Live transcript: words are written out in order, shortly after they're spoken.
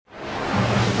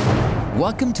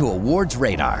Welcome to Awards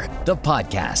Radar, the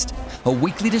podcast, a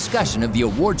weekly discussion of the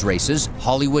awards races,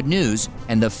 Hollywood news,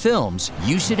 and the films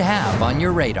you should have on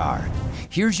your radar.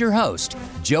 Here's your host,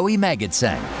 Joey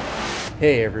Magidson.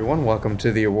 Hey everyone, welcome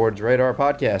to the Awards Radar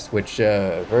podcast, which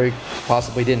very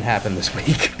possibly didn't happen this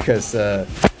week because we're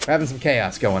having some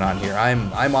chaos going on here.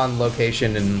 I'm on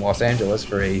location in Los Angeles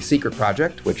for a secret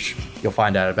project, which you'll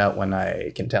find out about when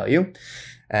I can tell you.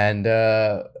 And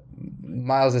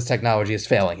Miles' technology is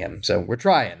failing him, so we're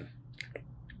trying.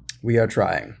 We are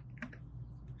trying.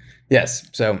 Yes,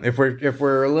 so if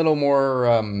we're a little more,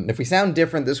 if we sound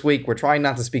different this week, we're trying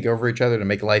not to speak over each other to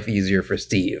make life easier for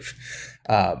Steve.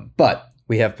 But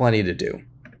we have plenty to do.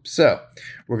 So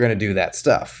we're going to do that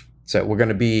stuff. So we're going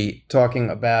to be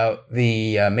talking about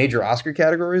the major Oscar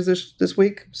categories this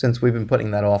week, since we've been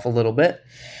putting that off a little bit.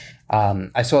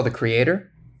 I saw The Creator,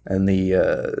 and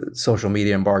the social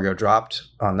media embargo dropped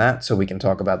on that, so we can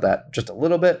talk about that just a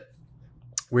little bit.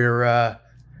 We're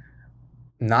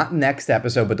not next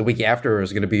episode, but the week after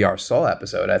is going to be our Saw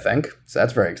episode, I think. So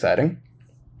that's very exciting.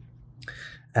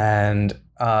 And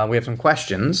we have some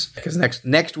questions, because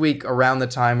next week around the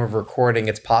time of recording,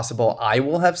 it's possible I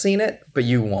will have seen it, but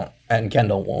you won't, and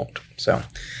Kendall won't. So,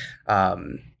 but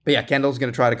yeah, Kendall's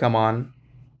going to try to come on,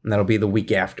 and that'll be the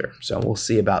week after. So we'll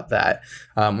see about that.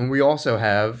 And we also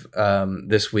have,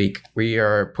 this week, we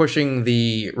are pushing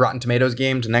the Rotten Tomatoes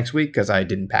game to next week because I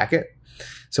didn't pack it.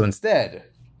 So instead,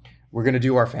 we're going to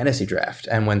do our fantasy draft.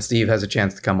 And when Steve has a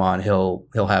chance to come on, he'll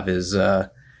have his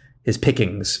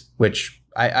pickings, which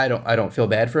I don't feel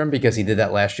bad for him because he did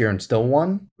that last year and still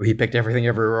won. He picked everything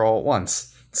everywhere all at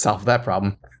once. Solved that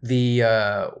problem.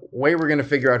 The way we're going to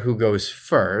figure out who goes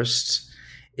first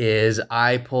is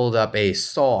I pulled up a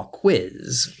Saw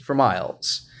quiz for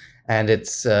Miles, and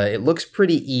it looks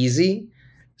pretty easy,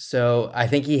 so I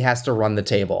think he has to run the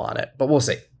table on it, but we'll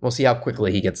see. We'll see how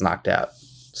quickly he gets knocked out.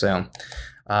 So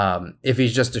if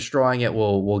he's just destroying it,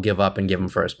 we'll give up and give him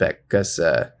first pick, because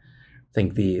I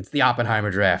think it's the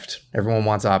Oppenheimer draft. Everyone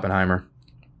wants Oppenheimer.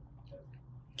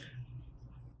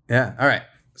 Yeah, all right.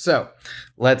 So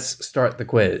let's start the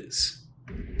quiz.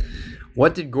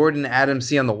 What did Gordon and Adam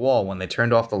see on the wall when they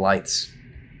turned off the lights?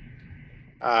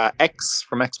 X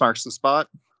from X marks the spot.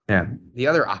 Yeah. The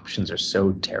other options are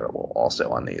so terrible also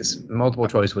on these. Multiple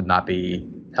choice would not be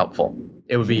helpful.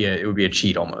 It would be a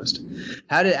cheat almost.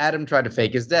 How did Adam try to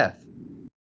fake his death?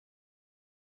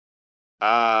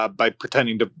 By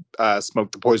pretending to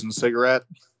smoke the poison cigarette.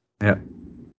 Yeah.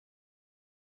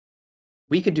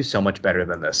 We could do so much better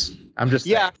than this. I'm just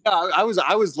saying. I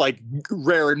was like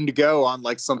raring to go on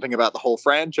like something about the whole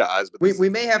franchise. But we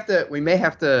may have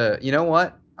to. You know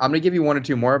what? I'm gonna give you one or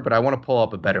two more, but I want to pull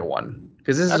up a better one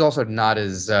because this is also not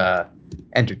as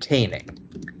entertaining.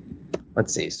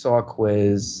 Let's see. Saw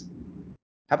quiz.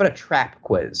 How about a trap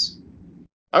quiz?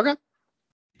 Okay.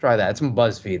 Try that. It's from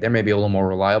BuzzFeed. They may be a little more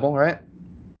reliable, right?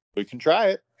 We can try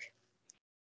it.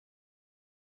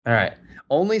 All right.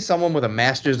 Only someone with a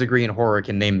master's degree in horror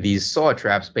can name these Saw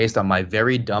traps based on my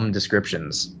very dumb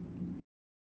descriptions.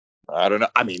 I don't know.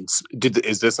 I mean,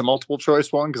 is this a multiple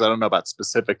choice one? Because I don't know about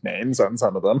specific names on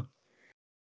some of them.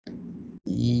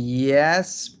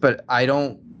 Yes, but I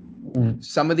don't.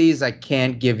 Some of these I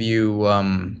can't give you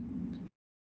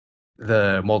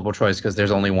the multiple choice because there's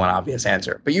only one obvious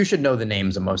answer. But you should know the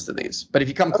names of most of these. But if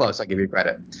you come close, I'll give you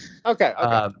credit. Okay.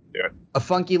 Do it. A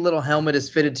funky little helmet is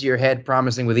fitted to your head,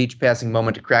 promising with each passing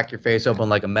moment to crack your face open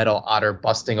like a metal otter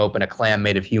busting open a clam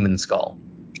made of human skull.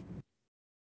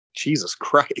 Jesus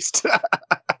Christ.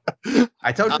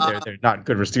 I told you they're not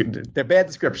good. They're bad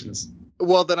descriptions.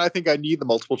 Well, then I think I need the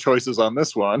multiple choices on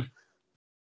this one.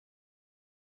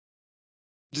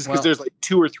 Just because there's like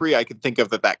two or three I can think of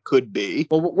that could be.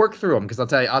 Well, we'll work through them because I'll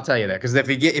tell you that, because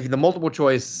if the multiple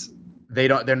choice,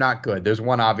 they're not good. There's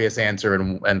one obvious answer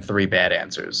and three bad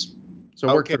ansers.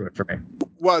 So work through it for me.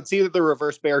 Well, it's either the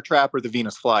reverse bear trap or the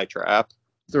Venus fly trap.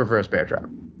 It's the reverse bear trap.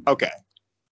 Okay.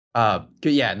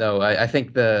 Yeah, no, I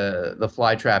think the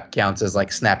fly trap counts as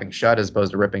like snapping shut as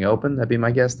opposed to ripping open. That'd be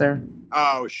my guess there.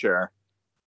 Oh, sure.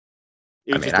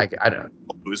 I mean, I don't know.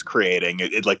 It was creating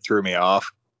it like threw me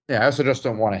off. Yeah, I also just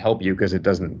don't want to help you because it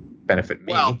doesn't benefit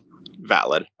me. Well,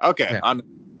 valid. Okay. Yeah.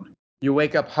 You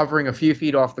wake up hovering a few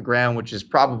feet off the ground, which is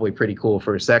probably pretty cool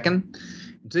for a second,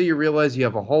 until you realize you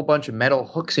have a whole bunch of metal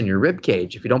hooks in your rib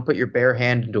cage. If you don't put your bare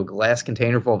hand into a glass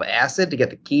container full of acid to get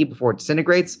the key before it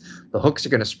disintegrates, the hooks are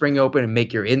going to spring open and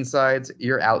make your insides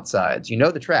your outsides. You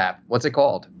know the trap. What's it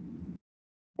called?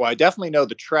 Well, I definitely know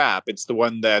the trap. It's the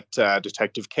one that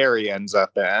Detective Carey ends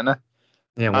up in.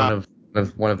 Yeah,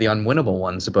 one of the unwinnable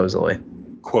ones, supposedly.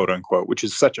 quote unquote, which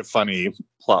is such a funny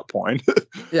plot point.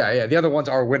 Yeah. The other ones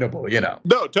are winnable, you know.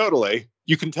 No, totally.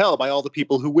 You can tell by all the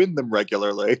people who win them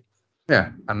regularly.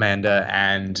 Yeah, Amanda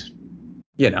and,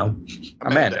 you know,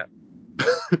 Amanda.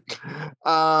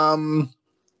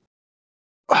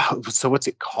 So what's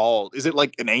it called? Is it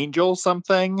like an angel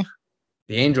something?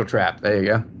 The Angel Trap. There you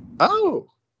go. Oh.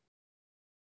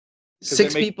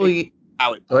 6 people.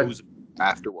 How it goes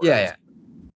afterwards. Yeah.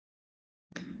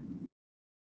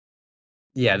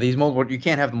 Yeah, these multiple. You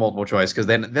can't have the multiple choice because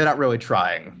they're not really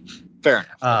trying. Fair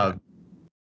enough.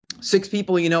 6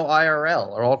 people you know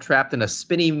IRL are all trapped in a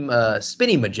spinny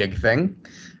majig thing,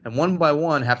 and one by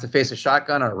one have to face a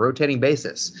shotgun on a rotating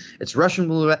basis. It's Russian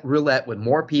roulette with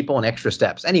more people and extra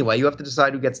steps. Anyway, you have to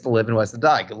decide who gets to live and who has to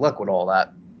die. Good luck with all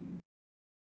that.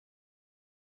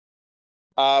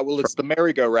 Well, it's the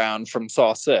merry-go-round from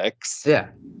Saw 6. Yeah.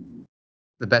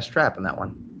 The best trap in that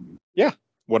one. Yeah.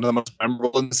 One of the most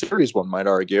memorable in the series, one might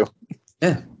argue.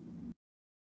 Yeah.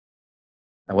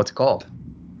 And what's it called?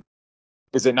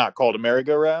 Is it not called a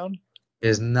merry-go-round? It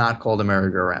is not called a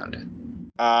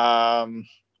merry-go-round.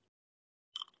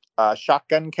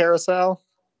 Shotgun carousel?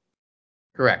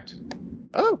 Correct.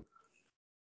 Oh.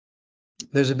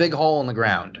 There's a big hole in the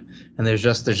ground, and there's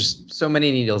just so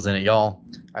many needles in it, y'all.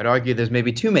 I'd argue there's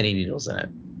maybe too many needles in it.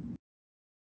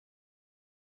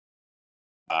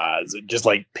 Is it just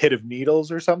like Pit of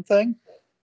Needles or something?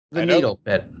 The needle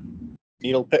pit.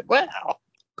 Needle pit. Wow.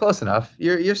 Close enough.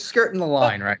 You're skirting the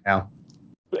line right now.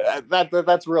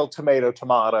 That's real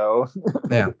tomato.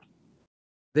 Yeah.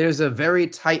 There's a very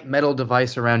tight metal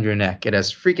device around your neck. It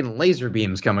has freaking laser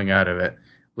beams coming out of it.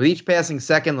 With each passing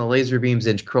second, the laser beams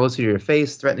inch closer to your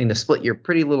face, threatening to split your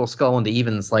pretty little skull into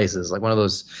even slices, like one of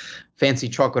those fancy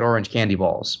chocolate orange candy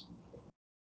balls.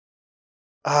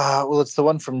 Well, it's the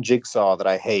one from Jigsaw that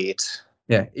I hate.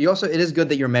 Yeah. It is good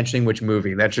that you're mentioning which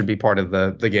movie. That should be part of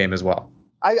the game as well.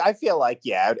 I feel like,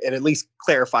 yeah, it at least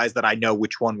clarifies that I know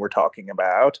which one we're talking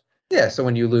about. Yeah, so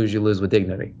when you lose with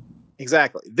dignity.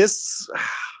 Exactly. This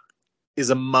is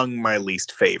among my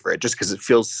least favorite, just because it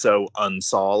feels so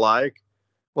unsaw-like.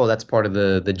 Well, that's part of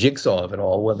the jigsaw of it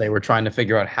all, where they were trying to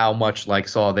figure out how much like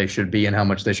Saw they should be and how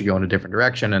much they should go in a different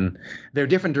direction, and their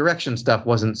different direction stuff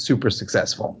wasn't super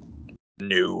successful.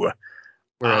 No.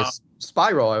 Whereas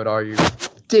Spiral, I would argue,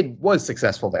 was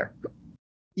successful there.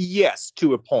 Yes,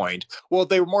 to a point. Well,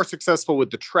 they were more successful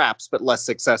with the traps, but less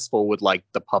successful with like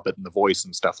the puppet and the voice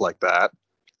and stuff like that.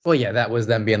 Well, yeah, that was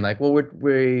them being like, well,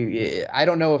 I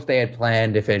don't know if they had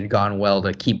planned, if it had gone well,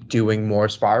 to keep doing more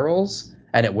spirals,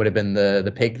 and it would have been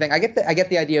the pig thing. I get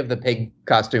the idea of the pig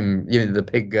costume, the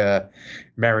pig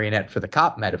marionette for the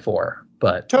cop metaphor,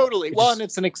 but totally. Well, and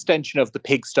it's an extension of the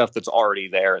pig stuff that's already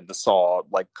there in the Saw,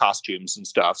 like costumes and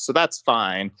stuff. So that's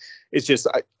fine. It's just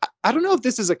I don't know if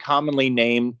this is a commonly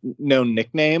known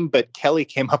nickname, but Kelly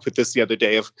came up with this the other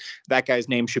day. Of that guy's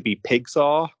name should be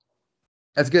Pigsaw.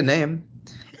 That's a good name.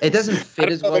 It doesn't fit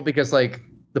as well because like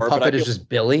the puppet is just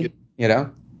Billy, you know?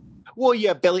 Well,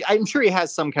 yeah, Billy. I'm sure he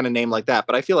has some kind of name like that,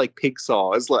 but I feel like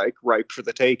Pigsaw is like ripe for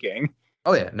the taking.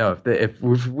 Oh yeah, no. If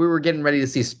we were getting ready to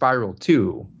see Spiral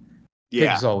 2,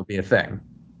 Pigsaw would be a thing.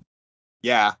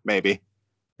 Yeah, maybe.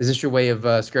 Is this your way of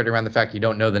skirting around the fact you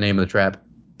don't know the name of the trap?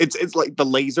 It's like the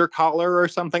laser collar or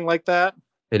something like that.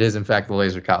 It is, in fact, the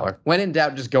laser collar. When in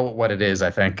doubt, just go with what it is, I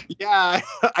think. Yeah,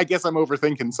 I guess I'm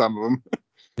overthinking some of them.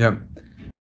 Yep.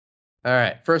 All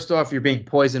right. First off, you're being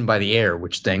poisoned by the air,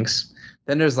 which stinks.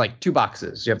 Then there's like 2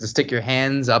 boxes. You have to stick your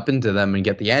hands up into them and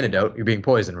get the antidote. You're being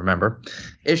poisoned, remember?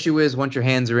 Issue is, once your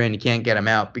hands are in, you can't get them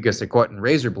out because they're caught in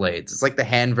razor blades. It's like the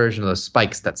hand version of those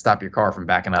spikes that stop your car from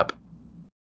backing up.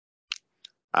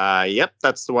 Yep,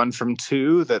 that's the one from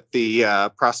 2 that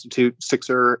the prostitute sticks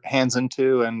her hands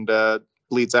into and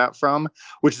bleeds out from,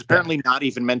 which is apparently not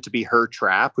even meant to be her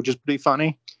trap, which is pretty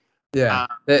funny. Yeah.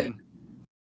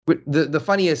 The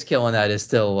funniest kill in that is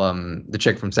still the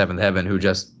chick from Seventh Heaven who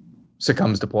just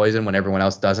succumbs to poison when everyone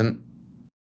else doesn't.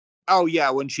 Oh, yeah,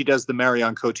 when she does the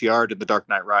Marion Cotillard in The Dark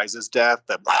Knight Rises death.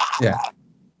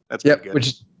 That's pretty good.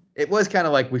 Which it was kind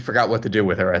of like we forgot what to do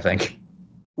with her, I think.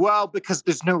 Well, because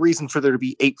there's no reason for there to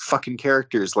be 8 fucking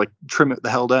characters. Like, trim it the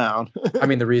hell down. I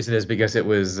mean, the reason is because it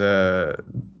was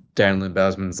Dan Lynn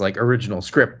Bousman's like original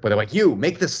script, where they're like, "You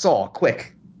make this Saw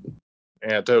quick."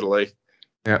 Yeah, totally.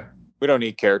 Yeah, we don't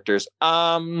need characters.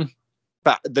 But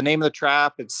the name of the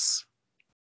trap, it's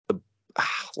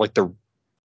the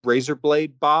razor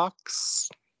blade box.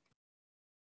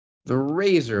 The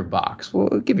razor box. Well,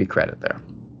 I'll give you credit there.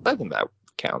 I think that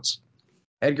counts.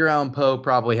 Edgar Allan Poe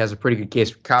probably has a pretty good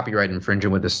case for copyright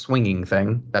infringement with the swinging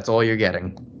thing. That's all you're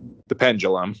getting. The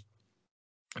pendulum.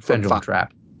 Pendulum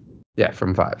trap. Yeah,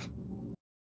 from 5.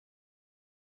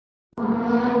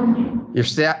 You're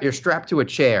strapped to a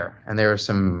chair, and there are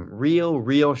some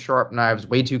real sharp knives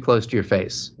way too close to your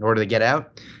face. In order to get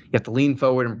out, you have to lean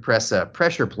forward and press a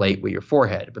pressure plate with your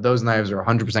forehead. But those knives are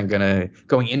 100%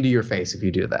 going into your face if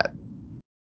you do that.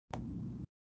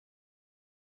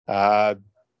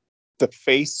 The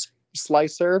face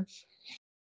slicer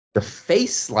The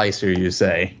face slicer, you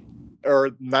say?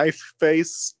 or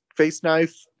face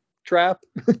knife trap.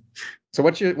 So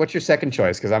what's your second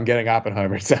choice? Because I'm getting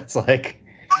Oppenheimer. It sounds like.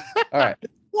 All right.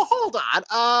 Well, hold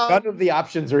on. None of the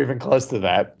options are even close to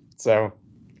that. So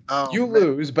you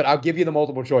lose, but I'll give you the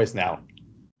multiple choice now.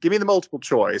 Give me the multiple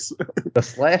choice. The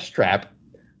slash trap,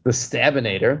 the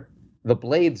stabinator, the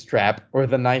blades trap, or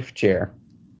the knife chair.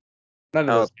 None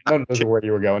of those are where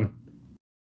you were going.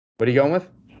 What are you going with?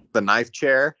 The knife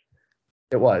chair.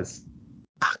 It was.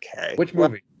 Okay. Which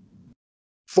movie?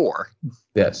 4.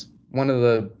 Yes. One of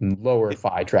the lower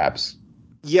 5 traps.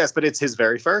 Yes, but it's his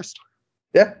very first.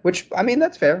 Yeah, which, I mean,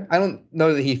 that's fair. I don't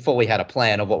know that he fully had a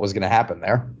plan of what was going to happen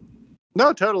there.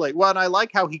 No, totally. Well, and I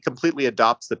like how he completely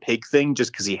adopts the pig thing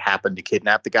just because he happened to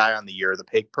kidnap the guy on the Year of the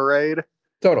Pig parade.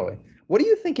 Totally. What do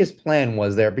you think his plan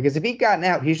was there? Because if he'd gotten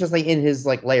out, he's just like in his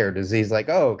like lair. He's like,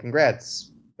 oh,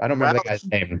 congrats. I don't remember the guy's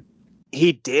name.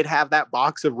 He did have that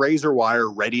box of razor wire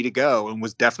ready to go and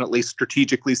was definitely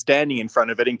strategically standing in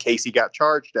front of it in case he got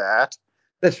charged at.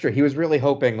 That's true. He was really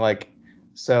hoping, like,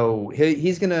 so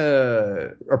he's going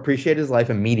to appreciate his life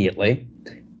immediately,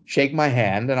 shake my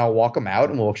hand, and I'll walk him out,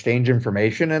 and we'll exchange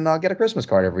information, and I'll get a Christmas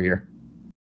card every year.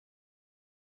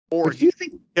 Or do you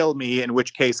think kill me, in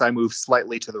which case I move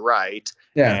slightly to the right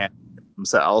and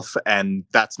himself, and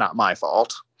that's not my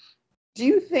fault. Do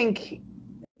you think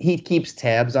he keeps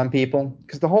tabs on people?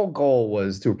 Because the whole goal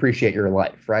was to appreciate your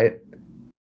life, right?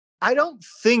 I don't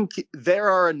think there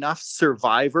are enough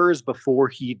survivors before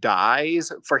he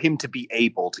dies for him to be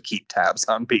able to keep tabs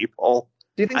on people.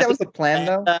 Do you think that was the plan,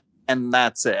 though? And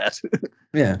that's it.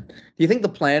 Yeah. Do you think the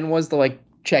plan was to, like,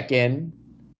 check in?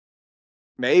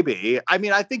 Maybe. I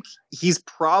mean, I think he's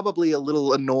probably a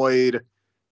little annoyed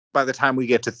by the time we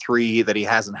get to 3 that he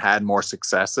hasn't had more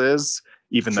successes,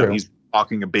 even though he's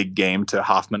talking a big game to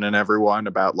Hoffman and everyone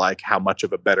about, like, how much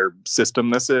of a better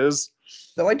system this is.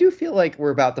 Though I do feel like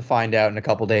we're about to find out in a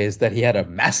couple days that he had a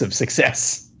massive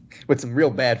success with some real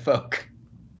bad folk.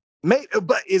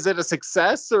 But is it a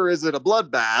success or is it a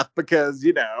bloodbath? Because,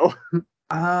 you know.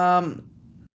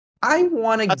 I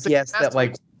want to guess that,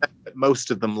 like, most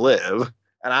of them live.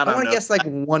 And I want to guess, like,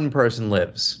 one person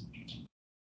lives.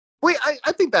 Wait,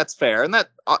 I think that's fair. And that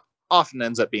often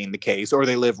ends up being the case. Or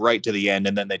they live right to the end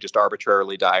and then they just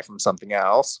arbitrarily die from something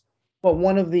else. But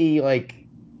one of the, like,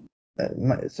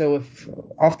 so if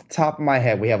off the top of my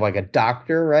head, we have like a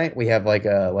doctor, right? We have like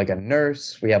a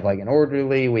nurse, we have like an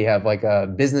orderly, we have like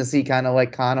a businessy kind of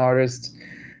like con artist,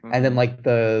 and then like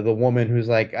the woman who's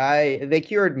like, they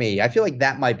cured me. I feel like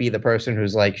that might be the person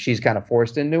who's like, she's kind of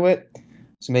forced into it.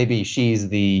 So maybe she's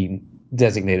the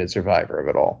designated survivor of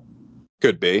it all.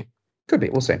 Could be.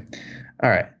 We'll see. All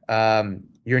right.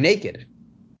 You're naked.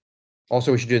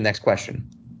 Also, we should do the next question.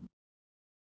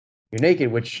 You're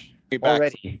naked, which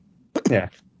already... Yeah.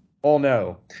 Oh,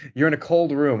 no. You're in a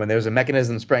cold room and there's a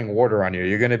mechanism spraying water on you.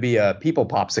 You're going to be a people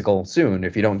popsicle soon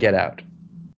if you don't get out.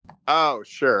 Oh,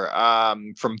 sure.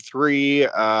 From 3,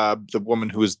 the woman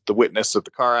who was the witness of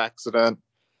the car accident.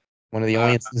 One of the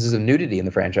only instances of nudity in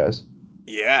the franchise.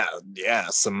 Yeah.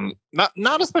 Some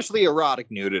not especially erotic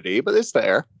nudity, but it's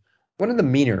there. One of the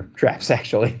meaner traps,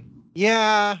 actually.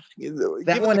 Yeah.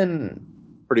 That one in...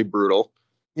 Pretty brutal.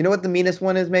 You know what the meanest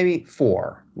one is? Maybe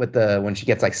 4 with when she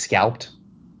gets like scalped.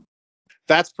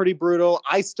 That's pretty brutal.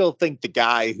 I still think the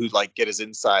guy who like get his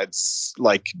insides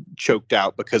like choked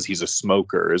out because he's a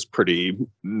smoker is pretty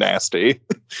nasty.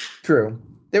 True.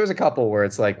 There was a couple where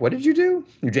it's like, what did you do?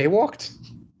 You jaywalked?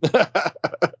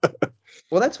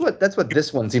 Well, that's what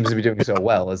this one seems to be doing so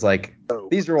well. Is like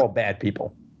these are all bad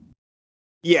people.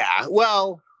 Yeah.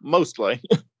 Well, mostly.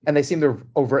 And they seem to have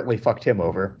overtly fucked him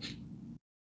over.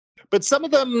 But some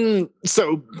of them,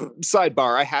 so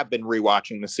sidebar, I have been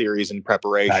rewatching the series in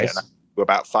preparation. Nice.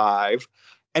 About 5.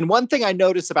 And one thing I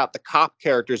notice about the cop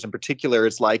characters in particular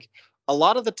is like a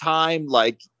lot of the time,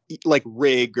 like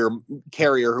Rigg or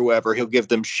Carrie or whoever, he'll give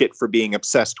them shit for being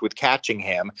obsessed with catching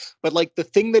him. But like the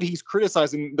thing that he's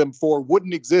criticizing them for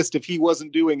wouldn't exist if he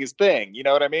wasn't doing his thing. You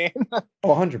know what I mean? Oh,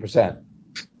 100%.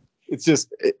 It's just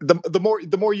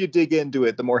the more you dig into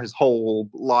it, the more his whole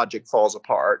logic falls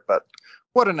apart. But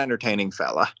what an entertaining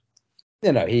fella.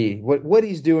 You know, what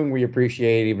he's doing, we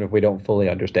appreciate, even if we don't fully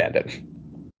understand it.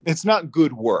 It's not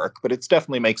good work, but it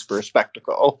definitely makes for a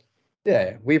spectacle.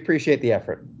 Yeah, we appreciate the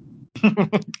effort.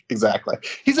 Exactly.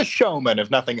 He's a showman,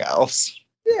 if nothing else.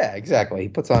 Yeah, exactly. He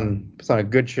puts on a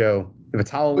good show. If it's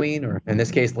Halloween, or in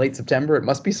this case, late September, it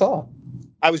must be Saw.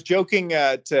 I was joking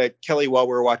to Kelly while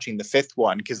we were watching the fifth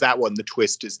one, because that one, the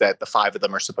twist is that the five of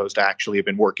them are supposed to actually have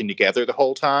been working together the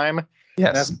whole time.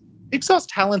 Yes. Jigsaw's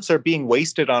talents are being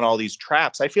wasted on all these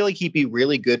traps. I feel like he'd be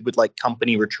really good with like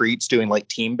company retreats, doing like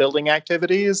team building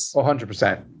activities.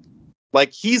 100%.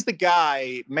 Like, he's the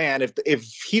guy, man.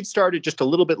 If he'd started just a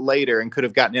little bit later and could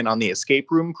have gotten in on the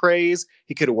escape room craze,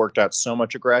 he could have worked out so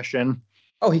much aggression.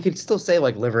 Oh, he could still say,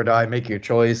 like, live or die, make your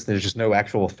choice. There's just no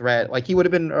actual threat. Like, he would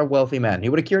have been a wealthy man. He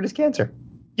would have cured his cancer.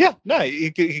 Yeah, no,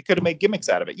 he could have made gimmicks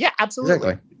out of it. Yeah, absolutely.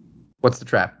 Exactly. What's the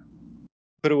trap?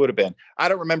 Could have, would have been. I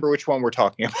don't remember which one we're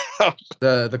talking about.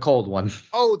 The cold one.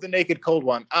 Oh, the naked cold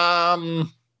one. I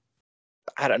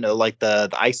don't know, like the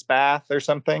ice bath or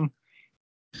something.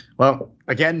 Well,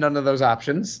 again, none of those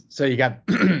options. So you got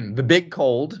the big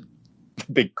cold,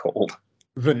 Big cold.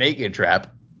 the naked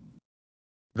trap,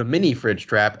 the mini fridge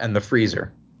trap, and the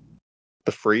freezer.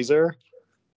 The freezer.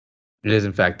 It is,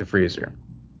 in fact, the freezer.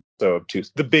 So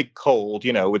obtuse. The big cold,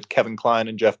 with Kevin Kline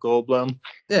and Jeff Goldblum.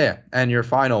 Yeah, and your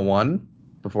final one,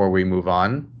 before we move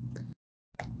on,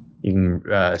 you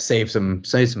can save some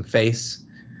face.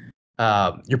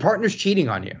 Your partner's cheating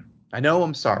on you. I know,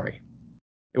 I'm sorry.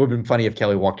 It would have been funny if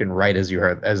Kelly walked in right as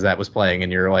that was playing,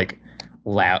 and you're like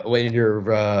loud. When you're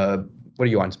what are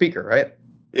you on speaker, right?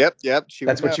 Yep.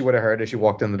 That's what you would have heard as you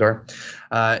walked in the door.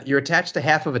 You're attached to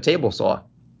half of a table saw.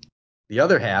 The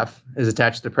other half is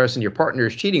attached to the person your partner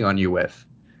is cheating on you with,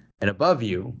 and above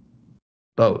you,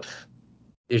 both,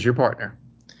 is your partner.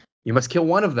 You must kill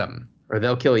one of them, or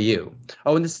they'll kill you.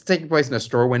 Oh, and this is taking place in a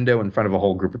store window in front of a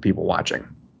whole group of people watching.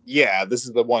 Yeah, this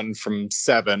is the one from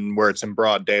 7 where it's in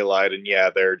broad daylight, and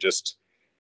they're just.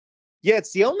 Yeah,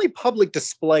 it's the only public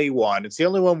display one. It's the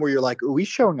only one where you're like, ooh, he's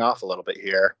showing off a little bit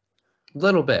here. A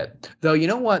little bit, though. You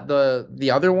know what? The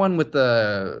other one with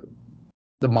the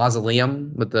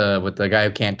mausoleum with the guy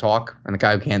who can't talk and the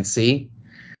guy who can't see.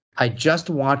 I just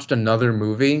watched another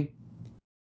movie.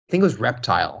 I think it was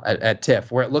Reptile at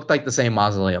TIFF, where it looked like the same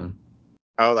mausoleum.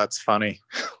 Oh, that's funny.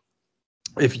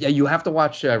 You have to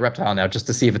watch Reptile now just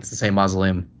to see if it's the same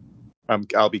mausoleum.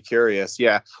 I'll be curious.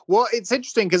 Yeah. Well, it's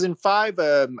interesting because in 5,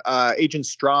 Agent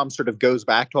Strom sort of goes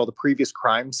back to all the previous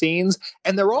crime scenes,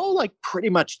 and they're all like pretty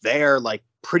much there, like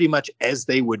pretty much as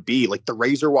they would be. Like the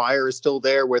razor wire is still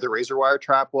there where the razor wire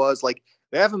trap was. Like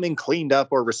they haven't been cleaned up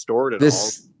or restored at all.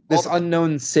 This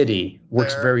unknown city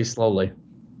works very slowly.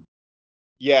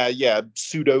 Yeah.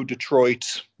 Pseudo Detroit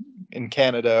in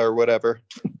Canada or whatever.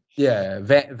 Yeah,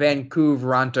 Vancouver,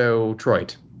 Toronto,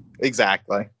 Detroit.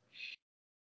 Exactly.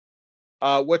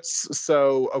 This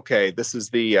is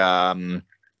the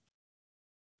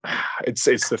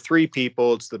it's the 3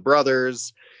 people. It's the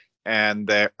brothers,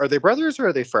 and are they brothers or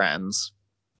are they friends?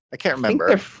 I can't remember. I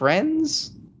think they're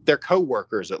friends. They're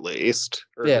co-workers at least.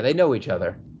 Yeah, they know each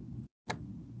other.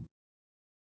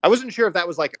 I wasn't sure if that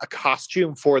was like a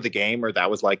costume for the game or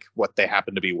that was like what they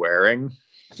happen to be wearing.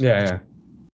 Yeah.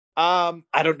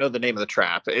 I don't know the name of the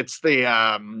trap. It's the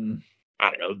I don't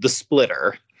know, the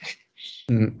splitter.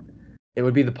 It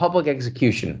would be the public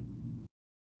execution.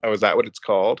 Oh, is that what it's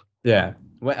called? Yeah.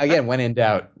 When in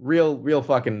doubt, real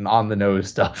fucking on the nose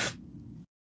stuff.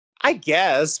 I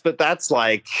guess, but that's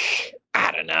like,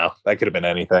 I don't know. That could have been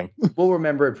anything. We'll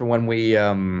remember it for when we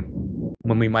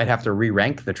might have to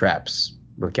re-rank the traps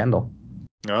with Kendall.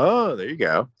 Oh, there you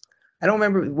go. I don't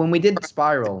remember when we did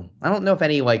Spiral. I don't know if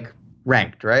any like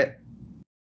ranked, right?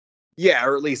 Yeah,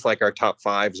 or at least like our top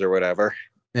 5s or whatever.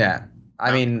 Yeah.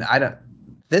 I mean, I don't.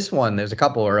 This one, there's a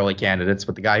couple early candidates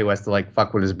with the guy who has to like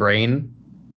fuck with his brain.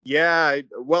 Yeah,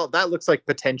 well, that looks like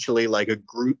potentially like a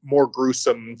more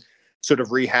gruesome sort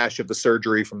of rehash of the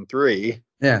surgery from 3.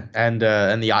 Yeah, and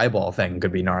the eyeball thing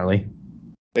could be gnarly.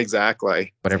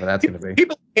 Exactly. Whatever that's going to be.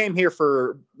 People who came here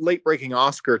for late-breaking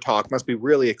Oscar talk must be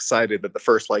really excited that the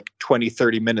first like 20,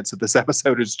 30 minutes of this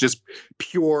episode is just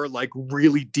pure, like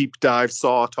really deep dive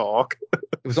Saw talk.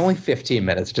 It was only 15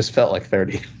 minutes. Just felt like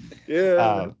 30.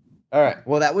 Yeah. All right.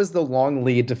 Well, that was the long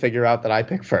lead to figure out that I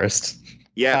picked first.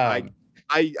 Yeah,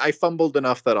 I fumbled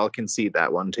enough that I'll concede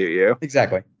that one to you.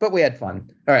 Exactly. But we had fun.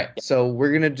 All right. So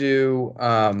we're going to do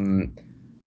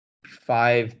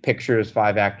 5 pictures,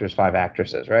 5 actors, 5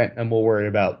 actresses, right? And we'll worry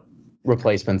about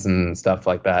replacements and stuff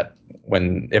like that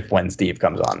when Steve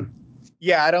comes on.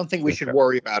 Yeah, I don't think we should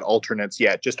worry about alternates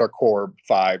yet. Just our core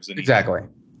 5s. Exactly.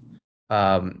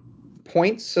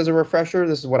 Points as a refresher.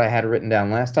 This is what I had written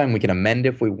down last time. We can amend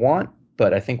if we want,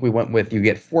 but I think we went with you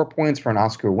get 4 points for an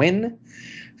Oscar win,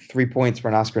 3 points for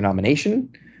an Oscar nomination,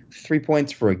 3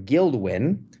 points for a Guild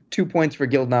win, 2 points for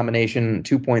guild nomination,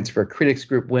 2 points for critics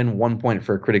group win, 1 point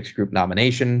for critics group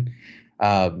nomination.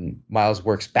 Miles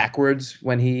works backwards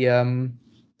when he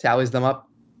tallies them up.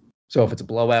 So if it's a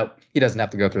blowout, he doesn't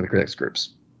have to go through the critics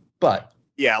groups. But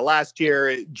yeah, last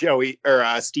year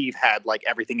Steve had like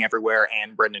Everything Everywhere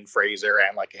and Brendan Fraser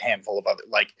and like a handful of other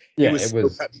it was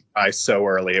so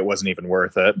early it wasn't even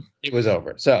worth it. It was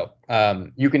over. So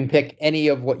you can pick any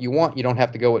of what you want. You don't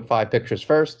have to go with 5 pictures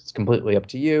first. It's completely up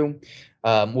to you.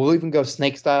 We'll even go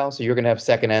snake style. So you're going to have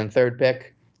second and third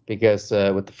pick because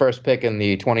with the first pick in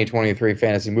the 2023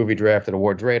 fantasy movie draft at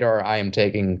Awards Radar, I am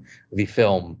taking the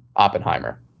film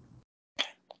Oppenheimer.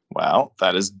 Well,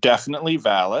 that is definitely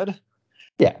valid.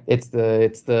 Yeah, it's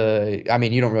the I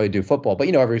mean, you don't really do football, but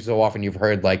every so often you've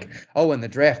heard like, oh, in the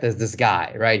draft there's this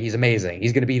guy, right? He's amazing.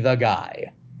 He's going to be the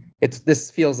guy.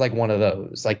 This feels like one of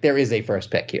those. Like there is a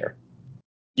first pick here.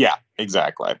 Yeah,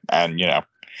 exactly. And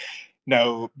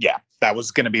that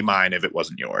was going to be mine if it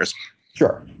wasn't yours.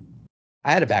 Sure.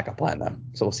 I had a backup plan though.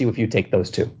 So we'll see if you take those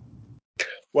 2.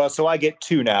 Well, so I get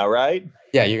 2 now, right?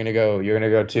 Yeah, you're going to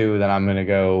go 2, then I'm going to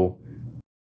go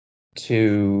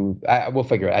 2. We'll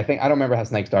figure it. I don't remember how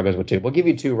Snake Star goes with 2. We'll give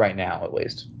you 2 right now, at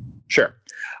least. Sure.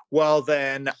 Well,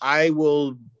 then I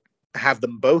will have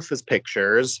them both as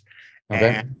pictures.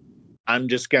 Okay. And I'm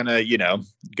just gonna,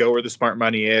 go where the smart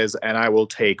money is, and I will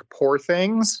take Poor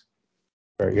Things.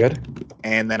 Very good.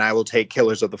 And then I will take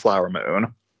Killers of the Flower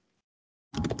Moon.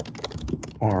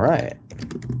 All right.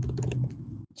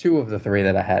 2 of the 3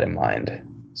 that I had in mind.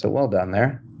 So well done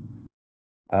there.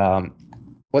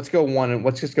 Let's go one.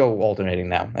 Let's just go alternating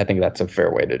now. I think that's a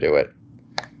fair way to do it.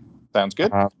 Sounds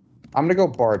good. I'm going to go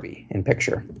Barbie in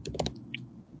picture.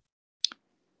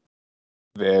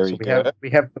 Very good. We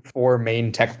have the 4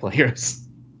 main tech players.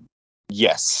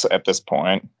 Yes, at this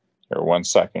point. Here, 1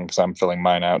 second, because I'm filling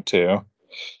mine out too.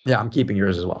 Yeah, I'm keeping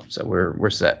yours as well. So we're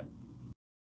set.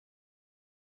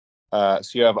 So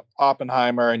you have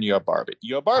Oppenheimer and you have Barbie.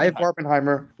 I have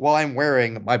Barbenheimer while I'm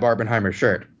wearing my Barbenheimer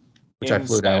shirt, which I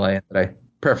flew to LA today.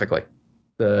 Perfectly.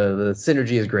 The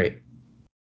synergy is great.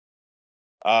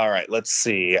 All right, let's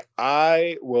see.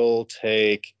 I will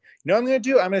take... I'm going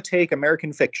to take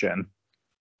American Fiction.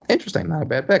 Interesting. Not a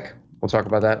bad pick. We'll talk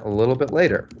about that a little bit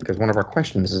later because one of our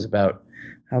questions is about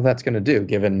how that's going to do,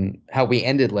 given how we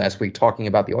ended last week talking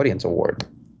about the Audience Award.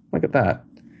 Look at that.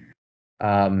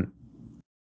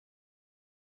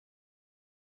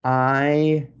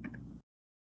 I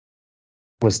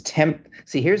was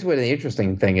See, here's what the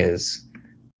interesting thing is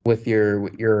with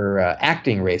your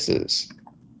acting races.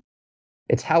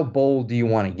 It's how bold do you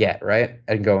want to get, right?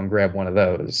 And go and grab one of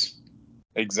those.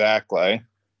 Exactly.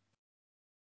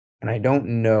 And I don't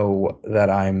know that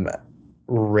I'm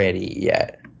ready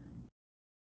yet.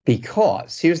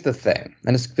 Because here's the thing,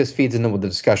 and this feeds into the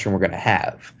discussion we're going to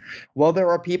have. While there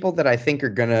are people that I think are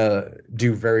going to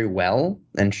do very well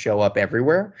and show up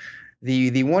everywhere,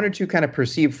 the 1 or 2 kind of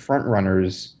perceived front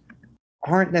runners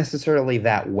aren't necessarily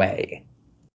that way,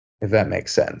 if that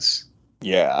makes sense.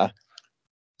 Yeah.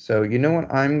 So you know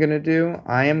what I'm going to do?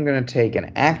 I am going to take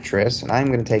an actress, and I'm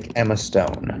going to take Emma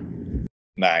Stone.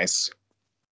 Nice.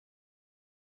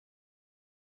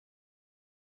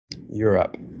 You're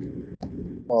up.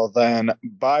 Well, then,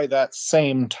 by that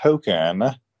same token,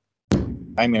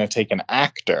 I'm going to take an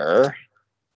actor,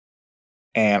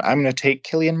 and I'm going to take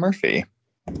Cillian Murphy.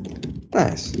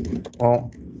 Nice.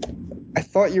 Well, I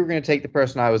thought you were going to take the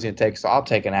person I was going to take, so I'll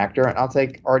take an actor, and I'll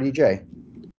take RDJ.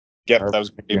 Yep, that was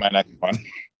going to be my next one.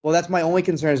 Well, that's my only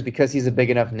concern is because he's a big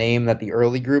enough name that the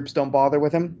early groups don't bother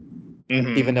with him,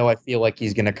 even though I feel like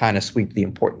he's going to kind of sweep the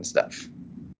important stuff.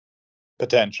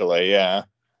 Potentially, yeah.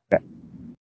 Okay.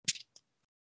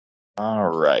 All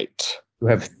right. You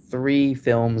have 3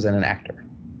 films and an actor.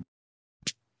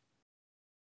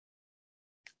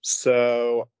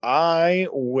 So I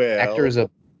will... Actor is a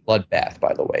bloodbath,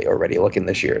 by the way, already looking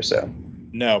this year, so...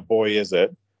 No, boy, is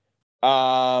it.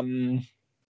 To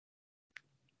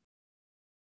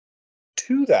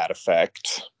that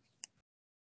effect,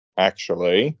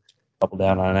 actually... Double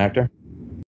down on an actor?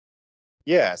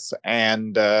 Yes,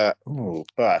 and... I'm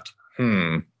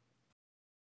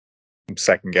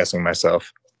second-guessing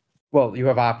myself. Well, you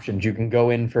have options. You can go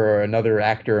in for another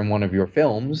actor in one of your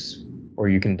films, or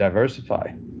you can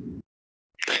diversify.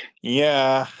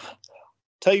 Yeah.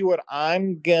 Tell you what,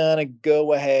 I'm gonna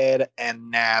go ahead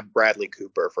and nab Bradley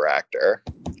Cooper for actor.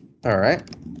 All right.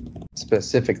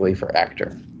 Specifically for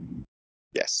actor.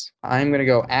 Yes. I'm going to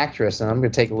go actress, and I'm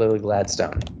going to take Lily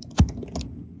Gladstone.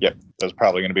 Yep. That's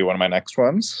probably going to be one of my next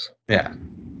ones. Yeah.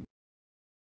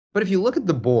 But if you look at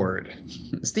the board,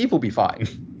 Steve will be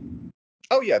fine.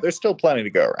 Oh, yeah. There's still plenty to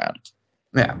go around.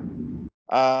 Yeah.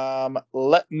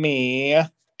 Let me,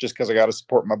 just because I got to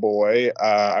support my boy,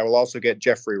 I will also get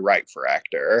Jeffrey Wright for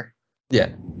actor. Yeah,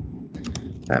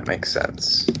 that makes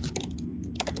sense.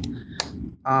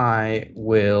 I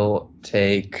will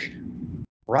take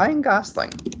Ryan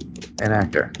Gosling, an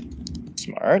actor.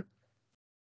 Smart.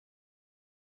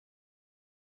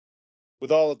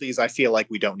 With all of these, I feel like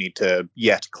we don't need to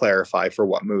yet clarify for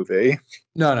what movie.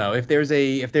 No. If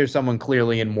there's someone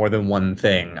clearly in more than one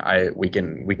thing, we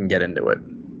can get into it.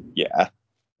 Yeah.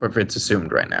 Or if it's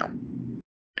assumed right now.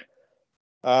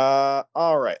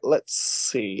 All right. Let's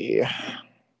see.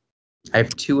 I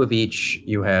have 2 of each.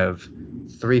 You have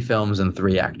 3 films and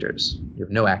 3 actors. You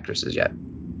have no actresses yet.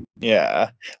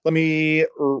 Yeah. Let me.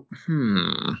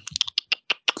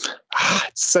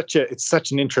 It's such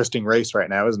an interesting race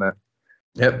right now, isn't it?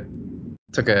 Yep.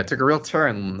 Took a real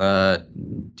turn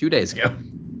 2 days ago.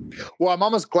 Well, I'm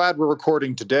almost glad we're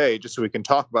recording today, just so we can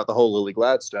talk about the whole Lily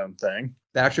Gladstone thing.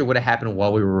 That actually would have happened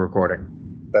while we were recording.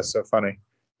 That's so funny.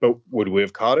 But would we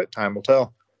have caught it? Time will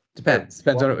tell. Depends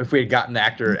on if we had gotten the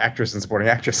actress, and supporting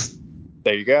actress.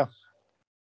 There you go.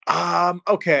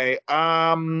 Okay.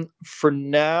 For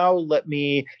now, let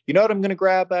me. You know what? I'm going to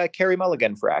grab Carey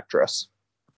Mulligan for actress.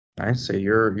 Nice. So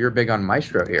you're big on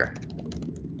Maestro here.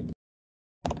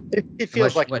 It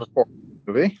feels like a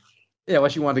movie. Yeah,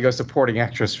 unless you wanted to go supporting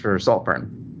actress for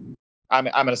Saltburn. I'm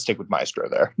going to stick with Maestro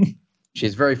there.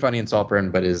 She's very funny in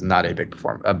Saltburn, but is not a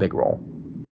big role.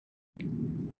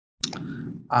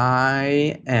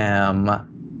 I am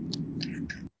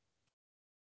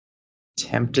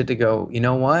tempted to go. You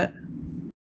know what?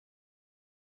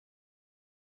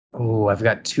 Oh, I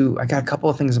got a couple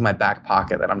of things in my back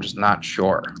pocket that I'm just not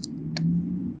sure.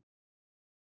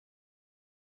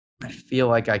 I feel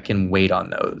like I can wait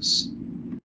on those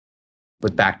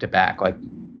with back to back. Like,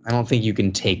 I don't think you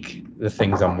can take the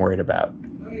things I'm worried about.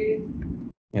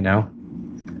 You know?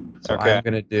 So okay. I'm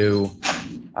gonna do.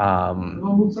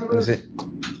 Is it?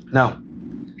 No.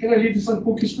 Can I leave some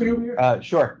cookies for you here?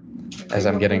 Sure. As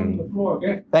I'm getting. The floor,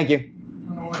 okay? Thank you.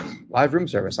 Live room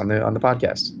service on the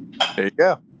podcast. There you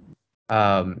go.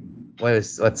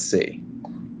 Let's see.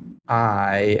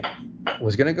 I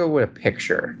was gonna go with a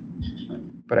picture,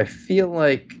 but I feel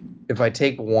like if I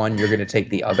take one, you're gonna take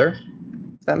the other.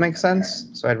 If that makes sense.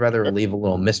 So I'd rather leave a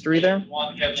little mystery there.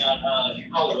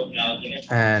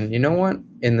 And you know what?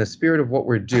 In the spirit of what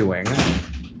we're doing,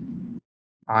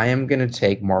 I am gonna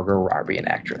take Margot Robbie, an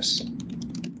actress.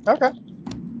 Okay.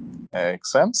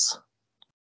 Makes sense.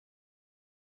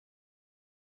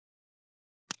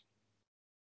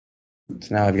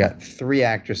 So now I've got 3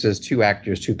 actresses, 2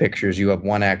 actors, 2 pictures. You have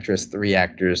 1 actress, 3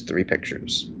 actors, 3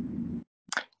 pictures.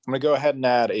 I'm going to go ahead and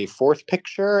add a 4th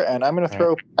picture, and I'm going to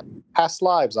throw Past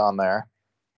Lives on there.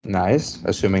 Nice.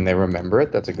 Assuming they remember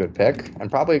it, that's a good pick. And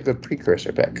probably a good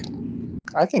precursor pick.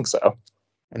 I think so.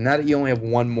 And now that you only have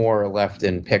 1 more left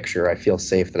in picture, I feel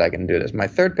safe that I can do this. My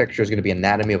 3rd picture is going to be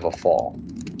Anatomy of a Fall.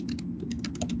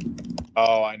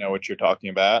 Oh, I know what you're talking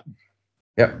about.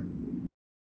 Yep.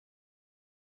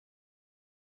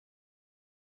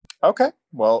 Okay,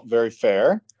 well, very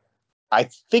fair. I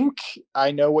think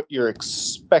I know what you're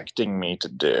expecting me to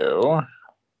do.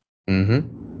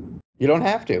 Mm-hmm. You don't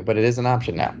have to, but it is an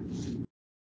option now.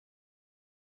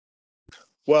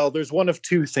 Well, there's one of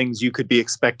 2 things you could be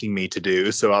expecting me to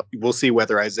do, so we'll see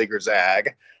whether I zig or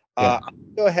zag. Yeah. I'll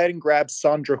go ahead and grab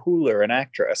Sandra Hüller, an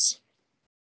actress.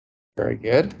 Very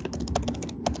good.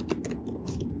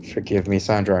 Forgive me,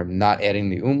 Sandra. I'm not adding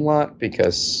the umlaut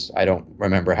because I don't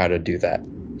remember how to do that.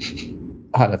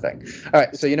 On a thing. All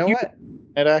right, so you know what?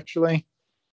 It actually.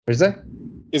 What is that?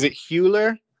 Is it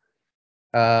Hüller?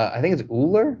 I think it's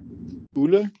Uller.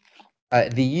 Uller?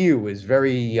 The U is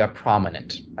very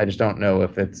prominent. I just don't know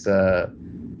if it's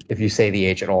if you say the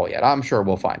H at all yet. I'm sure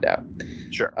we'll find out.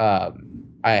 Sure.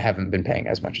 I haven't been paying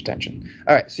as much attention.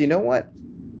 All right, so you know what?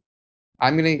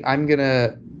 I'm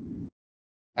gonna.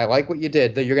 I like what you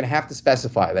did. You're gonna have to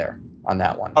specify there on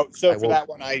that one. Oh, so for that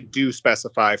one, I do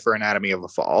specify for Anatomy of a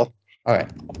Fall. All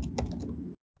right.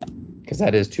 Because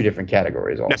that is 2 different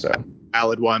categories also. No,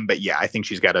 valid one, but yeah, I think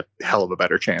she's got a hell of a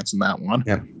better chance in that one.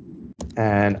 Yeah.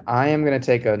 And I am going to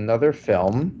take another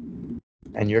film,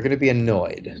 and you're going to be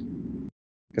annoyed.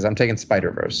 Because I'm taking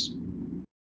Spider-Verse.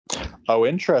 Oh,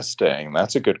 interesting.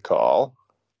 That's a good call.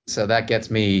 So that gets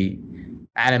me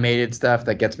animated stuff.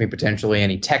 That gets me potentially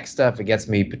any tech stuff. It gets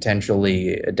me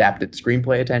potentially adapted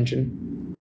screenplay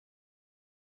attention.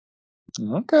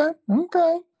 Okay.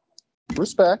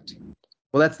 Respect.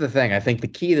 Well, that's the thing. I think the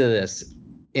key to this,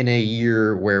 in a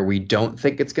year where we don't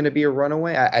think it's going to be a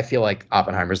runaway, I feel like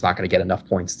Oppenheimer's not going to get enough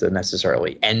points to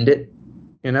necessarily end it,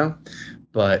 you know?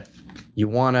 but you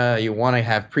wanna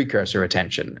have precursor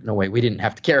attention in a way we didn't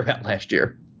have to care about last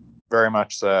year. Very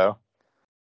much so.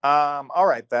 All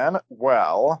right then.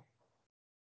 Well,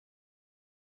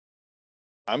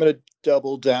 I'm going to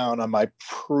double down on my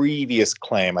previous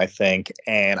claim, I think,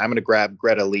 and I'm going to grab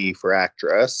Greta Lee for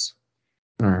actress.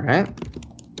 All right.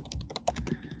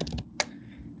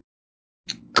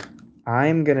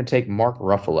 I'm going to take Mark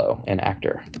Ruffalo, an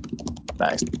actor.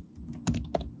 Nice.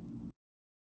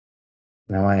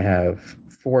 Now I have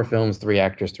 4 films, 3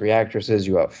 actors, 3 actresses.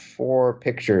 You have 4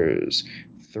 pictures,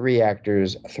 3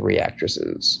 actors, 3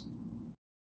 actresses.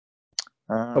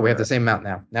 We have the same amount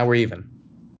now. Now we're even.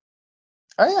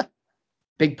 Oh, yeah.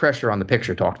 Big pressure on the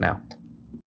picture talk now.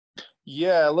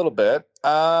 Yeah, a little bit.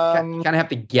 Kind of have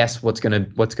to guess what's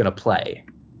gonna play.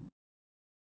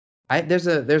 There's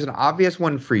an obvious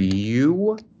one for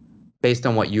you based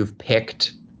on what you've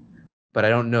picked, but I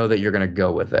don't know that you're gonna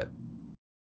go with it.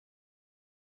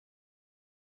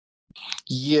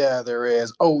 Yeah, there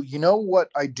is. Oh, you know what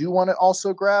I do want to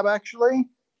also grab, actually?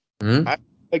 Mm-hmm. I'm going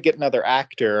to get another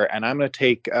actor, and I'm going to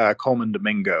take Coleman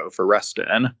Domingo for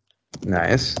Rustin.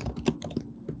 Nice.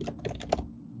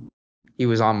 He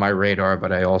was on my radar,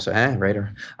 but I also I'm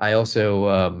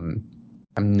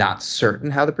not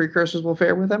certain how the precursors will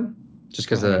fare with him, just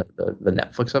because of the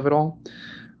Netflix of it all.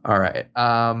 All right.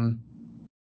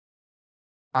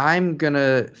 I'm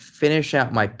gonna finish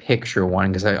out my picture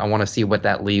one because I want to see what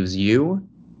that leaves you.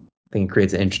 I think it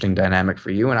creates an interesting dynamic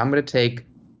for you, and I'm gonna take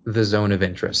the zone of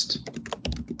interest.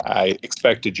 I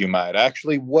expected you might. I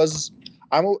was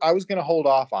going to hold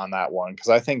off on that one because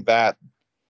I think that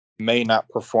may not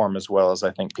perform as well as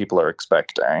I think people are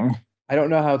expecting. I don't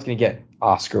know how it's going to get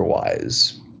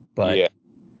Oscar-wise, but yeah,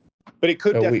 but it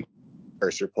could definitely be a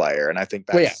cursor player, and I think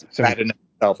that in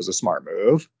itself is a smart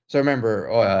move. So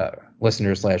remember,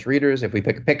 listeners/readers, if we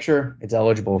pick a picture, it's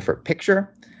eligible for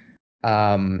picture.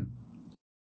 I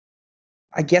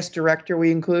guess director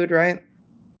we include, right?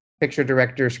 Picture,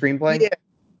 director, screenplay. Yeah.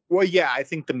 Well, yeah, I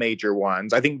think the major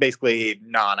ones. I think basically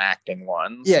non-acting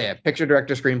ones. Yeah. Picture,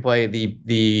 director, screenplay,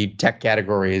 the tech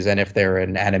categories, and if they're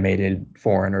an animated,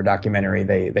 foreign, or documentary,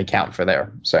 they count for there.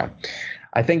 So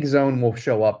I think Zone will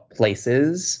show up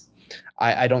places.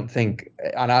 I don't think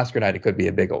on Oscar night it could be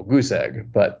a big old goose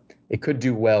egg, but it could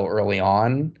do well early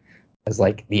on, as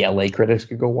like the LA critics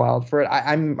could go wild for it.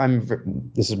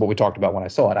 This is what we talked about when I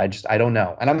saw it. I don't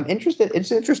know, and I'm interested.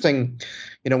 It's interesting,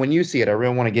 when you see it. I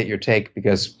really want to get your take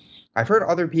because I've heard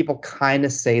other people kind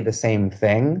of say the same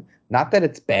thing. Not that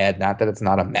it's bad, not that it's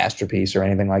not a masterpiece or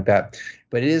anything like that,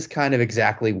 but it is kind of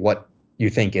exactly what you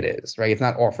think it is, right? It's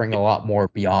not offering a lot more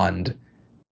beyond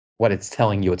what it's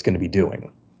telling you it's going to be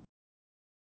doing.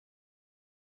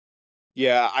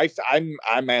 Yeah,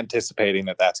 I'm anticipating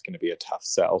that's going to be a tough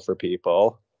sell for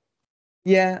people.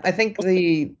 Yeah, I think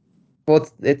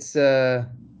it's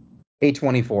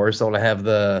A24, so to have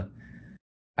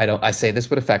I say this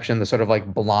with affection, the sort of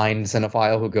like blind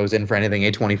cinephile who goes in for anything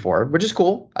A24, which is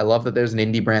cool. I love that there's an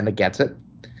indie brand that gets it,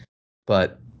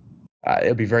 but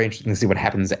it'll be very interesting to see what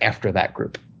happens after that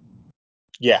group.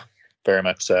 Yeah, very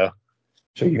much so.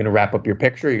 So you're going to wrap up your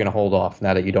picture, or you're going to hold off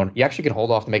now that you actually can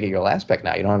hold off to make it your last pick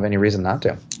now. You don't have any reason not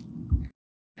to.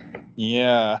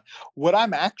 Yeah. What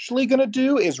I'm actually going to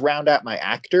do is round out my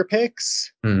actor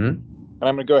picks. Mm-hmm. And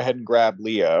I'm going to go ahead and grab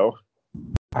Leo.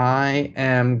 I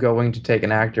am going to take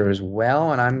an actor as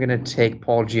well, and I'm going to take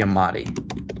Paul Giamatti.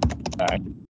 All right.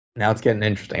 Now it's getting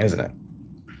interesting, isn't it?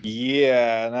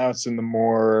 Yeah, now it's in the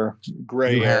more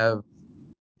gray You area. have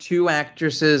 2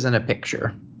 actresses and a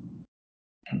picture.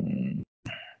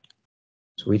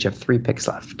 So we each have 3 picks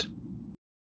left.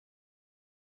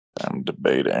 I'm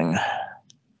debating.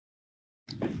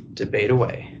 Debate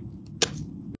away.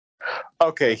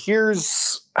 Okay,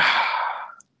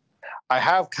 I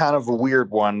have kind of a weird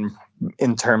one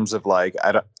in terms of I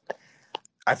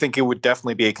think it would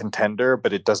definitely be a contender,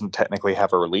 but it doesn't technically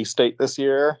have a release date this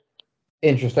year.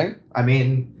 Interesting. I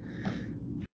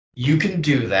mean, you can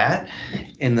do that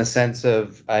in the sense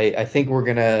of I think we're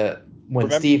gonna when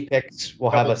Steve picks,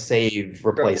 we'll have a save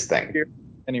replace thing.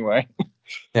 Anyway.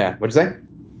 Yeah. What'd you say?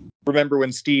 Remember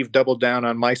when Steve doubled down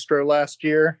on Maestro last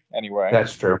year? Anyway.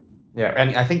 That's true. Yeah,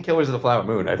 and I think Killers of the Flower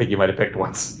Moon, I think you might have picked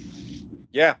once.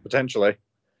 Yeah, potentially.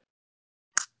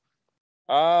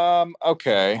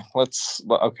 Okay.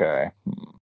 Okay.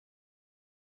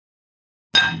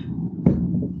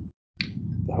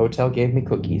 The hotel gave me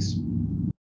cookies.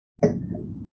 So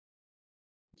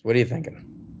what are you thinking?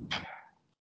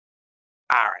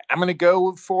 All right, I'm going to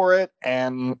go for it.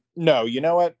 And no, you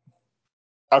know what?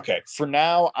 Okay, for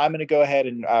now, I'm going to go ahead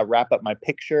and wrap up my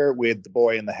picture with The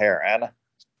Boy and the Heron.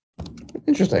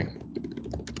 Interesting.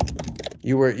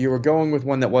 You were going with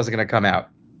one that wasn't going to come out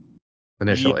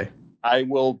initially. I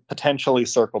will potentially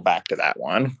circle back to that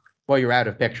one. Well, you're out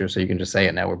of picture, so you can just say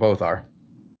it now. We both are.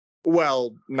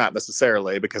 Well, not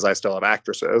necessarily, because I still have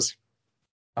actresses.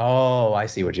 Oh, I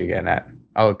see what you're getting at.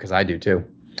 Oh, because I do too.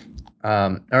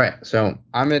 All right, so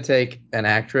I'm going to take an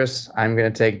actress. I'm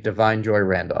going to take Divine Joy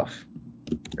Randolph.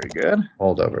 Very good.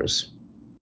 Holdovers.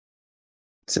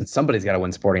 Since somebody's got to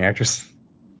win supporting actress.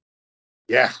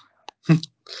 Yeah.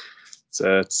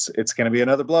 So it's going to be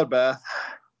another bloodbath.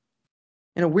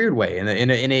 In a weird way, in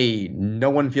a no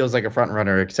one feels like a front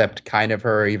runner except kind of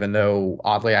her, even though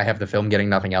oddly I have the film getting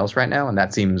nothing else right now, and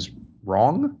that seems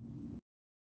wrong.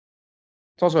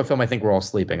 It's also a film I think we're all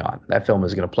sleeping on. That film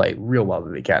is going to play real well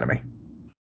at the Academy.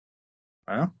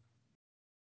 Well,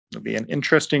 it'll be an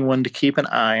interesting one to keep an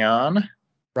eye on.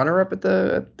 Runner up at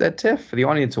the TIFF for the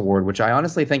Audience Award, which I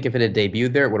honestly think if it had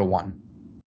debuted there, it would have won.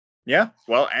 Yeah,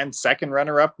 well, and second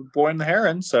runner up with Boy and the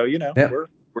Heron, so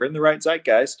we're in the right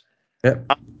zeitgeist.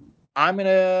 Yep. I'm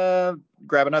gonna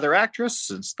grab another actress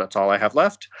since that's all I have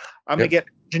left. I'm gonna get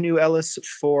Janu Ellis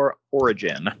for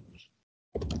Origin.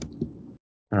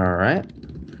 All right.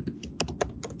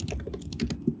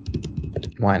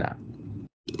 Why not?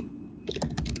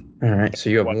 All right.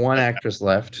 So you have one actress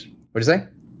left. What'd you say?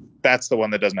 That's the one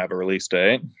that doesn't have a release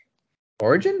date.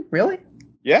 Origin? Really?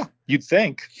 Yeah, you'd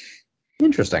think.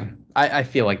 Interesting. I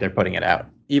feel like they're putting it out,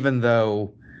 even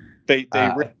though they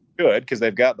really could because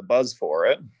they've got the buzz for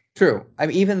it. True. I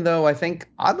mean, even though I think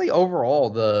oddly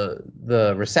overall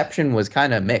the reception was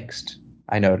kind of mixed.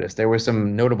 I noticed there were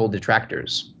some notable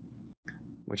detractors,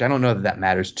 which I don't know that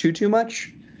matters too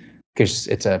much because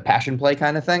it's a passion play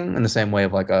kind of thing in the same way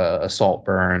of like a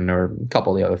Saltburn or a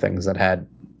couple of the other things that had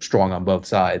strong on both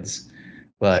sides,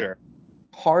 but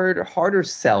harder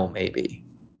sell maybe.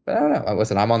 But I don't know.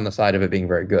 Listen, I'm on the side of it being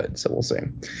very good, so we'll see.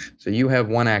 So you have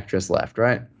one actress left,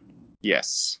 right?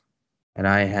 Yes. And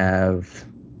I have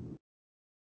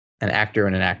an actor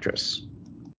and an actress.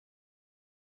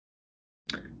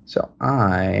 So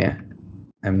I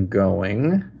am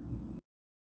going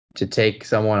to take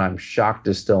someone I'm shocked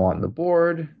is still on the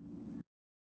board,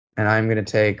 and I'm going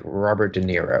to take Robert De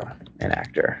Niro, an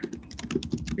actor.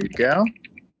 Here you go.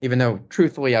 Even though,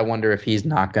 truthfully, I wonder if he's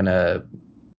not going to...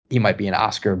 He might be an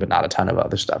Oscar, but not a ton of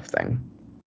other stuff thing.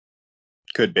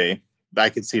 Could be. I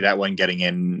could see that one getting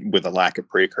in with a lack of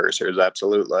precursors,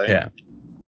 absolutely. Yeah.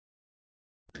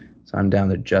 So I'm down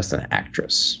to just an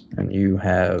actress. And you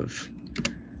have...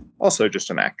 Also just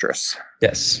an actress.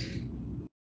 Yes.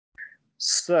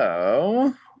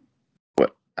 So,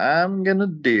 what I'm going to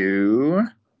do...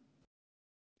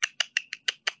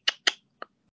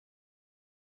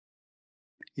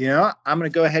 Yeah, I'm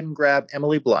going to go ahead and grab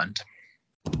Emily Blunt.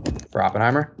 For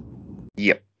Oppenheimer?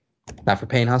 Yep. Not for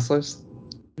Pain Hustlers?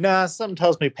 Nah, something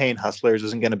tells me Pain Hustlers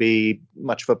isn't going to be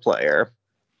much of a player.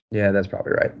 Yeah, that's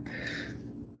probably right.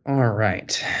 All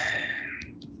right.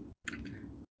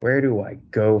 Where do I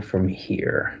go from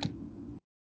here?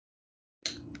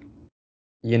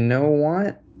 You know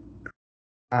what?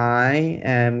 I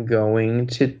am going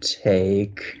to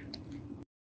take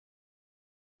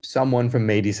someone from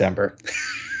May, December.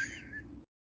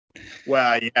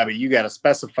 Well, yeah, but you got to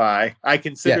specify. I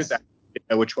considered that. You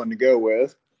know which one to go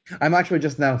with. I'm actually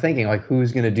just now thinking, like,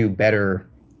 who's going to do better?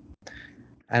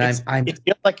 And it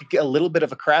feels like a little bit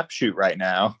of a crapshoot right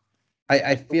now.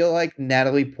 I feel like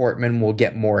Natalie Portman will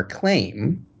get more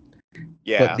acclaim.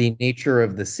 Yeah. But the nature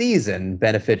of the season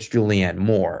benefits Julianne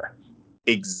more.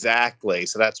 Exactly.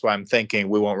 So that's why I'm thinking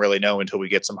we won't really know until we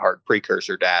get some hard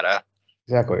precursor data.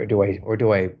 Exactly. Or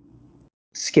do I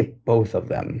skip both of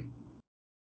them?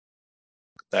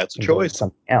 That's a choice.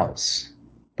 Something else.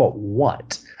 But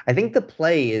what? I think the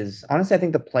play is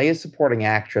supporting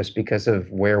actress because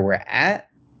of where we're at.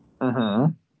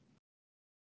 Mm-hmm.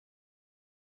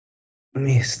 Let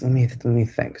me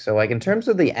think. So, like, in terms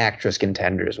of the actress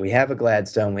contenders, we have a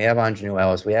Gladstone, we have Ingenue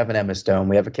Ellis, we have an Emma Stone,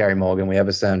 we have a Carey Mulligan, we have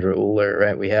a Sandra Hüller,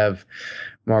 right? We have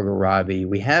Margot Robbie.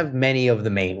 We have many of the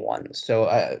main ones.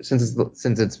 So, since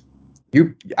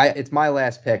it's my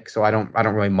last pick, so I don't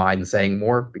really mind saying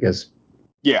more because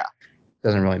it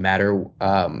doesn't really matter.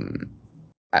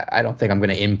 I don't think I'm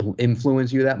going to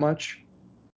influence you that much.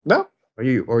 No. Are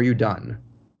you done?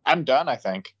 I'm done, I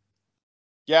think.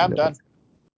 Yeah, I'm done.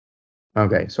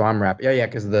 Okay, so I'm wrapping. Yeah,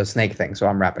 because of the snake thing. So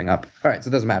I'm wrapping up. All right, so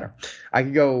it doesn't matter. I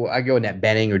could go Annette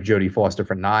Bening or Jodie Foster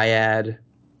for Naiad.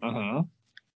 Mm-hmm.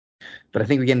 But I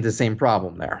think we get into the same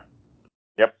problem there.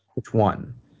 Yep. Which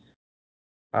one?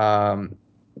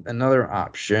 Another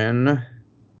option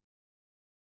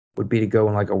would be to go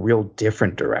in like a real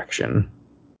different direction.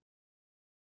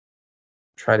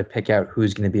 try to pick out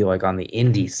who's going to be like on the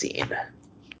indie scene.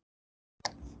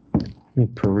 Let me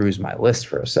peruse my list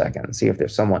for a second and see if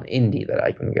there's someone indie that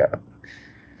I can go.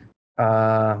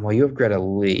 Well, you have Greta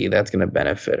Lee. That's going to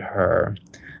benefit her.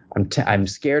 I'm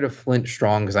scared of Flint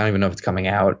Strong because I don't even know if it's coming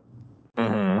out.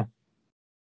 Mm-hmm.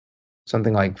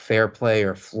 Something like Fair Play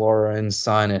or Flora and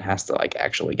Son, it has to like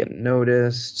actually get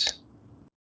noticed.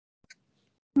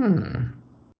 Then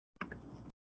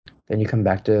you come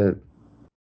back to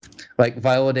like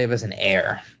Viola Davis and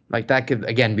Air. Like that could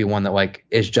again be one that like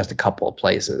is just a couple of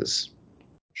places.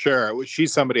 Sure,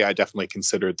 she's somebody I definitely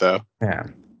considered though. Yeah,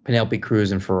 Penelope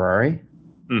Cruz and Ferrari.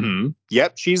 Mm-hmm.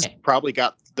 Yep, she's probably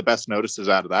got the best notices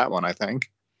out of that one, I think.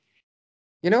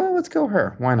 You know what? Let's go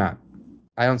her. Why not?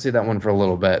 I don't see that one for a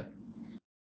little bit.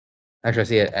 Actually, I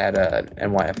see it at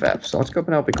NYFF. So let's go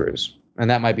Penelope Cruz. And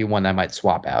that might be one that might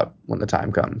swap out when the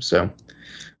time comes. So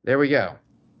there we go.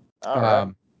 All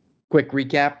right. Quick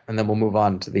recap, and then we'll move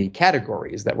on to the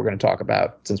categories that we're going to talk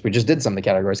about since we just did some of the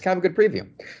categories. Kind of a good preview.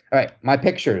 All right, my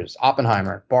pictures: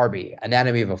 Oppenheimer, Barbie,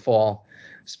 Anatomy of a Fall,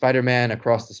 Spider-Man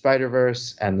Across the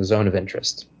Spider-Verse, and The Zone of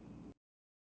Interest.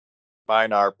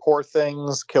 Mine are Poor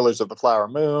Things, Killers of the Flower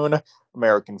Moon,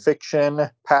 American Fiction,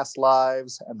 Past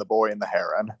Lives, and The Boy and the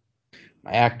Heron.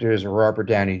 My actors are Robert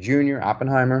Downey Jr.,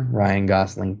 Oppenheimer, Ryan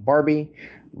Gosling, Barbie,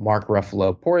 Mark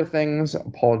Ruffalo, Poor Things,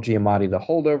 Paul Giamatti, The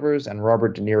Holdovers, and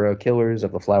Robert De Niro, Killers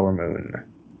of the Flower Moon.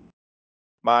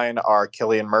 Mine are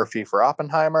Cillian Murphy for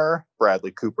Oppenheimer,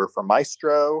 Bradley Cooper for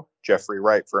Maestro, Jeffrey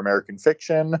Wright for American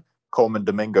Fiction, Coleman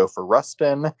Domingo for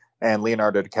Rustin, and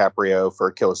Leonardo DiCaprio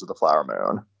for Killers of the Flower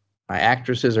Moon. My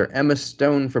actresses are Emma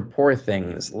Stone for Poor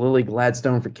Things, Lily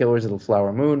Gladstone for Killers of the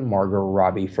Flower Moon, Margot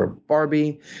Robbie for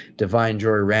Barbie, Divine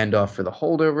Joy Randolph for The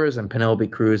Holdovers, and Penelope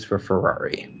Cruz for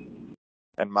Ferrari.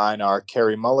 And mine are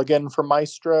Carey Mulligan for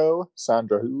Maestro,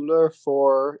 Sandra Hüller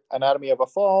for Anatomy of a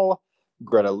Fall,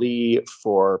 Greta Lee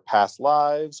for Past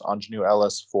Lives, Anjanou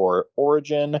Ellis for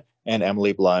Origin, and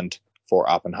Emily Blunt for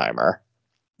Oppenheimer.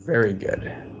 Very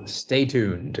good. Stay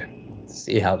tuned.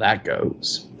 See how that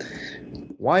goes.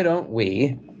 Why don't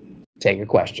we take a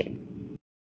question?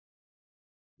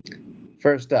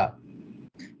 First up,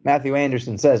 Matthew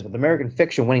Anderson says, with American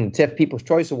Fiction winning the TIFF People's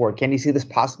Choice Award, can you see this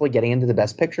possibly getting into the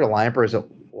Best Picture lineup, or is it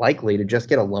likely to just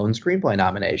get a lone screenplay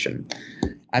nomination?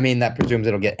 I mean, that presumes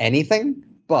it'll get anything,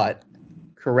 but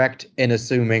correct in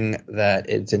assuming that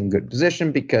it's in good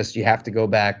position because you have to go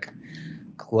back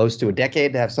close to a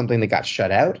decade to have something that got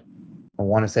shut out. I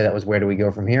want to say that was Where Do We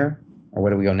Go From Here? Or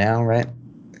Where Do We Go Now, right?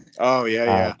 Oh,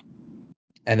 yeah.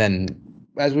 And then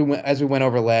as we went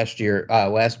over last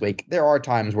week, there are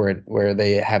times where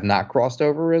they have not crossed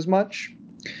over as much,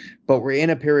 but we're in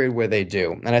a period where they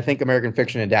do. And I think American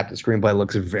Fiction adapted screenplay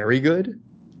looks very good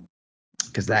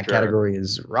because that category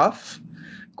is rough.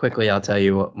 Quickly, I'll tell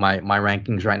you my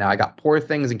rankings right now. I got Poor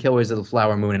Things and Killers of the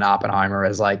Flower Moon and Oppenheimer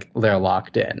as like they're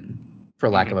locked in, for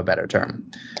lack of a better term.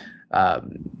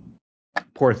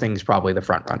 Poor Things probably the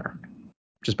front runner,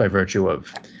 just by virtue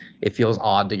of it feels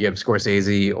odd to give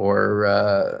Scorsese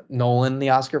or Nolan the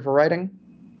Oscar for writing.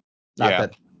 Not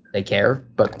that they care,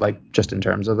 but like just in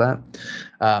terms of that.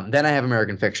 Then I have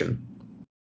American Fiction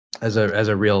as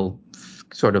a real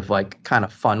sort of like kind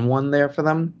of fun one there for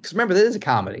them. Because remember, this is a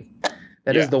comedy.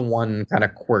 That is the one kind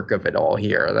of quirk of it all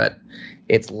here, that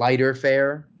it's lighter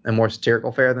fare and more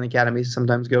satirical fare than the Academy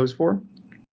sometimes goes for.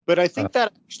 But I think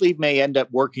that actually may end up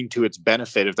working to its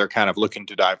benefit if they're kind of looking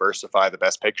to diversify the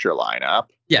Best Picture lineup.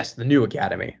 Yes, the new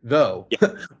Academy. Though,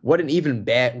 what an even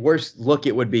worse look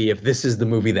it would be if this is the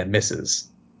movie that misses.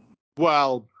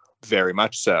 Well, very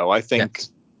much so. I think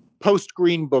post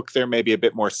Green Book, they're maybe a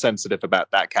bit more sensitive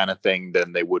about that kind of thing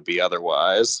than they would be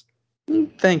otherwise.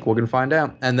 Think we're going to find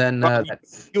out. And then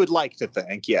you would like to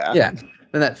think, yeah. Yeah.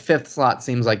 Then that fifth slot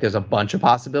seems like there's a bunch of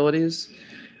possibilities.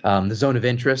 The Zone of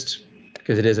Interest,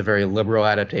 because it is a very liberal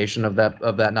adaptation of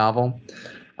that novel.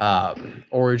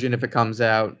 Origin, if it comes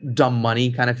out. Dumb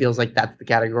Money kind of feels like that's the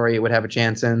category it would have a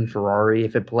chance in. Ferrari,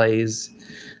 if it plays.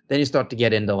 Then you start to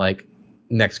get into like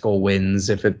Next Goal Wins,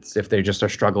 if they just are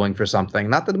struggling for something.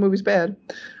 Not that the movie's bad.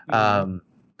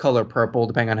 Color Purple,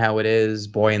 depending on how it is.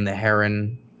 Boy and the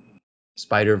Heron,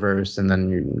 Spider-Verse, and then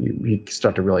you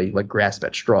start to really like grasp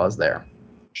at straws there.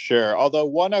 Sure. Although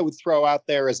one I would throw out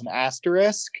there as an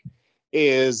asterisk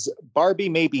is Barbie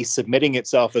may be submitting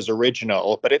itself as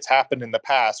original, but it's happened in the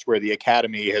past where the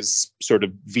Academy has sort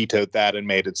of vetoed that and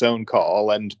made its own call.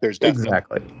 And there's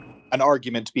definitely an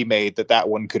argument to be made that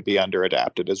one could be under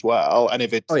adapted as well. And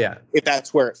if if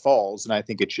that's where it falls, and I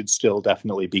think it should still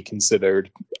definitely be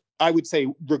considered, I would say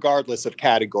regardless of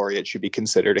category, it should be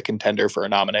considered a contender for a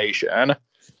nomination.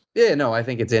 Yeah, no, I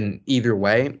think it's in either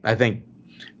way. I think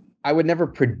I would never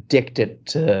predict it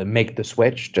to make the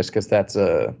switch, just because that's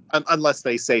a unless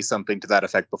they say something to that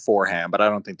effect beforehand. But I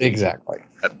don't think they exactly.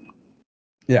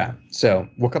 Yeah. So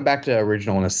we'll come back to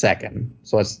original in a second.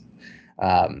 So let's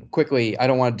quickly. I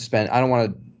don't want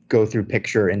to go through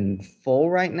picture in full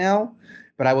right now,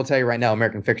 but I will tell you right now,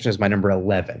 American Fiction is my number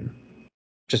 11,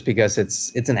 just because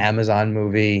it's an Amazon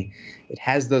movie. It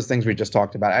has those things we just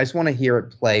talked about. I just want to hear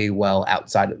it play well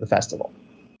outside of the festival.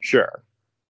 Sure.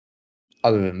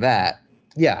 Other than that,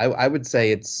 yeah, I would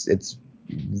say it's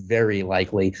very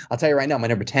likely. I'll tell you right now, my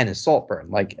number 10 is Saltburn.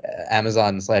 Like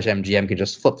Amazon/MGM could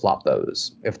just flip flop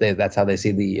those if that's how they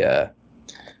see the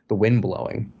wind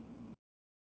blowing.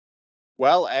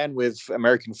 Well, and with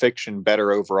American Fiction,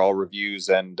 better overall reviews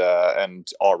and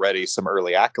already some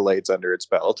early accolades under its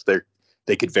belt,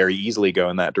 they could very easily go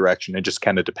in that direction. It just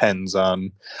kind of depends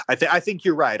on. I think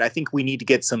you're right. I think we need to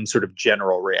get some sort of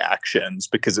general reactions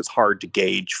because it's hard to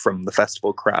gauge from the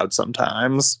festival crowd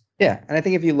sometimes. Yeah, and I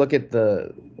think if you look at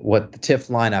what the TIFF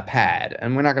lineup had,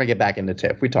 and we're not going to get back into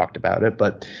TIFF, we talked about it,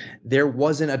 but there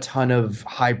wasn't a ton of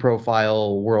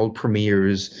high-profile world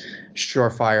premieres,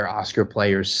 surefire Oscar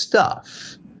players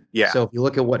stuff. Yeah. So if you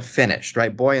look at what finished,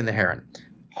 right, Boy and the Heron,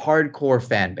 hardcore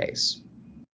fan base,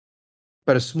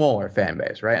 but a smaller fan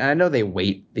base, right? And I know they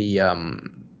weight the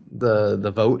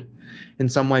vote in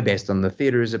some way based on the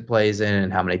theaters it plays in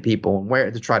and how many people and where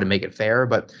to try to make it fair,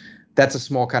 but that's a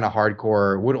small kind of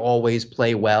hardcore, would always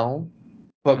play well,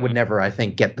 but would never, I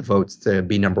think, get the votes to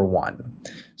be number one.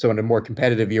 So in a more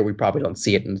competitive year, we probably don't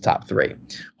see it in the top three.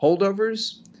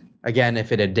 Holdovers, again,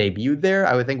 if it had debuted there,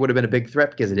 I would think would have been a big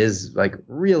threat because it is like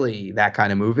really that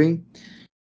kind of movie,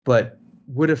 but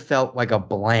would have felt like a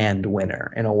bland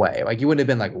winner in a way. Like you wouldn't have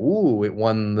been like, ooh, it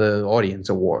won the audience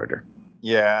award.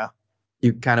 Yeah.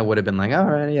 You kind of would have been like, all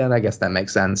right, yeah, I guess that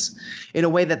makes sense. In a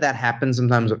way that happens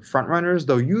sometimes with frontrunners,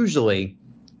 though usually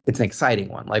it's an exciting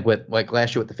one. Like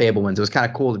last year with the Fabelmans, it was kind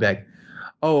of cool to be like,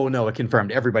 oh no, it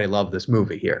confirmed everybody loved this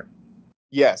movie here.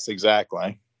 Yes,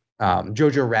 exactly.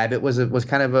 Jojo Rabbit was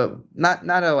kind of a not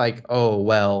a like, oh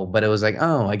well, but it was like,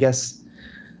 oh, I guess,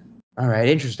 all right,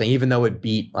 interesting. Even though it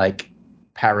beat like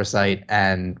Parasite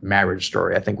and Marriage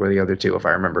Story, I think were the other two, if I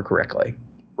remember correctly.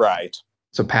 Right.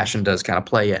 So passion does kind of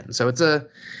play in. So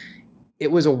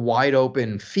it was a wide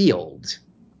open field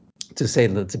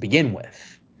to begin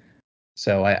with.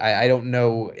 So I don't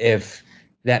know if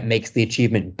that makes the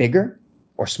achievement bigger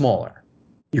or smaller.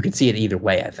 You could see it either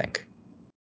way, I think.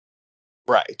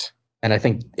 Right. And I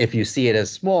think if you see it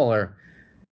as smaller,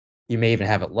 you may even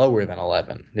have it lower than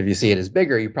 11. If you see it as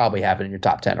bigger, you probably have it in your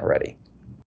top 10 already.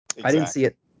 Exactly. I didn't see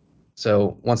it.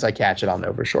 So once I catch it, I'll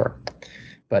know for sure.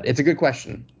 But it's a good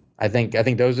question. I think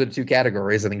those are the two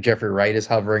categories. I think Jeffrey Wright is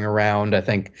hovering around. I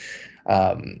think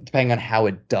depending on how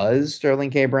it does, Sterling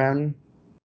K. Brown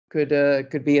could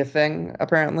be a thing,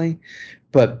 apparently.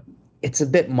 But it's a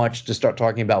bit much to start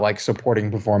talking about like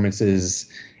supporting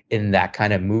performances in that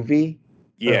kind of movie.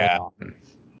 Yeah.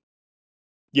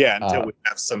 Yeah, until we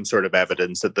have some sort of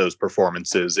evidence that those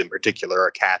performances in particular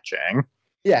are catching.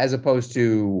 Yeah, as opposed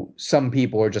to some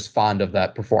people are just fond of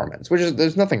that performance,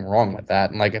 there's nothing wrong with that.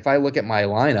 And like, if I look at my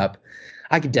lineup,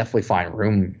 I could definitely find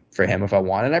room for him if I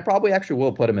want. And I probably actually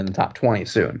will put him in the top 20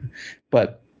 soon.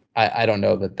 But I don't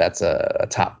know that that's a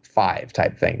top 5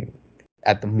 type thing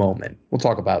at the moment. We'll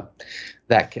talk about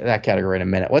that category in a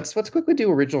minute. Let's quickly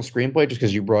do original screenplay just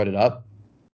because you brought it up.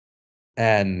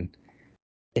 And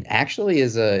it actually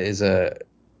is it's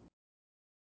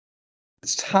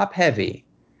top heavy.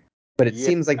 But it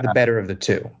seems like the better of the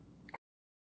two.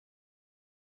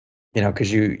 You know,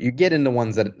 because you get into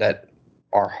ones that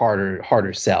are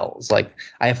harder sells. Like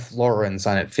I have Florence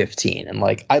on at 15, and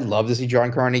like I'd love to see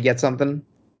John Carney get something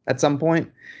at some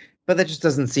point, but that just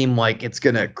doesn't seem like it's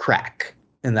gonna crack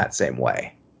in that same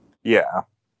way. Yeah.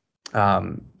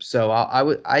 So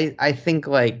I think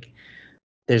like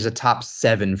there's a top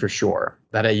 7 for sure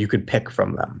that you could pick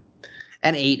from them.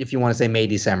 And 8, if you want to say May,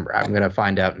 December. I'm going to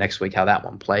find out next week how that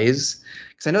one plays.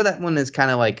 Because I know that one is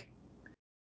kind of like,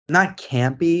 not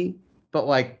campy, but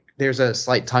like there's a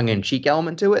slight tongue-in-cheek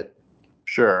element to it.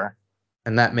 Sure.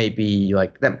 And that may be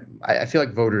like, that. I feel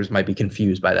like voters might be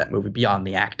confused by that movie beyond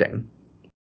the acting.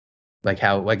 Like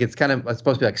how, like it's supposed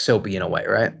to be like soapy in a way,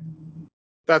 right?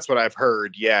 That's what I've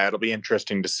heard. Yeah, it'll be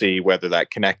interesting to see whether that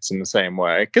connects in the same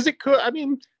way. Because it could,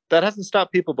 that hasn't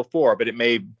stopped people before, but it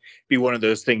may be one of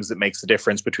those things that makes the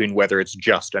difference between whether it's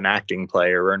just an acting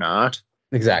player or not.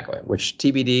 Exactly, which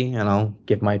TBD, and I'll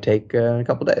give my take in a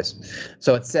couple days.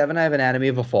 So at 7, I have Anatomy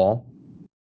of a Fall.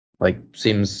 Like,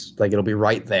 seems like it'll be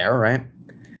right there, right?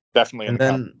 Definitely. And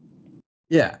then,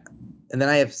 yeah. And then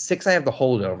I have 6, I have The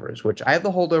Holdovers, which I have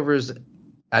The Holdovers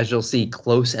as you'll see,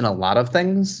 close in a lot of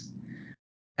things.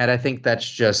 And I think that's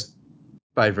just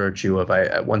by virtue of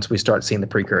once we start seeing the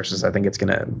precursors, I think it's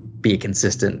going to be a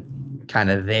consistent kind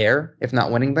of there, if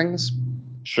not winning things.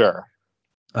 Sure.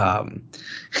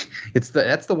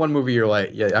 That's the one movie you're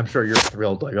like, yeah, I'm sure you're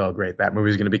thrilled, like, oh great, that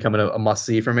movie's going to become a must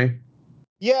see for me.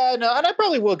 Yeah, no, and I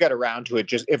probably will get around to it,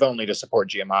 just if only to support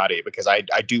Giamatti, because I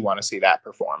do want to see that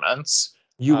performance.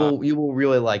 You will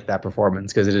really like that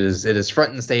performance because it is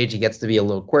front and stage. He gets to be a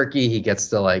little quirky. He gets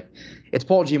to it's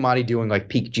Paul Giamatti doing like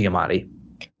peak Giamatti.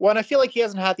 Well, and I feel like he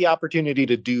hasn't had the opportunity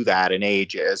to do that in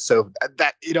ages, so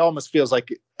that it almost feels like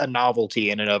a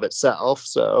novelty in and of itself.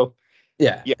 So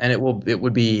yeah, and it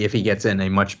would be if he gets in a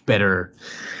much better.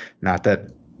 Not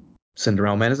that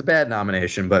Cinderella Man is a bad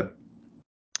nomination, but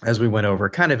as we went over,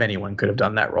 kind of anyone could have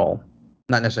done that role,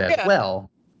 not necessarily as well.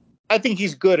 I think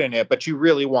he's good in it, but you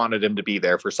really wanted him to be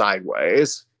there for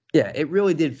Sideways. Yeah, it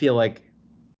really did feel like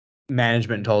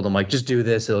management told him, like, just do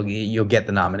this, you'll get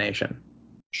the nomination.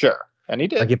 Sure, and he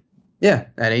did.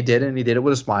 And he did it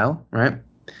with a smile, right?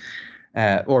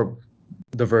 Or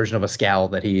the version of a scowl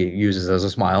that he uses as a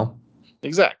smile.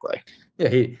 Exactly.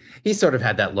 Yeah, he sort of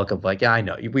had that look of like, yeah, I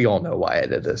know, we all know why I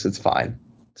did this. It's fine.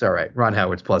 It's all right. Ron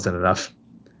Howard's pleasant enough.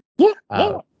 Yeah,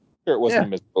 sure, it wasn't a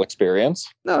miserable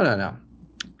experience. No.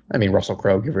 I mean, Russell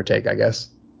Crowe, give or take, I guess.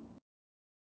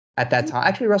 At that time,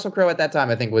 actually, Russell Crowe at that time,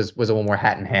 I think was a little more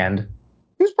hat in hand.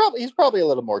 He's probably a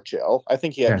little more chill. I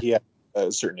think he had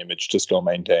a certain image to still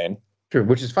maintain. True,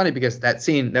 which is funny because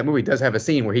that movie does have a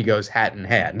scene where he goes hat in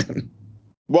hand.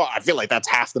 Well, I feel like that's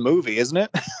half the movie, isn't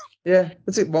it? Yeah,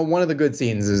 that's it. Well, one of the good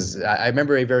scenes is I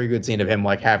remember a very good scene of him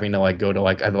like having to like go to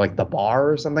like either like the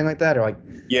bar or something like that, or like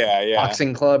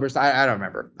boxing club or something. I don't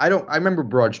remember. I remember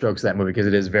broad strokes of that movie because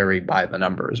it is very by the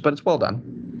numbers, but it's well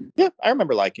done. Yeah, I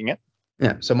remember liking it.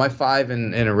 Yeah. So my 5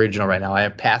 in original right now, I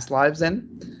have Past Lives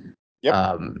in.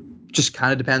 Yep. Just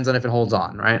kind of depends on if it holds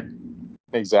on, right?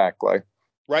 Exactly.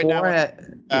 Right now,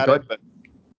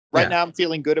 now I'm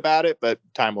feeling good about it, but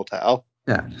time will tell.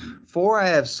 Yeah. 4, I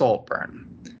have Saltburn.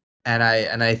 And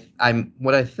I'm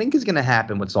what I think is going to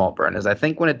happen with Saltburn is I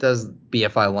think when it does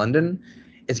BFI London,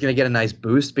 it's going to get a nice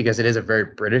boost because it is a very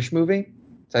British movie.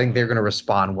 So I think they're going to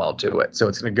respond well to it. So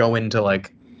it's going to go into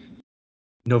like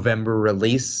November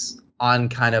release on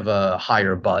kind of a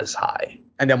higher buzz high.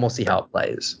 And then we'll see how it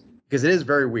plays because it is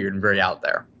very weird and very out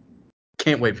there.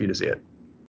 Can't wait for you to see it.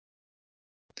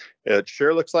 It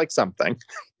sure looks like something.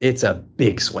 It's a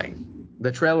big swing.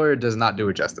 The trailer does not do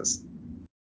it justice.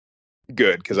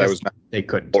 Good, because I was not. They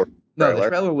couldn't. No, the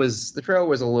trailer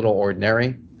was a little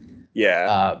ordinary.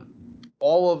 Yeah.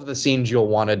 All of the scenes you'll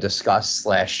want to discuss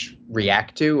 /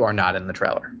 react to are not in the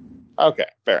trailer. Okay,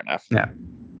 fair enough. Yeah.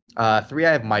 3,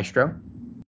 I have Maestro.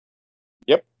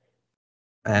 Yep.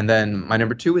 And then my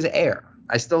number 2 is Air.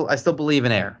 I still believe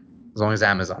in Air, as long as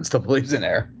Amazon still believes in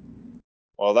Air.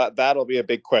 Well, that'll be a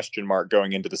big question mark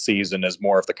going into the season as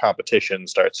more of the competition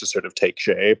starts to sort of take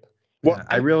shape. Well,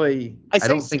 I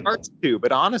don't think starts to,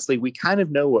 but honestly, we kind of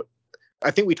know what.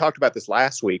 I think we talked about this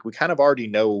last week. We kind of already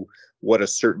know what a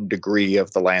certain degree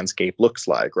of the landscape looks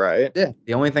like, right? Yeah.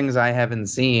 The only things I haven't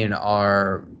seen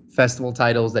are festival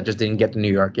titles that just didn't get to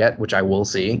New York yet, which I will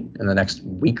see in the next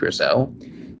week or so.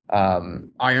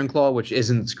 Iron Claw, which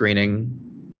isn't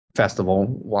screening festival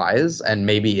wise, and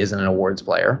maybe isn't an awards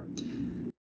player,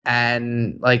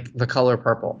 and like The Color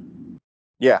Purple.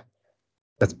 Yeah,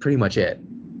 that's pretty much it.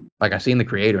 Like I've seen The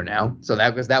Creator now, so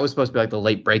that was supposed to be like the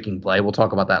late breaking play. We'll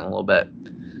talk about that in a little bit.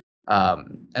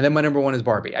 And then my number 1 is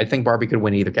Barbie. I think Barbie could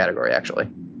win either category, actually.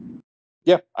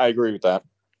 Yeah, I agree with that.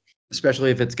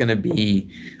 Especially if it's going to be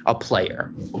a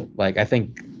player. Like I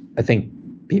think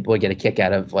people would get a kick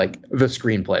out of like the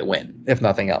screenplay win, if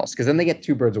nothing else, because then they get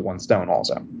 2 birds with 1 stone.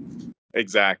 Also,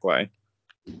 exactly.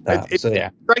 It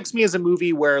strikes me as a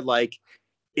movie where like.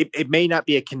 It may not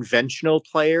be a conventional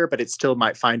player, but it still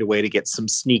might find a way to get some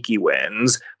sneaky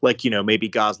wins. Like, maybe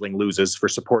Gosling loses for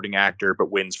supporting actor,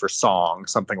 but wins for song,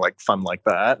 something like fun like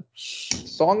that.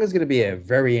 Song is going to be a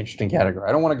very interesting category.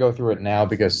 I don't want to go through it now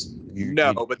because you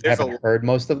haven't heard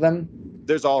most of them.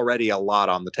 There's already a lot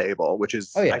on the table, which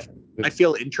is, I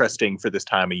feel interesting for this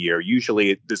time of year.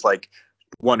 Usually there's like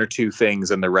 1 or 2 things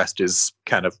and the rest is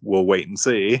kind of, we'll wait and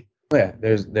see. Yeah,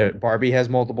 Barbie has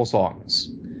multiple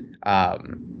songs.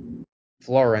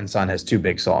 Flora & Son has 2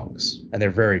 big songs, and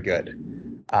they're very good.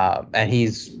 And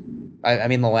I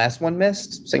mean, the last one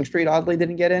missed. Sing Street oddly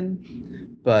didn't get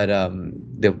in, but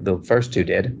the first 2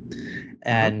 did.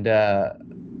 And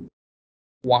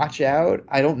Watch Out,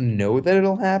 I don't know that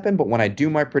it'll happen, but when I do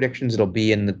my predictions, it'll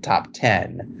be in the top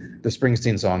 10. The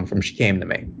Springsteen song from She Came to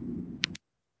Me.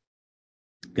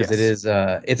 because it's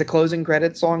a closing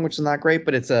credits song, which is not great,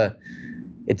 but it's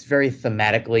very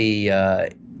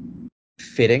thematically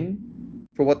fitting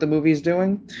for what the movie is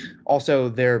doing. Also,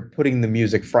 they're putting the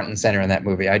music front and center in that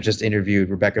movie. I just interviewed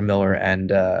Rebecca Miller and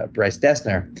Bryce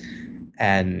Dessner,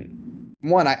 and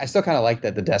one, I still kind of like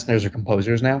that the Dessners are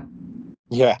composers now.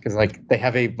 Yeah, because like they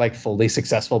have a like fully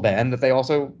successful band that they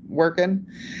also work in,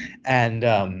 and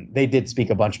they did speak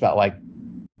a bunch about like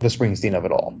the Springsteen of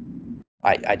it all.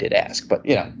 I did ask, but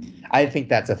I think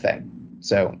that's a thing.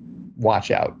 So watch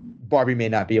out. Barbie may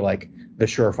not be like the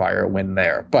surefire win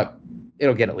there, but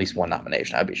it'll get at least one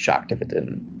nomination. I'd be shocked if it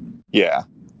didn't. Yeah.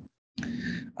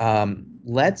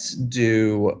 Let's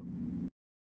do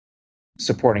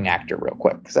supporting actor real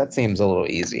quick, because that seems a little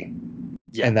easy.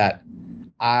 Yeah. And that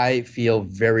I feel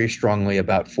very strongly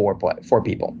about four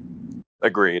people.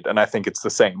 Agreed. And I think it's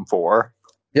the same four.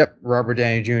 Yep. Robert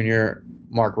Downey Jr.,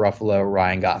 Mark Ruffalo,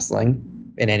 Ryan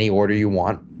Gosling, in any order you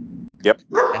want. Yep.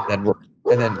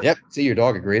 And then, yep, see, your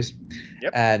dog agrees.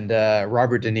 Yep. And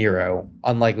Robert De Niro,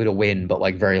 unlikely to win, but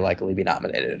like very likely to be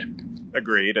nominated.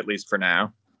 Agreed, at least for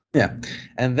now. Yeah.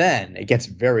 And then it gets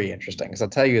very interesting, because I'll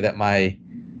tell you that my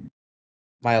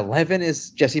 11 is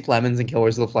Jesse Plemons in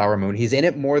Killers of the Flower Moon. He's in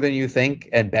it more than you think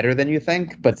and better than you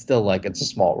think, but still, like, it's a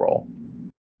small role.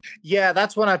 Yeah,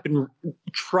 that's one I've been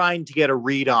trying to get a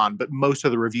read on, but most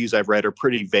of the reviews I've read are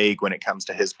pretty vague when it comes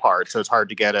to his part, so it's hard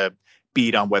to get a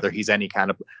beat on whether he's any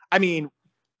kind of... I mean,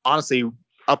 honestly,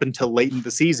 up until late in the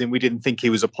season, we didn't think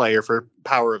he was a player for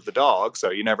Power of the Dog,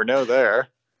 so you never know there.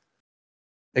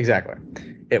 Exactly.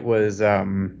 It was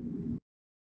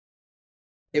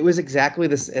exactly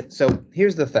this. So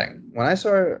here's the thing. When I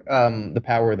saw The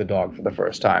Power of the Dog for the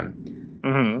first time,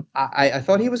 I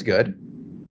thought he was good,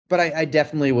 but I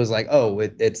definitely was like, oh,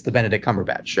 it's the Benedict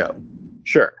Cumberbatch show.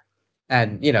 Sure.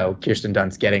 And, Kirsten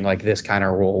Dunst getting like this kind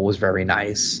of role was very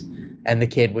nice. And the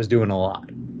kid was doing a lot.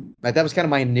 Like, that was kind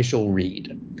of my initial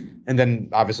read. And then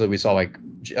obviously we saw like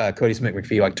Cody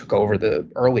Smith-McPhee like took over the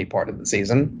early part of the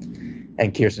season.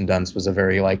 And Kirsten Dunst was a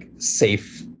very like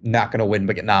safe, not going to win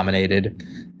but get nominated.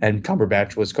 And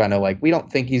Cumberbatch was kind of like, we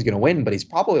don't think he's going to win, but he's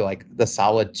probably like the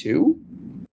solid 2.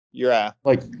 Yeah.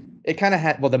 Like, it kind of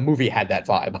had, well, the movie had that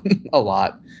vibe a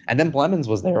lot. And then Plemons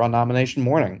was there on nomination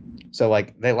morning. So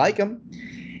like, they like him.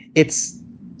 It's,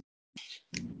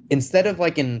 instead of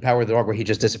like in Power of the Dog where he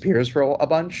just disappears for a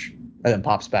bunch and then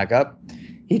pops back up,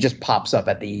 he just pops up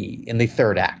in the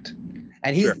third act.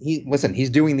 And he's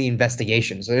doing the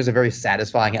investigation. So there's a very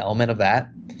satisfying element of that,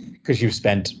 because you've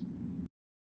spent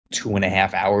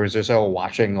 2.5 hours or so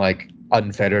watching like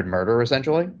unfettered murder,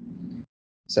 essentially.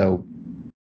 So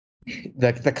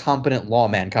the competent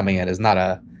lawman coming in is not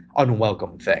a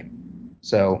unwelcome thing.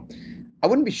 So I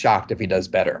wouldn't be shocked if he does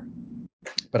better,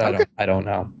 but I don't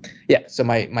know. Yeah. So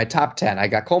my top 10, I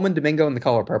got Coleman Domingo in The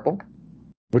Color Purple,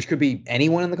 which could be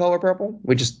anyone in The Color Purple.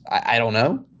 I don't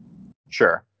know.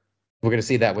 Sure. We're going to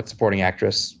see that with supporting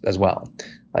actress as well.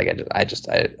 Like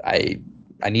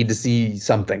I need to see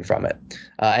something from it.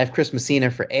 I have Chris Messina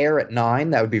for Air at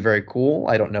 9. That would be very cool.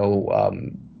 I don't know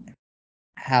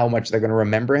how much they're going to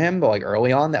remember him, but like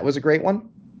early on, that was a great one.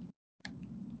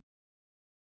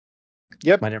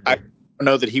 Yep. I don't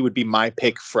know that he would be my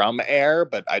pick from Air,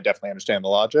 but I definitely understand the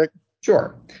logic.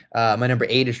 Sure. My number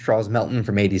 8 is Charles Melton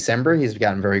from May December. He's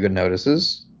gotten very good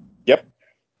notices. Yep.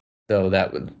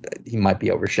 So he might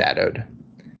be overshadowed.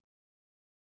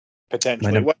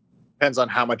 Potentially. Depends on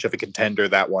how much of a contender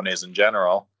that one is in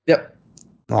general. Yep.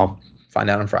 I'll find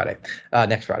out on Friday.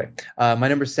 Next Friday. My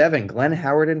number 7, Glenn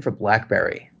Howerton for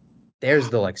Blackberry. There's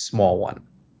the like small one.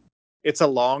 It's a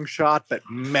long shot, but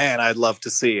man, I'd love to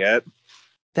see it.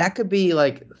 That could be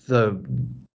like the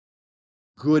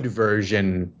good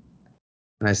version.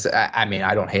 And I mean,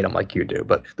 I don't hate him like you do,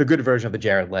 but the good version of the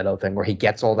Jared Leto thing where he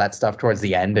gets all that stuff towards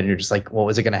the end and you're just like, well,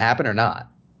 is it going to happen or not?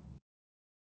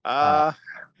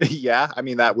 Yeah, I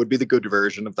mean, that would be the good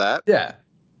version of that. Yeah.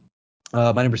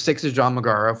 My number 6 is John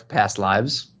Magaro for Past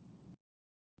Lives.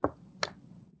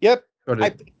 Yep.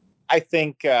 I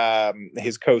think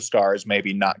his co-stars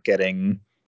maybe not getting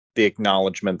the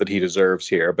acknowledgement that he deserves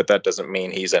here, but that doesn't mean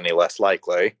he's any less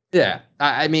likely. Yeah.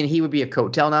 I mean, he would be a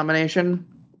coattail nomination,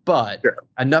 but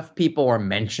enough people are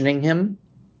mentioning him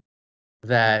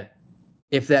that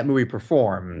if that movie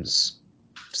performs,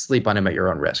 sleep on him at your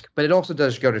own risk. But it also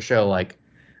does go to show, like,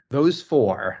 those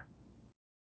 4,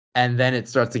 and then it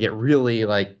starts to get really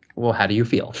like, well, how do you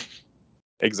feel?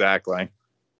 Exactly.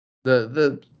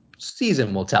 The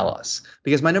season will tell us.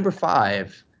 Because my number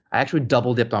 5, I actually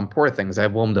double dipped on Poor Things. I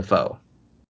have Willem Dafoe.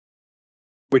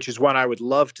 Which is one I would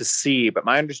love to see, but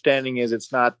my understanding is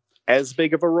it's not as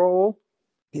big of a role.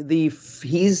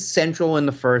 he's central in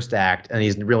the first act, and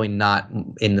he's really not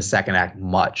in the second act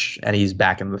much, and he's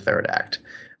back in the third act.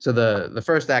 So the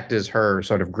first act is her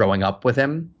sort of growing up with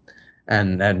him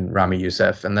and Rami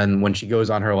Youssef, and then when she goes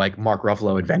on her like Mark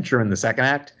Ruffalo adventure in the second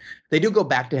act, they do go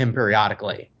back to him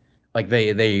periodically. Like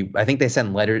I think they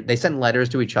send letters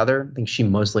to each other. I think she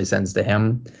mostly sends to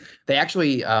him. They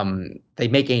actually they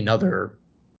make another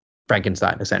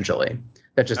Frankenstein essentially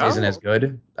that just isn't as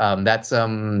good. That's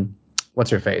what's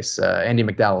her face? Andy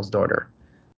McDowell's daughter.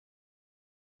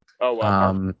 Oh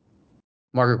wow.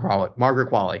 Margaret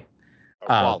Qualley.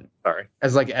 Sorry.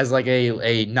 As like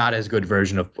a not as good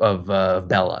version of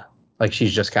Bella. Like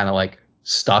she's just kind of like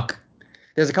stuck.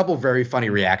 There's a couple of very funny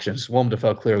reactions. Willem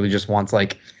Dafoe clearly just wants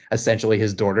like essentially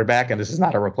his daughter back, and this is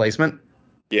not a replacement.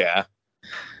 Yeah.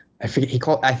 I forget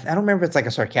I don't remember if it's like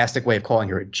a sarcastic way of calling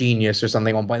her a genius or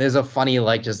something at one point. There's a funny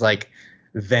like just like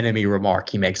venomy remark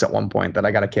he makes at one point that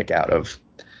I got a kick out of.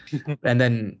 And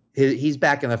then he's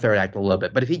back in the third act a little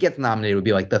bit, but if he gets nominated, it would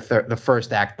be like the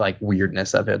first act like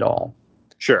weirdness of it all.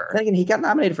 Sure. Then again, he got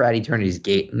nominated for At Eternity's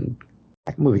Gate, and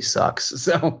that movie sucks.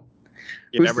 So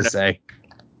who's to say?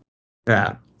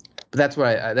 Yeah, but that's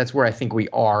where I think we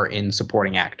are in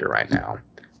supporting actor right now.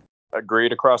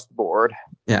 Agreed across the board.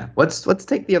 Yeah, let's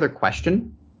take the other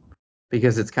question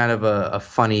because it's kind of a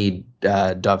funny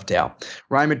dovetail.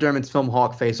 Ryan McDermott's film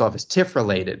Hawk Face Off is TIFF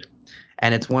related,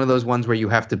 and it's one of those ones where you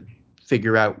have to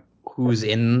figure out who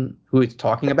it's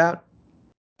talking about.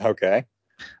 Okay.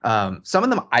 Some of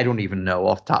them I don't even know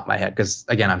off the top of my head because,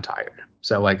 again, I'm tired.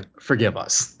 So, like, forgive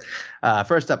us.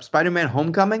 First up, Spider-Man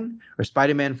Homecoming or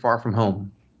Spider-Man Far From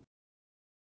Home?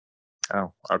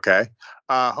 Oh, okay.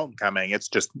 Homecoming. It's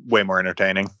just way more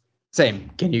entertaining. Same.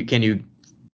 Can you?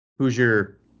 Who's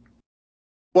your?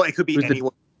 Well, it could be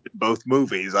anyone in both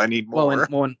movies. I need more.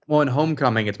 Well, in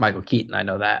Homecoming, it's Michael Keaton. I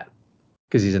know that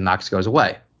because he's in Knox Goes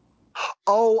Away.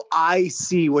 Oh, I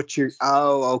see what you're.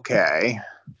 Oh, okay.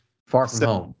 Far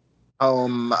From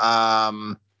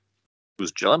Home.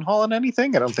 Was Gyllenhaal in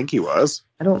anything? I don't think he was.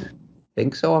 I don't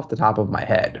think so off the top of my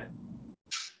head.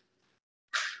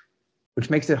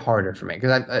 Which makes it harder for me.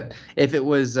 Because if it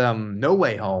was No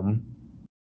Way Home,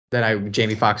 then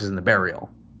Jamie Foxx is in The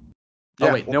Burial. Yeah.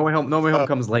 Oh, wait. No Way Home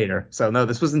comes later. So, no,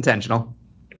 this was intentional.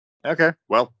 Okay.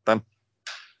 Well, then.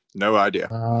 No idea.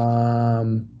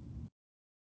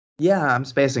 Yeah, I'm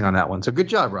spacing on that one. So, good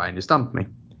job, Ryan. You stumped me.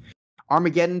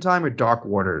 Armageddon Time or Dark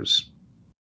Waters?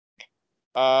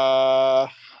 Or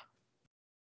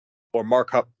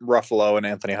Mark Ruffalo and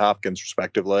Anthony Hopkins,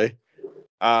 respectively.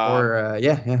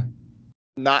 Yeah.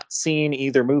 Not seen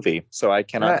either movie, so I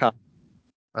cannot comment.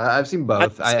 I've seen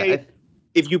both.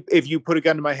 If you put a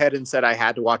gun to my head and said I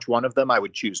had to watch one of them, I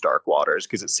would choose Dark Waters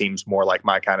because it seems more like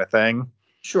my kind of thing.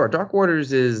 Sure, Dark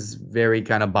Waters is very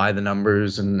kind of by the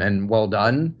numbers and well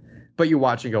done. But you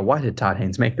watch and go, why did Todd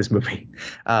Haynes make this movie?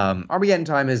 Armageddon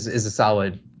Time is a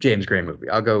solid James Gray movie.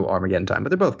 I'll go Armageddon Time, but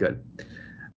they're both good.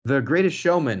 The Greatest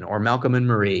Showman or Malcolm and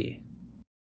Marie?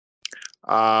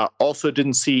 Also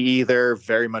didn't see either.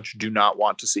 Very much do not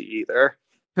want to see either.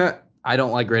 I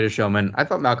don't like Greatest Showman. I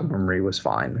thought Malcolm and Marie was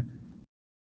fine.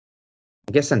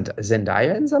 I guess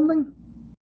Zendaya in something?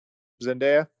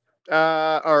 Zendaya?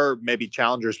 Or maybe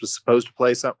Challengers was supposed to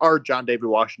play some. Or John David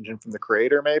Washington from The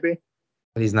Creator, maybe?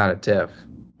 But he's not at TIFF.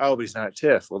 Oh, but he's not at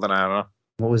TIFF. Well, then I don't know.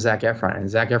 What was Zac Efron?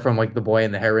 Is Zac Efron like The Boy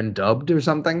and the Heron dubbed or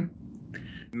something?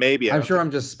 Maybe. I'm sure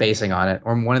I'm just spacing on it.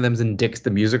 Or one of them's in Dick's the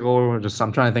Musical. Or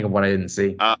I'm trying to think of what I didn't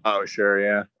see. Oh, sure,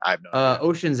 yeah. I have no idea.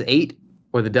 Ocean's 8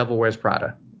 or The Devil Wears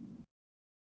Prada?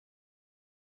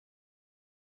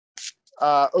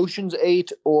 Ocean's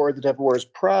 8 or The Devil Wears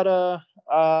Prada.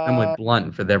 I'm with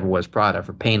Blunt for The Devil Wears Prada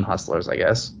for Pain Hustlers, I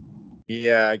guess.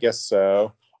 Yeah, I guess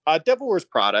so. Devil Wears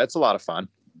Prada. It's a lot of fun.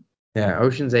 Yeah,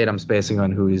 Ocean's 8, I'm spacing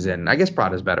on who he's in. I guess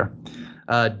Prada's better.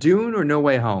 Dune or No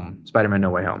Way Home? Spider-Man No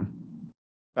Way Home.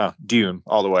 Oh, Dune,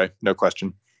 all the way. No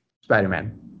question.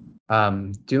 Spider-Man.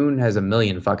 Dune has a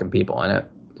million fucking people in it.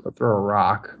 So throw a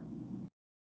rock.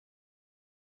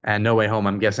 And No Way Home,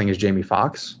 I'm guessing, is Jamie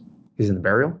Foxx. He's in The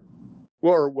Burial.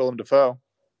 Or Willem Dafoe.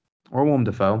 Or Willem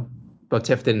Dafoe. But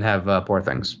TIFF didn't have Poor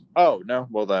Things. Oh, no.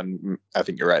 Well, then, I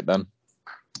think you're right, then.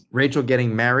 Rachel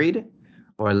Getting Married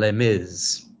or Les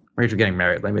Mis? Rachel Getting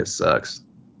Married. Les Mis sucks.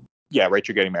 Yeah,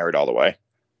 Rachel Getting Married all the way.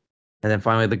 And then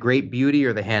finally, The Great Beauty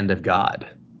or The Hand of God?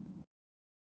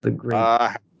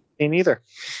 The neither.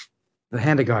 The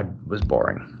Hand of God was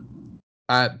boring.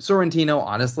 Sorrentino,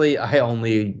 honestly, I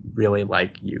only really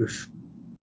like Youth.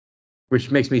 Which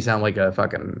makes me sound like a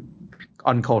fucking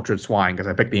uncultured swine because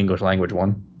I picked the English language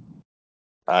one.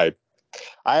 I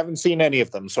haven't seen any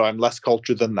of them, so I'm less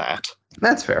cultured than that.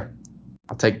 That's fair.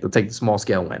 I'll take the small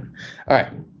scale win. All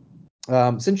right.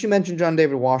 Since you mentioned John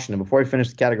David Washington, before I finish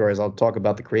the categories, I'll talk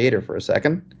about The Creator for a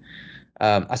second.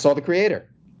 I saw The Creator.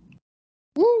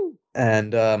 Woo!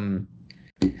 And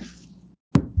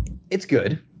it's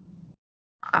good.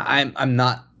 I'm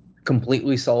not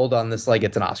completely sold on this, like,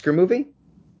 it's an Oscar movie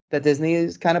that Disney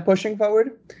is kind of pushing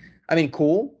forward. I mean,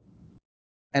 cool.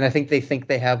 And I think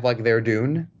they have, like, their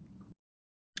Dune.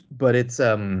 But it's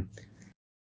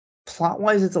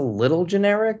plot-wise, it's a little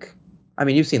generic. I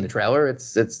mean, you've seen the trailer.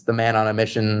 It's the man on a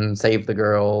mission, save the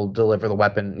girl, deliver the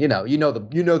weapon. You know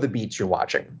the beats you're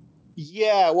watching.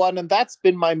 Yeah, well, and that's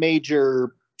been my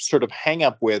major sort of hang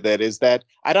up with it, is that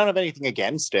I don't have anything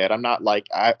against it. I'm not like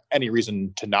any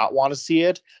reason to not want to see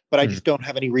it, but I just don't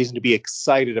have any reason to be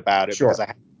excited about it because I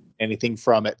haven't anything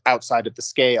from it outside of the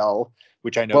scale,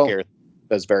 which I know Gareth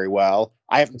does very well.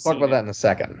 I haven't talk about that in a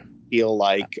second. Feel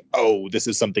like, oh, this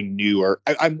is something new, or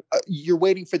I'm you're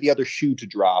waiting for the other shoe to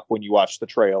drop when you watch the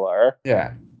trailer.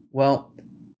 Yeah. Well,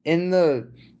 in the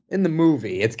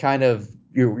movie, it's kind of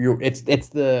it's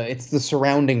the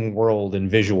surrounding world and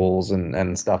visuals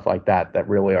and stuff like that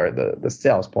really are the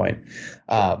sales point.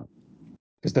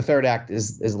 Because the third act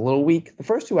is a little weak. The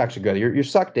first two acts are good. You're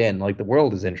sucked in. Like, the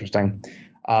world is interesting.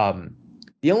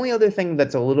 The only other thing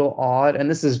that's a little odd,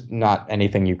 and this is not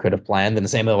anything you could have planned, in the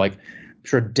same way, like, I'm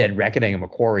sure Dead Reckoning and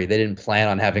Macquarie, they didn't plan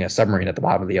on having a submarine at the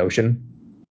bottom of the ocean,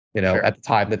 at the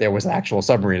time that there was an actual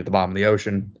submarine at the bottom of the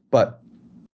ocean. But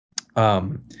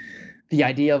the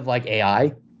idea of, like,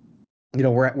 AI,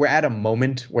 we're at a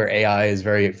moment where AI is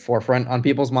very forefront on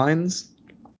people's minds.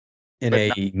 Kind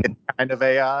of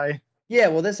AI. Yeah,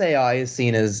 well, this AI is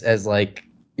seen as like,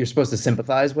 you're supposed to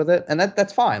sympathize with it, and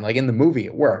that's fine. Like, in the movie,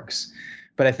 it works.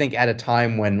 But I think at a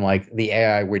time when, like, the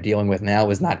AI we're dealing with now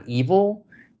is not evil,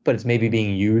 but it's maybe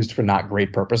being used for not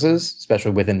great purposes,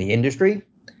 especially within the industry.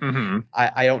 Mm-hmm.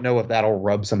 I don't know if that'll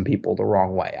rub some people the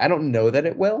wrong way. I don't know that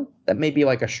it will. That may be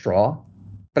like a straw.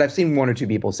 But I've seen one or two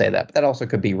people say that. But that also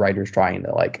could be writers trying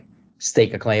to, like,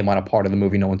 stake a claim on a part of the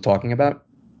movie no one's talking about.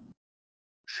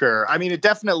 Sure. I mean, it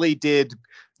definitely did,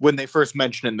 when they first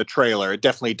mentioned it in the trailer, it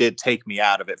definitely did take me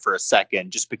out of it for a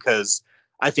second, just because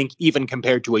I think even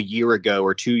compared to a year ago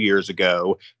or 2 years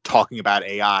ago, talking about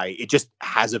AI, it just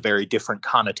has a very different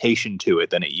connotation to it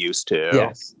than it used to.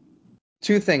 Yes.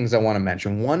 Two things I want to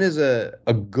mention. One is a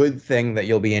good thing that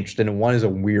you'll be interested in. One is a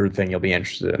weird thing you'll be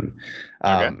interested in.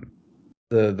 Okay.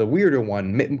 The weirder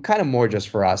one, kind of more just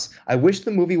for us. I wish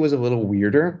the movie was a little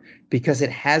weirder because it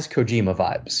has Kojima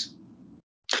vibes.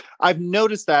 I've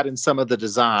noticed that in some of the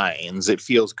designs. It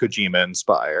feels Kojima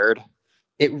inspired.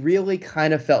 It really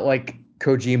kind of felt like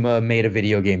Kojima made a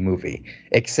video game movie,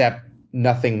 except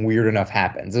nothing weird enough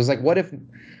happens. It was like, what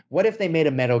if they made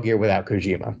a Metal Gear without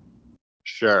Kojima?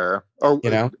 Sure. Or,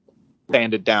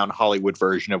 sanded down Hollywood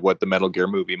version of what the Metal Gear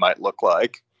movie might look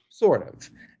like. Sort of.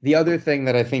 The other thing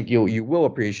that I think you will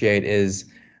appreciate is,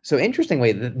 so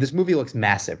interestingly, this movie looks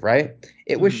massive, right?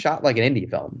 It was shot like an indie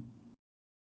film.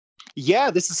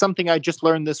 Yeah, this is something I just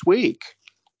learned this week.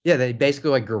 Yeah, they basically,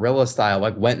 like, guerrilla style,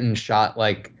 like, went and shot,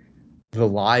 like, the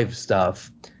live stuff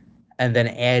and then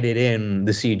added in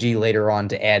the CG later on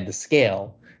to add the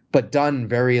scale, but done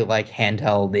very, like,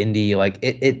 handheld indie. Like,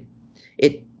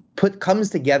 it comes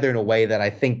together in a way that I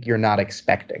think you're not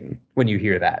expecting when you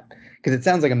hear that, because it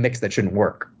sounds like a mix that shouldn't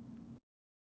work.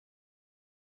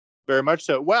 Very much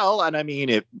so. Well, and I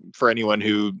mean, for anyone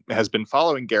who has been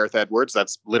following Gareth Edwards,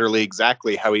 that's literally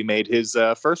exactly how he made his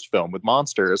first film with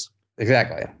Monsters.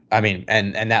 Exactly. I mean,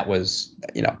 and that was,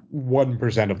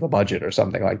 1% of the budget or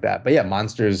something like that. But yeah,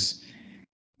 Monsters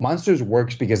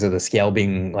works because of the scale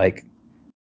being, like,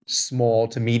 small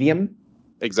to medium.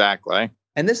 Exactly.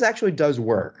 And this actually does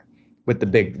work with the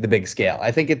big scale.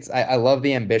 I think I love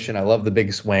the ambition. I love the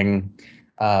big swing.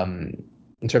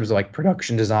 In terms of, like,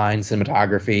 production design,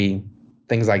 cinematography,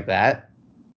 things like that,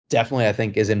 definitely I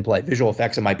think is in play. Visual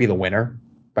effects, it might be the winner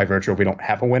by virtue of we don't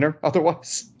have a winner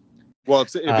otherwise. Well,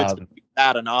 if it's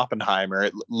at an Oppenheimer,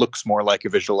 it looks more like a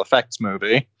visual effects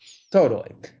movie.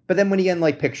 Totally. But then when you get in,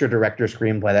 like, picture, director,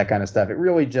 screenplay, that kind of stuff, it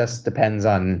really just depends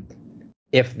on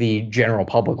if the general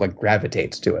public, like,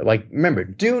 gravitates to it. Like, remember,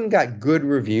 Dune got good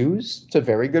reviews, to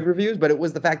very good reviews, but it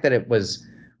was the fact that it was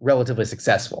relatively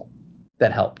successful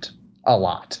that helped a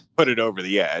lot. Put it over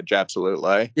the edge,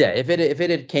 absolutely. Yeah, if it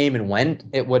had came and went,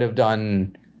 it would have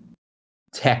done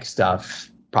tech stuff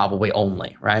probably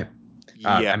only, right?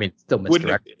 Yeah, I mean, still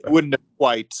misdirected. Wouldn't have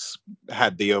quite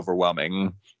had the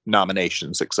overwhelming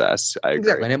nomination success. I agree.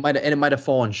 Exactly, and it might have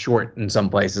fallen short in some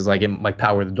places. Like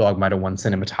Power of the Dog might have won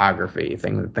cinematography,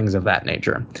 things of that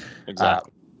nature.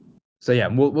 Exactly. So yeah,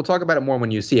 we'll talk about it more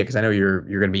when you see it, because I know you're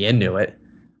going to be into it.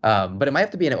 But it might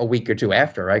have to be in a week or two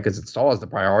after, right? Because it still is the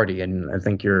priority, and I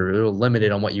think you're a little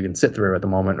limited on what you can sit through at the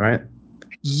moment, right?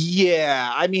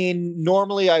 Yeah, I mean,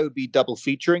 normally I would be double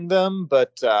featuring them,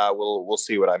 but we'll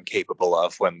see what I'm capable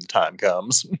of when the time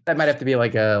comes. That might have to be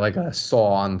like a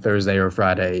Saw on Thursday or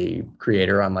Friday,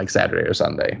 Creator on like Saturday or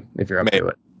Sunday, if you're up to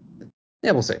it.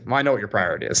 Yeah, we'll see. Well, I know what your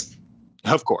priority is.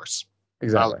 Of course.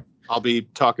 Exactly. I'll be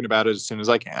talking about it as soon as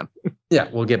I can. Yeah,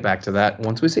 we'll get back to that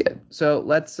once we see it. So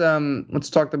let's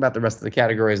talk about the rest of the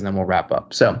categories and then we'll wrap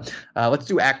up. So let's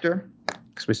do actor,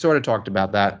 because we sort of talked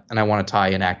about that, and I want to tie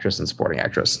in actress and supporting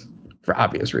actress for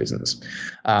obvious reasons.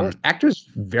 Actor's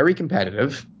very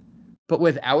competitive, but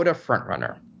without a front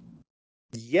runner.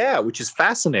 Yeah, which is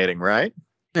fascinating, right?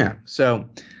 Yeah. So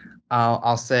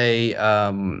I'll say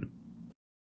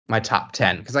my top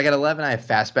 10, because I got 11. I have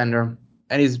Fassbender.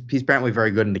 And he's apparently very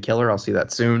good in The Killer. I'll see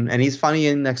that soon. And he's funny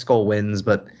in Next Goal Wins,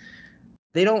 but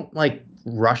they don't like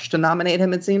rush to nominate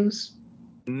him, it seems.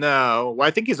 No, well,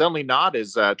 I think his only nod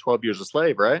is 12 Years a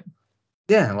Slave, right?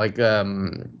 Yeah, like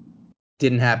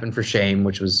didn't happen for Shame,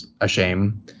 which was a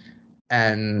shame.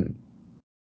 And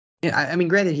yeah, I mean,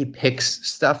 granted, he picks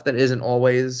stuff that isn't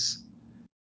always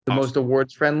the most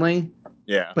awards friendly.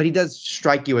 Yeah, but he does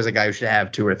strike you as a guy who should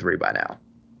have 2 or 3 by now.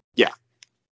 Yeah.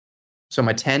 So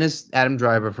my 10 is Adam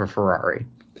Driver for Ferrari.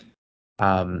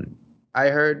 I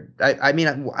heard.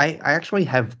 I actually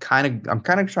have I'm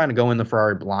kind of trying to go in the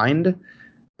Ferrari blind,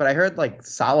 but I heard like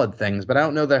solid things. But I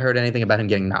don't know that I heard anything about him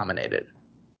getting nominated.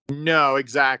 No,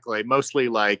 exactly. Mostly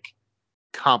like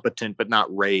competent but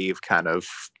not rave kind of.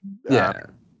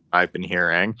 I've been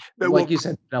hearing. But, like you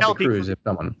said, Penelope Cruz, if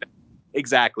someone.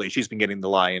 Exactly, she's been getting the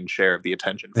lion's share of the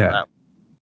attention for that.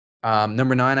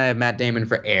 Number 9, I have Matt Damon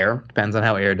for Air. Depends on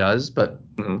how Air does, but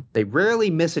they rarely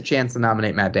miss a chance to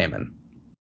nominate Matt Damon.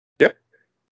 Yep.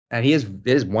 And he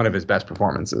is one of his best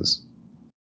performances.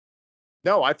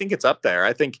 No, I think it's up there.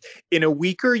 I think in a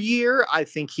weaker year, I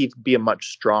think he'd be a much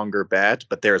stronger bet,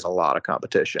 but there's a lot of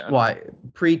competition. Well,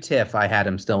 pre-TIFF, I had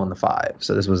him still in the 5.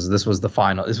 So this was the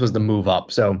final. This was the move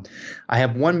up. So I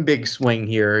have one big swing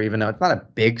here, even though it's not a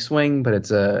big swing, but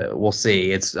we'll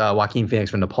see. It's Joaquin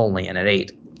Phoenix for Napoleon at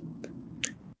 8.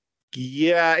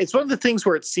 Yeah, it's one of the things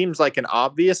where it seems like an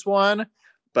obvious one,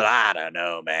 but I don't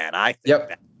know, man. I think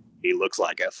that he looks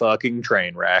like a fucking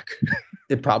train wreck.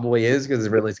 It probably is because it's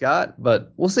Ridley Scott,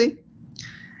 but we'll see.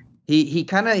 He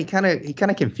kind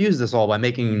of confused us all by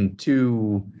making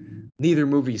 2. Neither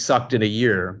movie sucked in a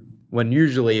year, when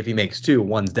usually if he makes 2,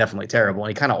 one's definitely terrible, and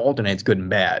he kind of alternates good and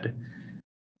bad.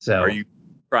 So are you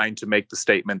trying to make the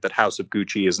statement that House of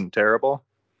Gucci isn't terrible?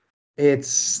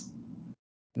 It's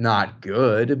not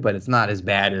good, but it's not as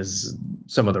bad as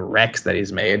some of the wrecks that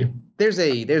he's made. There's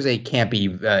a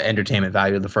campy entertainment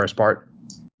value to the first part.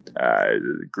 I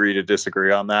agree to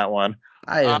disagree on that one.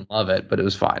 I didn't love it, but it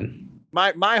was fine.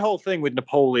 My whole thing with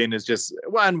Napoleon is just,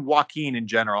 and Joaquin in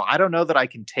general, I don't know that I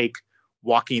can take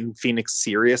Joaquin Phoenix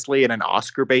seriously in an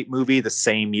Oscar bait movie the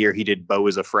same year he did Beau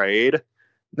is Afraid.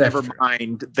 Never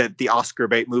mind that the Oscar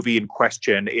bait movie in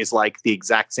question is like the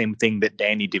exact same thing that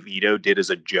Danny DeVito did as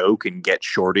a joke in Get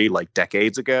Shorty like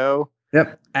decades ago.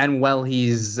 Yep. And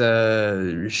he's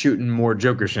shooting more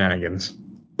Joker shenanigans.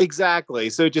 Exactly.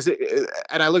 So just,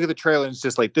 and I look at the trailer and it's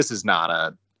just like, this is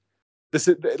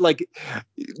like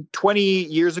 20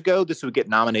 years ago, this would get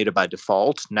nominated by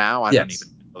default. Now I don't even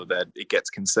know that it gets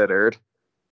considered.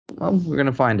 Well, we're going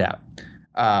to find out.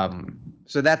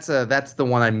 So that's the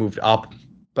one I moved up,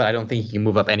 but I don't think he can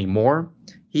move up anymore.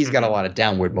 He's got a lot of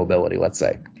downward mobility, let's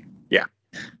say. Yeah.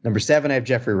 Number 7, I have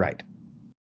Jeffrey Wright.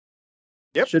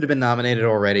 Yep. Should have been nominated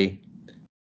already.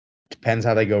 Depends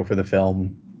how they go for the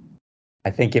film. I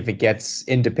think if it gets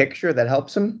into picture, that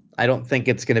helps him. I don't think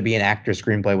it's going to be an actor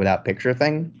screenplay without picture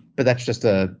thing, but that's just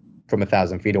from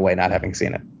 1,000 feet away, not having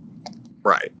seen it.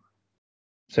 Right.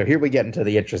 So here we get into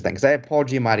the interesting, because I have Paul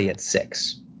Giamatti at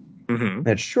 6. And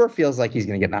it sure feels like he's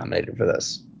going to get nominated for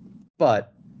this,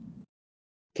 but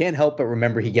can't help but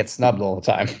remember he gets snubbed all the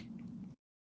time.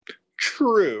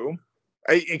 True.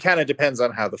 It kind of depends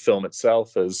on how the film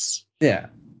itself is. Yeah.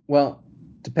 Well,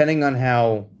 depending on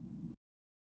how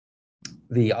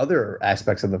the other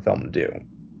aspects of the film do.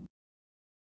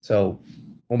 So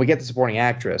when we get to supporting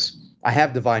actress, I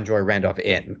have Divine Joy Randolph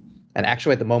in. And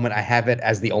actually at the moment, I have it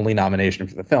as the only nomination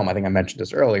for the film. I think I mentioned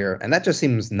this earlier. And that just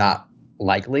seems not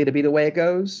likely to be the way it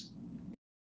goes.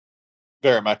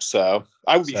 Very much so.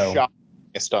 I would be shocked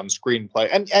based on screenplay.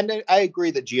 And I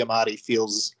agree that Giamatti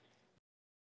feels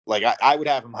like I would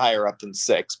have him higher up than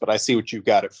 6, but I see what you've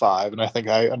got at 5, and I think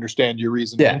I understand your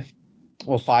reasoning. Yeah.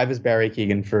 Well, 5 is Barry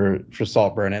Keoghan for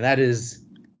Saltburn, and that is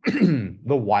the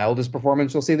wildest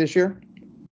performance you'll see this year.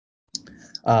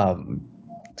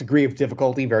 To degree of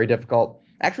difficulty, very difficult.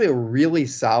 Actually, a really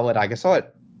solid. I saw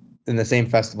it in the same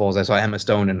festival as I saw Emma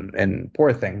Stone and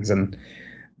Poor Things, and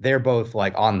they're both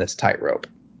like on this tightrope.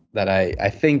 That I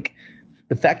think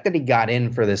the fact that he got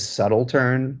in for this subtle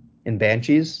turn in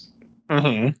Banshees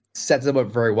sets him up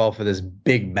very well for this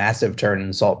big, massive turn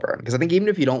in Saltburn. Because I think even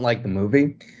if you don't like the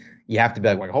movie, you have to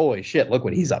be like, holy shit, look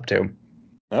what he's up to.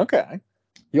 Okay.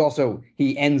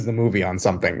 He ends the movie on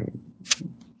something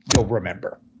you'll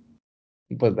remember.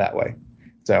 Put it that way.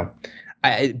 So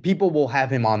people will have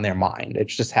him on their mind.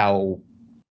 It's just how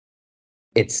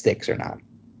it sticks or not.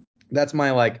 That's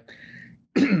my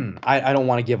I don't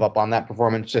want to give up on that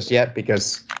performance just yet,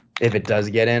 because if it does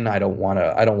get in, I don't want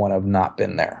to have not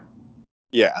been there.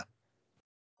 Yeah.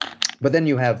 But then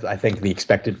you have, I think, the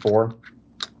expected four,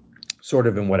 sort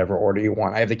of in whatever order you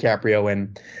want. I have DiCaprio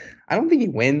in. I don't think he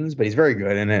wins, but he's very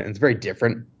good in it. It's very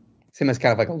different. It's him as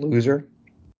kind of like a loser.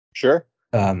 Sure.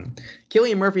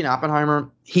 Cillian Murphy in Oppenheimer,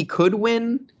 he could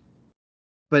win,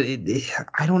 but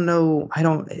I don't know. I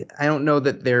don't know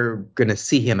that they're going to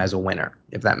see him as a winner,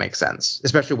 if that makes sense,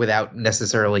 especially without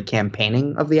necessarily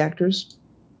campaigning of the actors.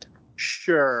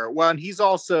 Sure. Well, and he's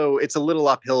also, it's a little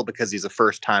uphill because he's a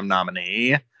first-time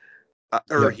nominee,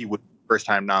 he would be a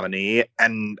first-time nominee.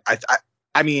 And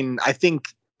I mean, I think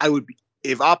I would be,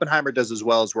 if Oppenheimer does as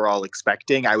well as we're all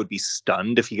expecting, I would be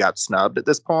stunned if he got snubbed at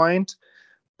this point.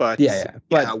 But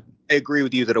But I agree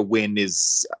with you that a win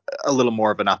is a little more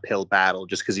of an uphill battle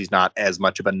just because he's not as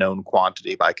much of a known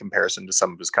quantity by comparison to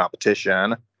some of his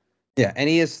competition. Yeah, and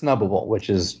he is snubbable,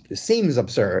 which seems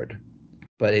absurd,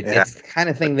 but it's the kind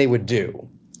of thing they would do.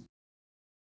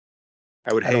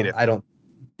 I would hate it. I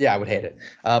would hate it.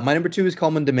 My number 2 is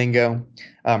Colman Domingo.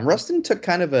 Rustin took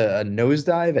kind of a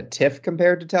nosedive at TIFF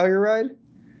compared to Telluride,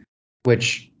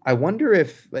 which I wonder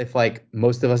if like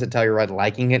most of us at Telluride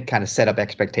liking it kind of set up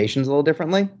expectations a little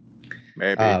differently.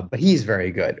 Maybe. But he's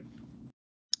very good.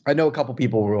 I know a couple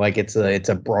people were like, it's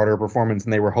a broader performance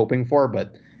than they were hoping for,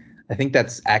 but I think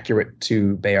that's accurate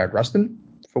to Bayard Rustin,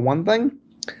 for one thing.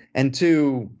 And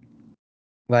two,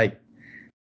 like,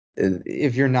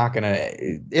 if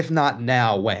not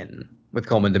now, when with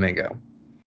Colman Domingo?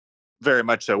 Very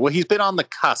much so. Well, he's been on the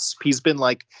cusp. He's been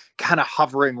like kind of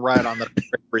hovering right on the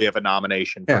periphery of a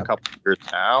nomination for a couple of years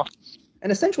now.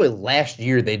 And essentially last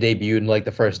year they debuted like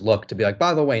the first look to be like,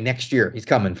 by the way, next year he's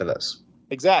coming for this.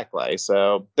 Exactly.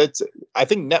 So I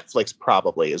think Netflix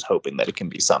probably is hoping that it can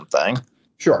be something.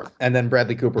 Sure. And then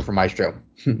Bradley Cooper for Maestro.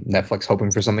 Netflix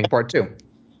hoping for something part 2.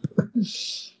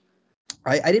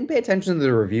 I didn't pay attention to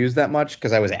the reviews that much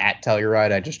because I was at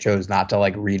Telluride. I just chose not to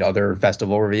like read other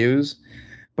festival reviews.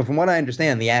 But from what I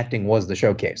understand, the acting was the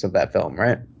showcase of that film,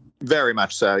 right? Very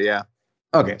much so, yeah.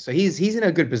 Okay, so he's in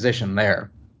a good position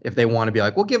there if they want to be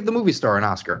like, we'll give the movie star an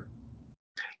Oscar.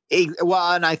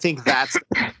 Well, and I think that's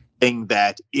the thing,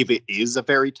 that if it is a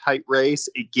very tight race,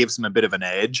 it gives him a bit of an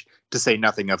edge, to say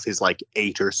nothing of his like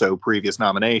 8 or so previous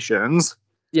nominations.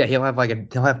 Yeah, he'll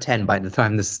have 10 by the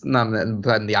time the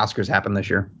Oscars happen this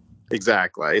year.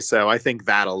 Exactly. So I think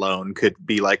that alone could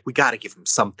be like, we got to give him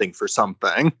something for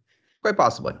something. Quite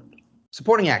possibly.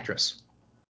 Supporting actress.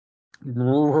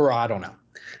 I don't know.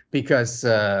 Because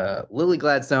Lily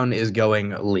Gladstone is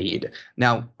going lead.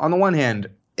 Now, on the one hand,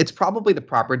 it's probably the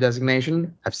proper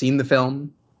designation. I've seen the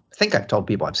film. I think I've told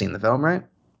people I've seen the film, right?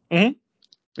 Mm-hmm.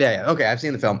 Yeah. Okay, I've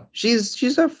seen the film.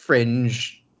 She's a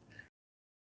fringe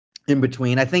in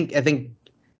between. I think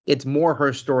it's more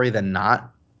her story than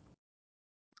not.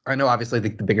 I know, obviously, the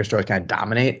bigger stories kind of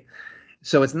dominate.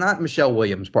 So it's not Michelle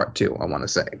Williams part 2, I want to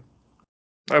say.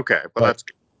 Okay, but that's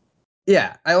good.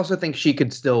 Yeah, I also think she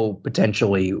could still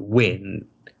potentially win.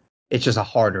 It's just a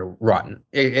harder run.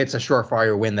 It's a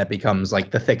surefire win that becomes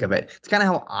like the thick of it. It's kind of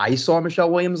how I saw Michelle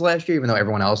Williams last year, even though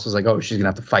everyone else was like, oh, she's going to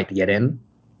have to fight to get in.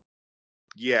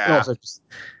 Yeah. And also, just,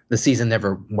 the season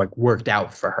never like worked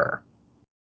out for her.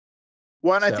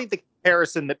 Well, and I think the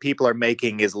comparison that people are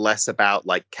making is less about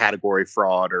like category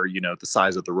fraud or, the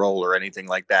size of the role or anything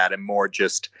like that, and more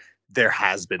just there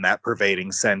has been that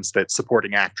pervading sense that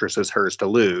supporting actress is hers to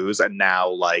lose. And now,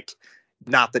 like,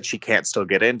 not that she can't still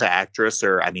get into actress,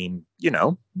 or, I mean,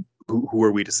 who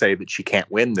are we to say that she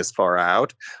can't win this far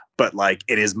out? But like,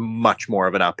 it is much more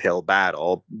of an uphill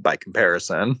battle by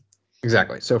comparison.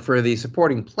 Exactly. So for the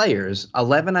supporting players,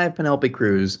 11, I have Penelope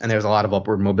Cruz, and there's a lot of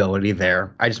upward mobility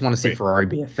there. I just want to see Ferrari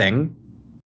be a thing.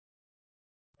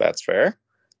 That's fair.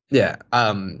 Yeah.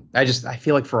 I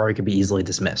feel like Ferrari could be easily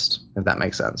dismissed, if that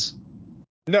makes sense.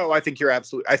 No, I think you're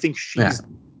absolutely. I think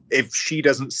if she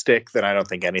doesn't stick, then I don't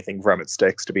think anything from it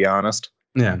sticks, to be honest.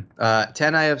 Yeah.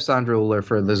 10, I have Sandra Uller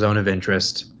for The Zone of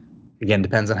Interest. again,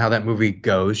 depends on how that movie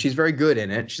goes. She's very good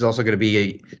in it. She's also going to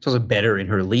be she's also better in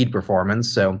her lead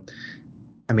performance. So,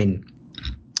 I mean,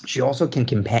 she also can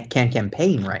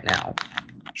campaign right now.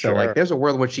 So, like, there's a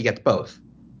world in which she gets both.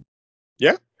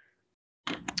 Yeah.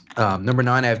 Number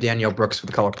 9, I have Danielle Brooks for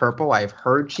The Color Purple. I've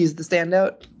heard she's the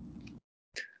standout.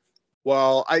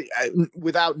 Well, I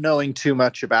without knowing too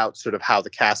much about sort of how the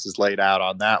cast is laid out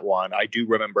on that one, I do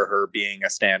remember her being a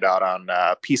standout on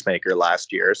Peacemaker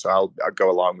last year, so I'll go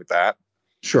along with that.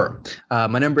 Sure.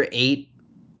 My number 8,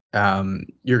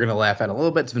 you're going to laugh at a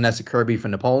little bit. It's Vanessa Kirby for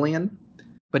Napoleon.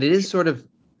 But it is sort of,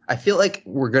 I feel like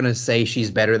we're going to say she's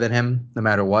better than him no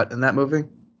matter what in that movie.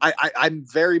 I'm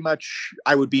very much,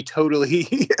 I would be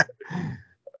totally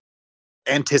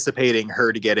anticipating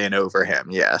her to get in over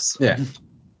him. Yes. Yeah.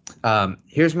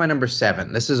 Here's my number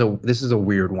 7. This is a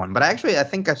weird one, but actually I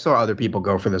think I saw other people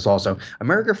go for this also.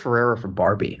 America Ferrera for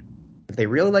Barbie. If they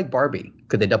really like Barbie,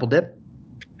 could they double dip?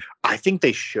 I think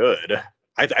they should.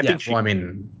 I think she. Well, I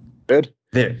mean, good.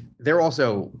 They're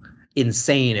also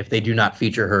insane if they do not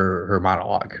feature her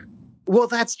monologue. Well,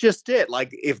 that's just it. Like,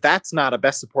 if that's not a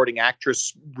Best Supporting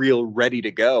Actress reel ready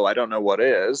to go, I don't know what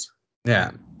is.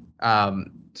 Yeah.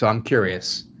 So I'm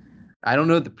curious. I don't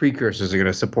know if the precursors are going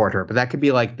to support her, but that could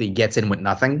be like the gets in with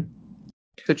nothing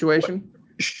situation.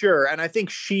 Sure. And I think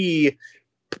she,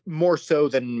 more so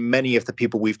than many of the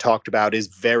people we've talked about, is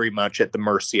very much at the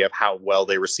mercy of how well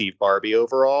they receive Barbie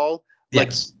overall.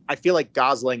 Yes. Like, I feel like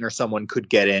Gosling or someone could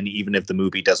get in even if the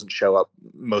movie doesn't show up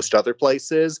most other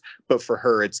places. But for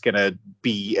her, it's going to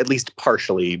be at least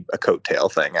partially a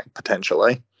coattail thing,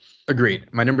 potentially. Agreed.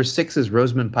 My number 6 is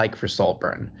Rosamund Pike for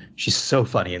Saltburn. She's so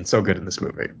funny and so good in this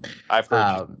movie. I've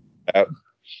heard.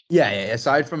 Yeah.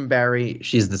 Aside from Barry,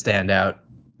 she's the standout.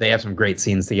 They have some great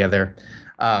scenes together.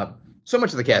 So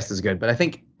much of the cast is good, but I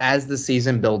think as the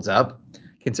season builds up,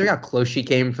 considering how close she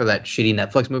came for that shitty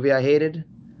Netflix movie I hated,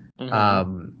 I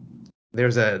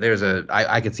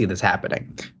could see this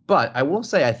happening. But I will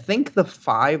say, I think the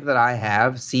 5 that I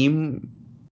have seem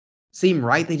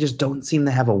right. They just don't seem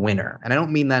to have a winner. And I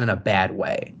don't mean that in a bad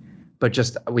way, but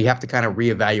just we have to kind of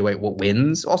reevaluate what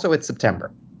wins. Also, it's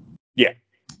September. Yeah.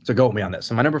 So go with me on this.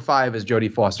 So my number 5 is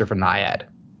Jodie Foster for Nyad.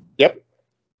 Yep.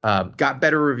 Got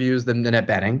better reviews than Annette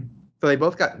Bening. So they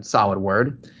both got solid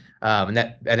word.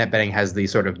 Annette Bening has the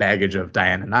sort of baggage of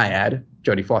Diana Nyad.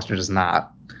 Jodie Foster does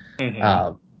not.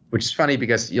 Which is funny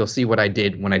because you'll see what I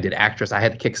did when I did actress. I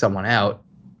had to kick someone out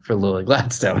for Lily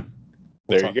Gladstone.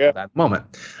 There you go. That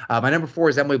moment. My number 4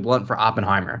 is Emily Blunt for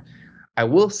Oppenheimer. I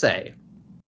will say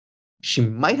she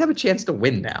might have a chance to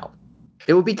win now.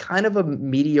 It would be kind of a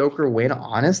mediocre win,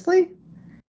 honestly,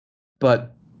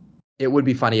 but it would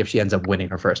be funny if she ends up winning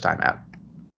her first time out.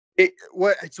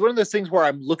 It's one of those things where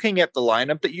I'm looking at the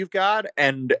lineup that you've got,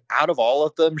 and out of all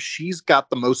of them, she's got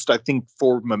the most, I think,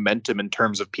 forward momentum in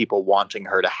terms of people wanting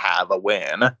her to have a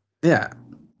win. Yeah.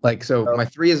 Like, so my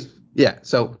 3 is... Yeah,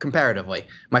 so comparatively,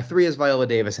 my 3 is Viola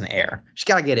Davis in Air. She's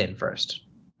got to get in first.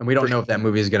 And we don't know if that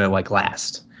movie is going to, like,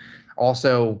 last.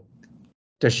 Also,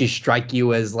 does she strike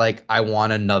you as, like, I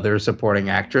want another supporting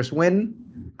actress win?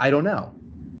 I don't know.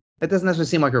 That doesn't necessarily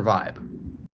seem like her vibe.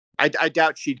 I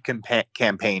doubt she'd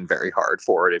campaign very hard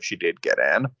for it if she did get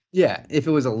in. Yeah, if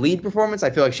it was a lead performance,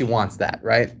 I feel like she wants that,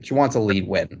 right? She wants a lead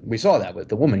win. We saw that with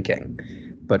The Woman King.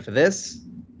 But for this,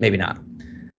 maybe not.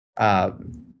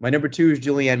 My number 2 is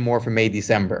Julianne Moore for May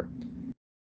December.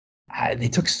 They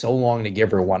took so long to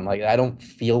give her one. Like, I don't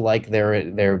feel like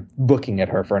they're booking at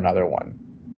her for another one.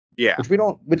 Yeah.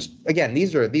 Which again,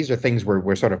 these are things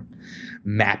we're sort of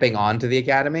mapping onto the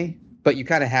Academy, but you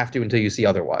kind of have to until you see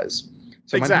otherwise.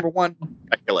 So my number 1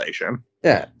 speculation.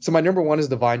 Yeah. So my number 1 is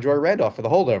Divine Joy Randolph for The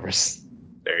Holdovers.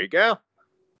 There you go.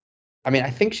 I mean, I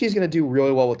think she's going to do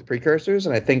really well with the precursors,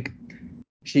 and I think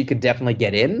she could definitely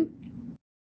get in.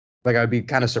 Like, I would be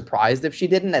kind of surprised if she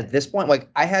didn't at this point. Like,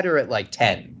 I had her at like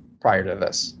 10 prior to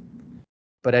this.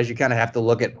 But as you kind of have to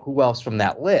look at who else from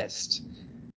that list,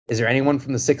 is there anyone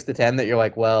from the 6 to 10 that you're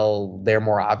like, well, they're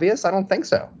more obvious? I don't think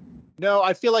so. No,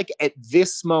 I feel like at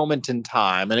this moment in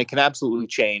time, and it can absolutely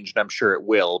change, and I'm sure it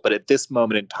will, but at this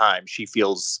moment in time, she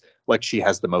feels like she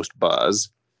has the most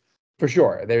buzz. For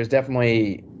sure. There's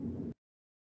definitely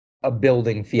a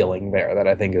building feeling there that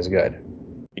I think is good.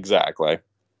 Exactly.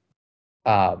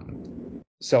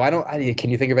 So can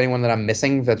you think of anyone that I'm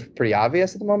missing that's pretty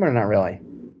obvious at the moment, or not really?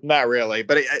 Not really,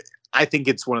 but I think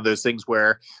it's one of those things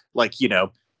where, like, you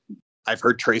know, I've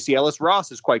heard Tracy Ellis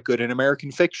Ross is quite good in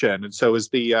American Fiction, and so is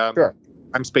the sure.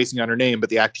 I'm spacing on her name, but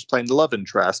the actress playing the love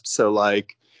interest. So,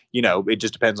 like, you know, it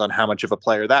just depends on how much of a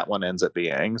player that one ends up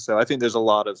being. So I think there's a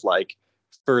lot of, like,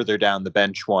 further down the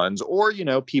bench ones, or, you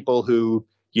know, people who,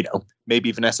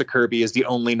 maybe Vanessa Kirby is the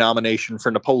only nomination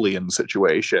for Napoleon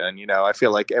situation. I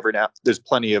feel like every now there's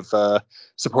plenty of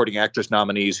supporting actress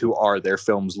nominees who are their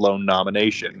film's lone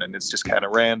nomination, and it's just kind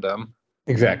of random.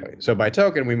 Exactly. So by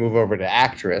token, we move over to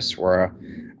actress, where,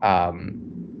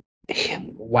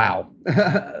 wow,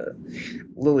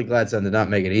 Lily Gladstone did not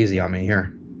make it easy on me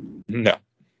here. No.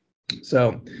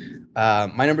 So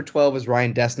my number 12 is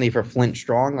Ryan Destiny for Flint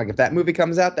Strong. Like, if that movie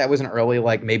comes out, that was an early,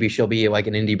 like, maybe she'll be like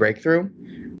an indie breakthrough,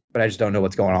 but I just don't know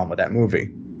what's going on with that movie.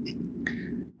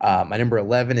 My number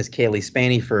 11 is Kaylee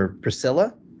Spaney for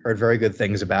Priscilla. Heard very good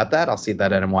things about that. I'll see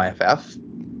that at NYFF.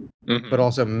 Mm-hmm. But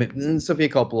also Sofia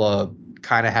Coppola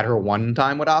kind of had her one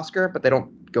time with Oscar, but they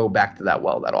don't go back to that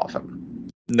well that often.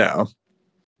 No.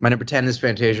 My number 10 is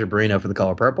Fantasia Barrino for The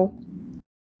Color Purple.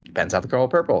 Depends how The Color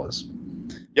Purple is.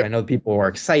 Yep. I know people are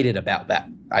excited about that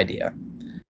idea.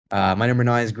 My number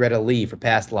 9 is Greta Lee for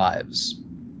Past Lives.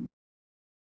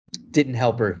 Didn't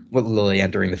help her with Lily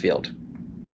entering the field.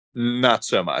 Not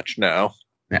so much, no.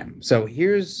 Yeah. So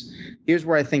here's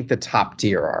where I think the top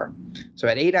tier are. So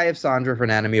at 8, I have Sandra for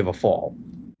Anatomy of a Fall.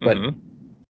 But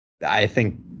I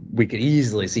think we could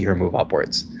easily see her move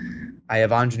upwards. I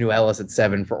have Anjanou Ellis at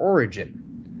 7 for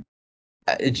Origin.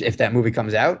 If that movie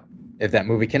comes out, if that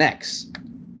movie connects.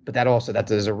 But that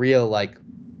there's a real, like,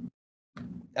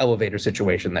 elevator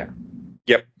situation there.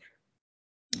 Yep.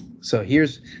 So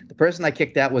here's the person I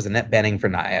kicked out was Annette Bening for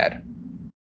Nyad.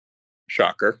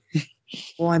 Shocker.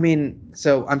 Well, I mean,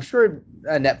 so I'm sure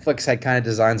Netflix had kind of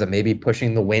designs of maybe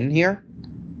pushing the win here.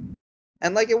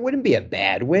 And, like, it wouldn't be a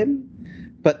bad win.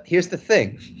 But here's the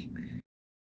thing.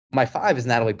 My 5 is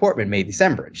Natalie Portman, May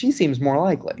December. She seems more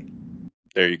likely.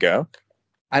 There you go.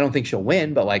 I don't think she'll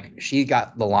win, but, like, she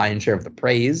got the lion's share of the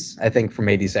praise, I think, for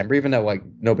May December, even though, like,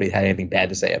 nobody had anything bad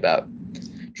to say about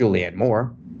Julianne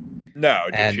Moore. No,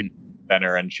 she's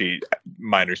better, and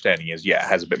my understanding is,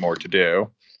 has a bit more to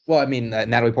do. Well, I mean,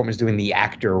 Natalie Portman's doing the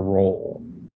actor role.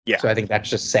 Yeah. So I think that's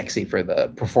just sexy for the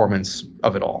performance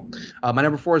of it all. My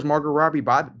number 4 is Margot Robbie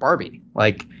Barbie.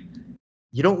 Like,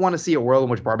 you don't want to see a world in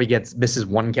which Barbie misses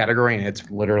one category and it's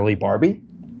literally Barbie.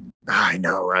 I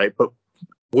know, right? But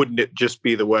wouldn't it just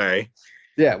be the way?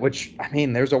 Yeah, which, I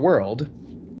mean, there's a world.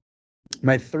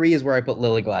 My 3 is where I put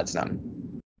Lily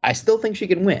Gladstone. I still think she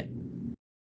can win.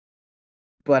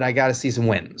 But I got to see some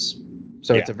wins.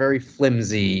 So it's a very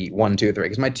flimsy 1, 2, 3.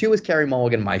 Because my 2 is Carey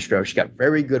Mulligan, Maestro. She got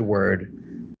very good word.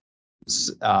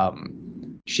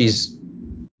 She's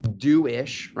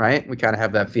due-ish, right? We kind of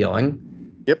have that feeling.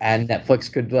 Yep. And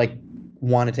Netflix could, like,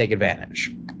 want to take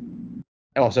advantage.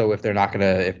 Also, if they're not going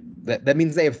to... That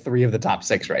means they have 3 of the top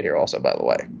 6 right here also, by the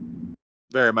way.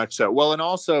 Very much so. Well, and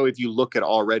also, if you look at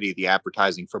already the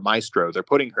advertising for Maestro, they're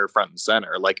putting her front and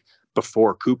center, like,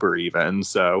 before Cooper even.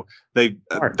 So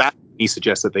that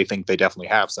suggests that they think they definitely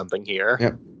have something here.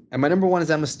 Yep. And my number 1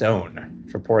 is Emma Stone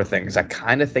for Poor Things. I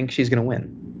kind of think she's going to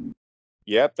win.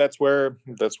 Yep, that's where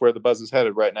the buzz is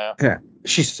headed right now. Yeah,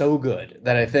 she's so good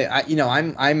that I think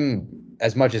I'm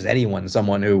as much as anyone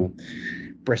someone who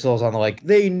bristles on the, like,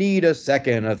 they need a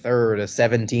second, a third, a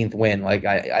 17th win. Like,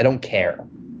 I don't care.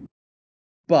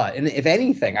 But and if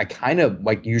anything, I kind of,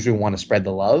 like, usually want to spread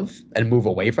the love and move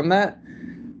away from that.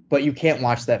 But you can't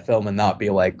watch that film and not be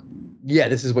like, yeah,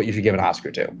 this is what you should give an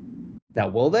Oscar to. Now,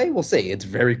 will they? We'll see. It's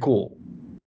very cool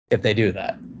if they do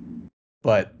that.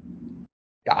 But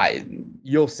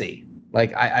you'll see.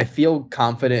 Like, I feel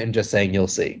confident in just saying you'll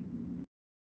see.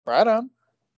 Right on.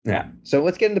 Yeah. So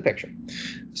let's get into the picture.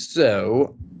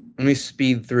 So let me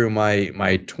speed through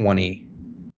my 20.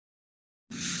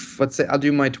 Let's say I'll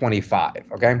do my 25.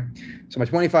 Okay. So my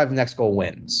 25 next goal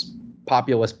wins.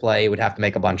 Populist play would have to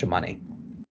make a bunch of money.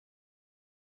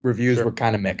 Reviews were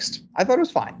kind of mixed. I thought it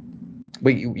was fine.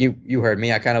 But you heard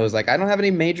me. I kind of was like, I don't have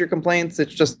any major complaints.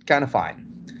 It's just kind of fine.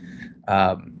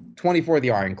 24, The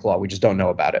Iron Claw. We just don't know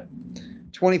about it.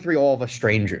 23, All of Us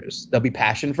Strangers. There'll be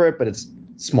passion for it, but it's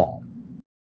small.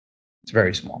 It's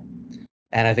very small.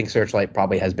 And I think Searchlight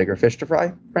probably has bigger fish to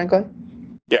fry, frankly.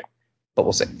 Yeah. But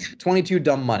we'll see. 22,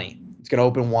 Dumb Money. It's going to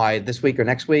open wide this week or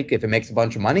next week. If it makes a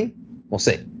bunch of money, we'll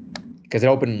see. Because it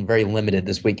opened very limited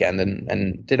this weekend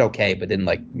and did okay, but didn't,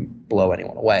 like, blow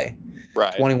anyone away.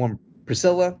 Right. 21,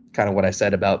 Priscilla. Kind of what I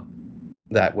said about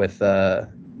that with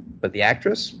the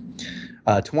actress.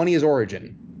 20 is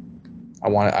Origin. I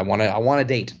want a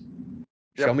date.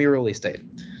 Yep. Show me a release date.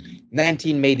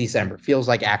 19, May December. Feels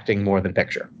like acting more than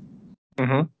picture.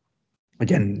 Mm-hmm.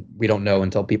 Again, we don't know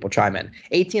until people chime in.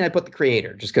 18, I put The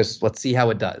Creator, just because let's see how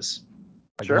it does.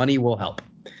 Like, sure. Money will help.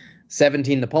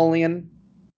 17, Napoleon.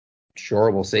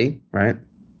 Sure, we'll see, right?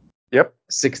 Yep.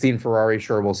 16, Ferrari.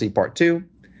 Sure, we'll see part 2.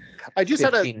 I just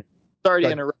 15, sorry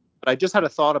to interrupt. but I just had a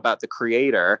thought about the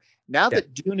creator. Now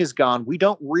that Dune is gone, we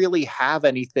don't really have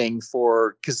anything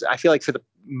because I feel like for the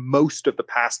most of the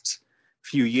past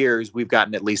few years, we've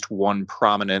gotten at least one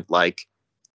prominent like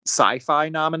sci-fi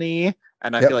nominee.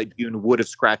 And I feel like Dune would have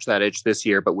scratched that itch this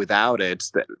year, but without it,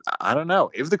 I don't know.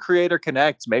 If the creator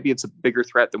connects, maybe it's a bigger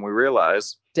threat than we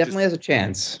realize. Definitely has a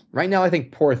chance. Right now, I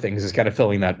think Poor Things is kind of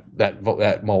filling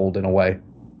that mold in a way.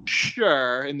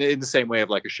 Sure, in the same way of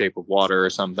like A Shape of Water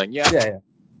or something. Yeah.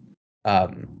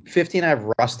 15, I have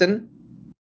Rustin.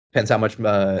 Depends how much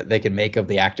they can make of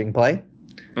the acting play.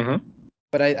 Mm-hmm.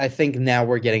 But I think now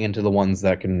we're getting into the ones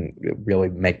that can really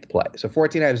make the play. So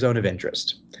 14, I have Zone of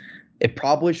Interest. It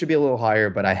probably should be a little higher,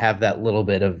 but I have that little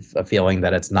bit of a feeling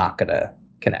that it's not going to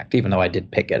connect, even though I did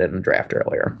pick it in the draft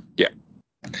earlier. Yeah.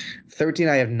 13,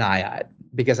 I have Nyad,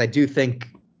 because I do think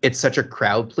it's such a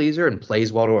crowd pleaser and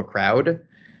plays well to a crowd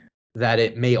that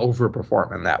it may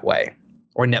overperform in that way.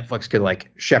 Or Netflix could like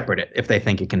shepherd it if they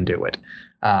think it can do it.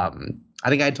 I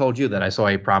think I told you that I saw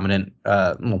a prominent,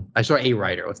 I saw a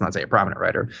writer, let's not say a prominent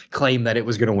writer, claim that it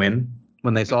was going to win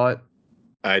when they saw it.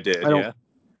 I did,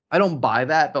 I don't buy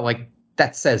that, but like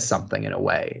that says something in a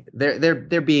way.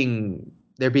 They're being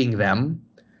them.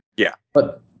 Yeah.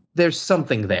 But there's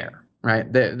something there,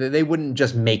 right? They wouldn't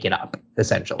just make it up,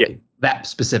 essentially. That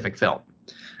specific film.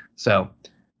 So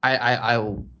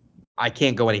I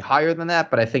can't go any higher than that,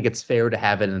 but I think it's fair to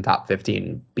have it in the top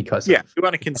 15 because we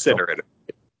want to consider it.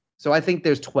 So I think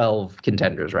there's 12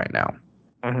 contenders right now.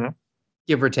 Mm-hmm.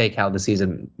 Give or take how the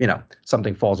season,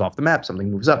 something falls off the map,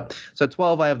 something moves up. So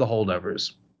 12, I have The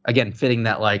Holdovers. Again, fitting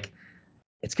that like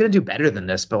it's going to do better than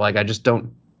this, but like I just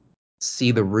don't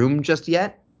see the room just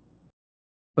yet.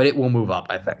 But it will move up,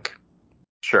 I think.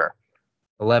 Sure.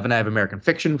 11, I have American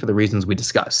Fiction for the reasons we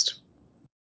discussed.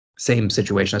 Same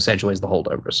situation essentially as The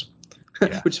Holdovers.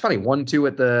 Which is funny. 1-2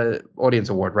 at the Audience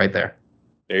Award right there.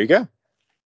 There you go.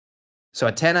 So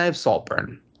at 10, I have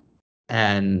Saltburn.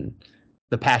 And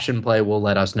the passion play will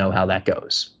let us know how that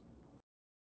goes.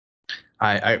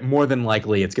 I more than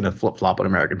likely it's going to flip-flop on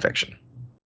American Fiction.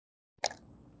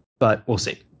 But we'll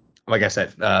see. Like I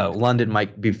said, London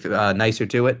might be nicer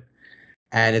to it.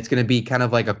 And it's going to be kind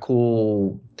of like a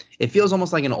cool... It feels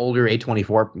almost like an older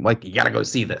A24. Like, you got to go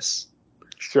see this.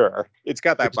 Sure. It's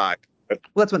got that vibe. Well,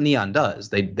 that's what Neon does.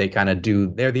 They kind of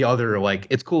do... They're the other, like,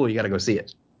 it's cool, you got to go see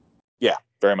it. Yeah,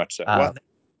 very much so. Well,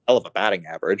 hell of a batting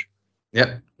average.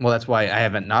 Yep. Well, that's why I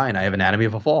have at 9, I have Anatomy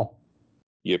of a Fall.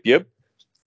 Yep.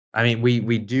 I mean,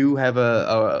 we do have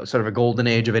a sort of a golden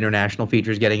age of international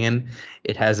features getting in.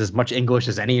 It has as much English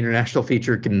as any international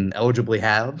feature can eligibly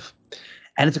have.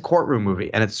 And it's a courtroom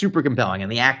movie, and it's super compelling,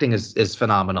 and the acting is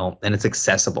phenomenal, and it's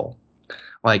accessible.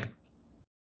 Like,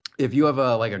 if you have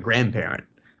a grandparent,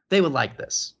 they would like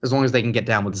this, as long as they can get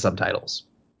down with the subtitles.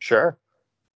 Sure.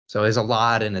 So there's a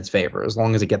lot in its favor, as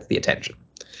long as it gets the attention.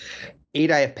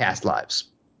 8, I have Past Lives.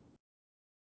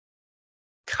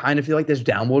 Kind of feel like there's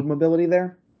downward mobility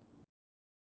there.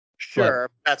 Sure,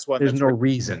 that's one. There's no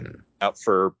reason out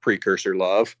for Precursor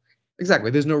Love. Exactly.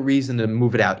 There's no reason to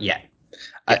move it out yet.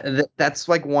 Yeah. That's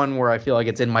like one where I feel like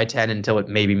it's in my 10 until it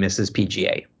maybe misses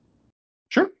PGA.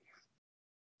 Sure.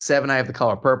 7, I have The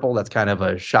Color Purple. That's kind of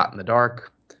a shot in the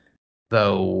dark.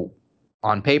 Though,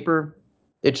 on paper,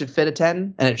 it should fit a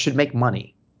 10, and it should make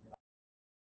money.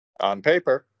 On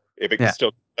paper, if it can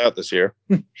still come out this year.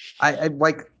 I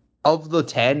like, of the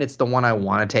 10, it's the one I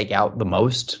want to take out the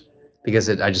most. Because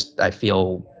I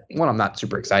feel, one, I'm not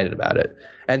super excited about it.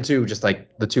 And 2, just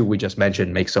like the 2 we just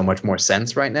mentioned make so much more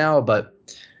sense right now. But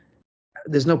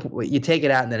there's no, you take it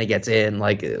out and then it gets in.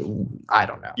 Like, I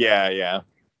don't know. Yeah.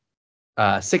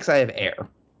 6, I have Air.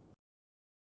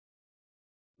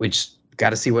 Which, I got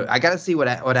to see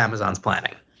what Amazon's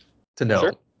planning to know.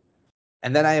 Sure.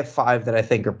 And then I have 5 that I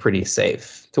think are pretty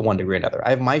safe to one degree or another.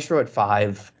 I have Maestro at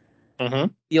 5.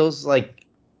 Mm-hmm. Feels like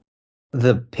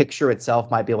the picture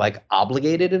itself might be like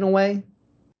obligated in a way,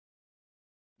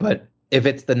 but if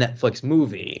it's the Netflix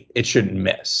movie, it shouldn't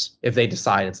miss. If they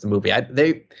decide it's the movie,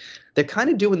 they're kind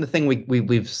of doing the thing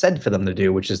we've said for them to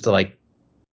do, which is to like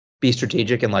be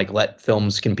strategic and like let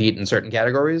films compete in certain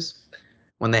categories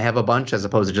when they have a bunch, as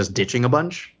opposed to just ditching a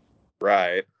bunch.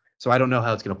 Right. So I don't know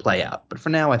how it's going to play out, but for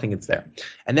now I think it's there.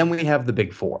 And then we have the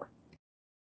big 4.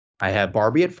 I have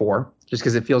Barbie at 4, just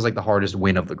because it feels like the hardest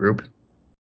win of the group.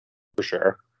 For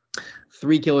sure.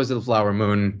 3 Killers of the Flower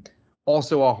Moon,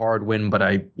 also a hard win, but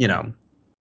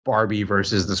Barbie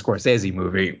versus the Scorsese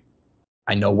movie,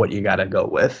 I know what you got to go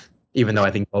with, even though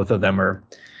I think both of them are,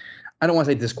 I don't want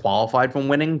to say disqualified from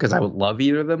winning, because I would love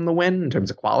either of them to win in terms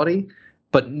of quality,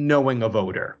 but knowing a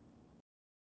voter,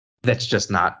 that's just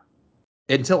not,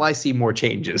 until I see more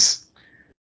changes,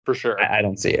 For sure. I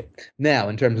don't see it. Now,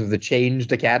 in terms of the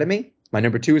changed Academy, my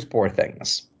number 2 is Poor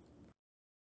Things.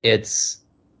 I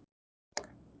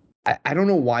don't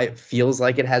know why it feels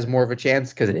like it has more of a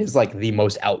chance, because it is like the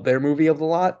most out there movie of the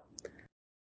lot.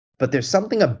 But there's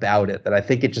something about it that I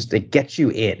think it gets you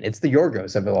in. It's the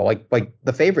Yorgos of it all. Like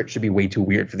The Favorite should be way too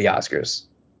weird for the Oscars.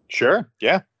 Sure.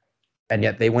 Yeah. And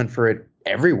yet they went for it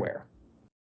everywhere.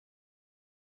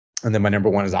 And then my number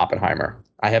 1 is Oppenheimer.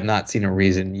 I have not seen a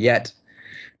reason yet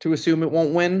to assume it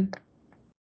won't win,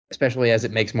 especially as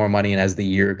it makes more money and as the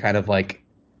year kind of like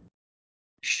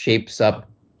shapes up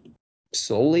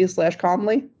slowly /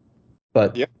 calmly.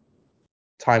 But yep.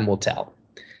 Time will tell.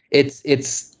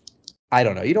 It's I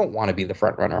don't know. You don't want to be the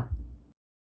front runner.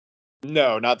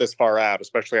 No, not this far out,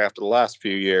 especially after the last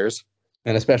few years.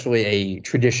 And especially a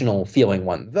traditional feeling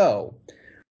one. Though,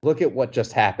 look at what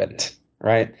just happened,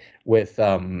 right? With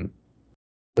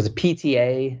was it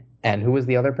PTA, and who was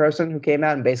the other person who came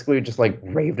out and basically just like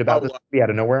raved about this movie out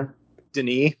of nowhere?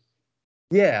 Denis.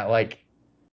 Yeah, like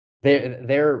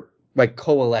they're like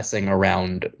coalescing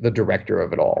around the director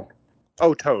of it all.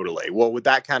 Oh, totally. Well, with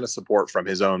that kind of support from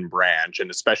his own branch,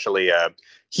 and especially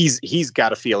he's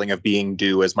got a feeling of being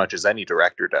due as much as any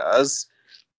director does.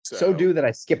 So due that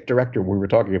I skipped director when we were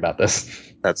talking about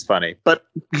this. That's funny, but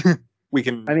we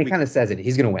can. I mean, he kind of says it.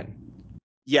 He's going to win.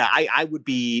 Yeah, I would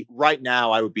be right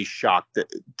now. I would be shocked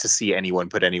to see anyone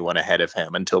put anyone ahead of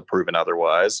him until proven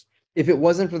otherwise. If it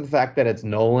wasn't for the fact that it's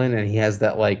Nolan and he has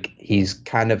that, like, he's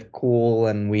kind of cool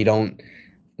and we don't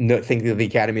think that the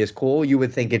Academy is cool, you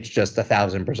would think it's just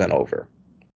 1,000% over.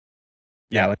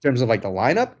 Yeah. Now, in terms of like the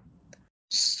lineup,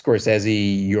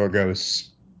 Scorsese, Yorgos,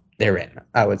 they're in,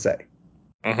 I would say.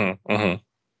 Mm-hmm,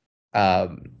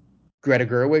 mm-hmm. Greta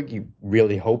Gerwig, you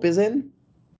really hope is in.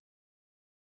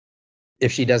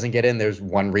 If she doesn't get in, there's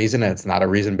one reason, and it's not a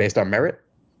reason based on merit.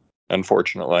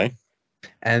 Unfortunately.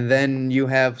 And then you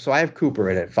have, so I have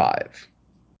Cooper in at 5.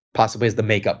 Possibly as the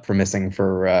makeup for missing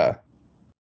for A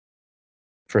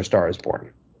Star Is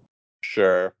Born.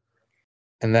 Sure.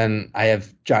 And then I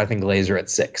have Jonathan Glazer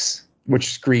at 6,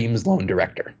 which screams lone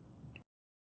director.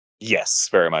 Yes,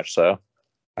 very much so.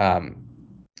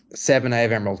 7, I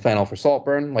have Emerald Fennell for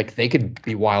Saltburn. Like, they could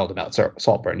be wild about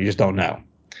Saltburn. You just don't know.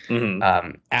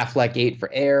 Mm-hmm. Affleck 8 for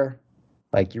Air.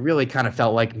 Like, you really kind of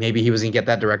felt like maybe he was going to get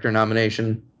that director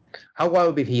nomination. How wild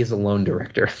would it be if he is a lone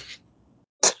director?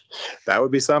 That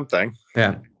would be something.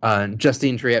 Yeah.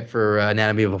 Justine Triet for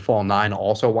Anatomy of a Fall 9.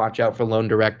 Also watch out for lone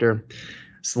director.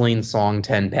 Celine Song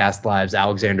 10, Past Lives.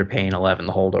 Alexander Payne 11,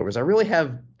 The Holdovers. I really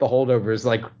have The Holdovers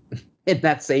like in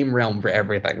that same realm for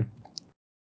everything.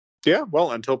 Yeah,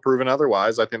 well, until proven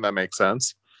otherwise, I think that makes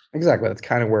sense. Exactly. That's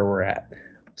kind of where we're at.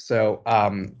 So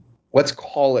let's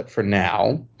call it for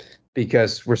now,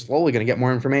 because we're slowly going to get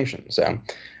more information. So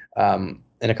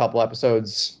in a couple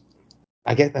episodes,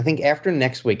 I think after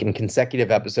next week, in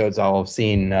consecutive episodes, I'll have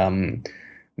seen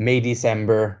May,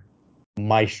 December,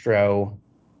 Maestro,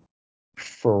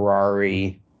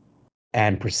 Ferrari,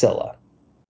 and Priscilla.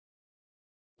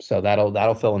 So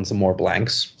that'll fill in some more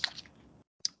blanks.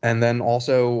 And then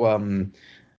also,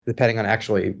 depending on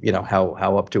actually,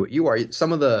 how up to it you are,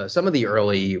 some of the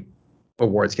early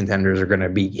awards contenders are going to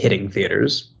be hitting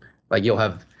theaters. Like, you'll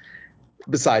have,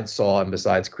 besides Saw and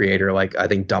besides Creator, like, I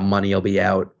think Dumb Money will be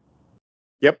out.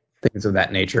 Yep. Things of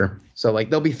that nature. So,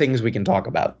 like, there'll be things we can talk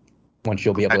about once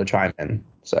you'll be able to chime in.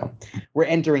 So we're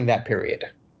entering that period.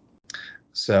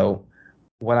 So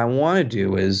what I want to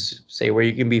do is say where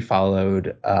you can be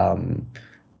followed.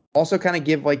 Also kind of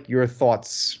give like your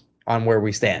thoughts on where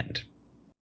we stand.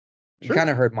 Sure. You kind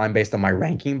of heard mine based on my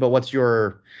ranking, but what's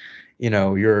your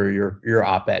your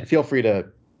op-ed? Feel free to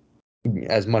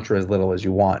as much or as little as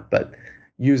you want, but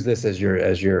use this as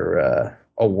your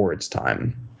awards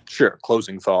time. Sure.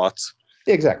 Closing thoughts.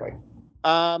 Exactly.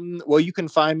 Well, you can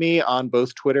find me on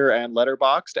both Twitter and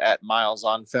Letterboxd at Miles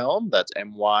on Film. That's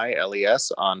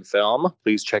MYLES on Film.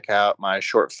 Please check out my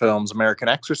short films American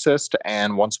Exorcist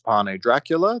and Once Upon a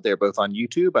Dracula. They're both on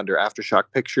YouTube under Aftershock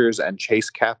Pictures and Chase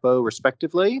Capo,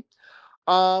 respectively.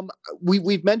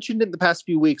 We've mentioned it in the past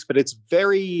few weeks, but it's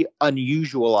very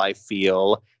unusual, I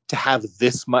feel, to have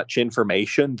this much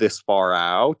information this far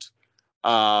out.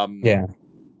 Yeah.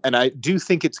 And I do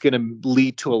think it's going to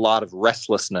lead to a lot of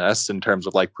restlessness in terms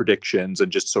of like predictions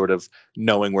and just sort of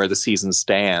knowing where the season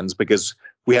stands, because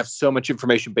we have so much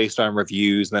information based on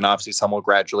reviews, and then obviously some will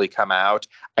gradually come out.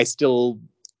 I still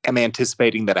am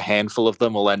anticipating that a handful of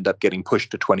them will end up getting pushed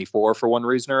to 24 for one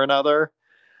reason or another.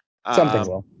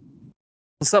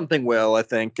 Something will, I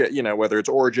think, whether it's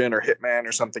Origin or Hitman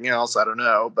or something else, I don't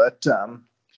know, but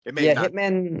it may not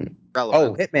Hitman.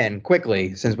 relevant. Oh, Hitman,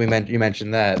 quickly, since you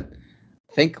mentioned that.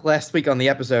 think last week on the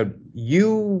episode,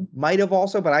 you might have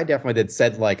also, but I definitely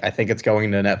said, like, I think it's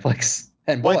going to Netflix.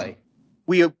 And boy.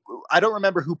 I don't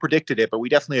remember who predicted it, but we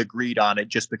definitely agreed on it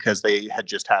just because they had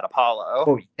just had Apollo.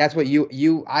 Oh, that's what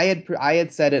I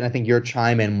had said it, and I think your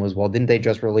chime in was, well, didn't they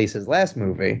just release his last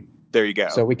movie? There you go.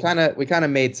 So we kind of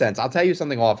made sense. I'll tell you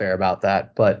something off air about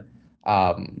that, but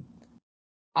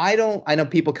I know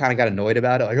people kind of got annoyed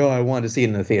about it, like, oh, I wanted to see it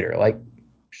in the theater. Like,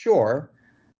 sure,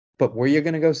 but were you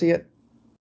going to go see it?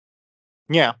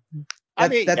 Yeah.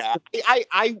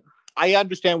 I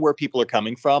understand where people are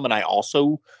coming from, and I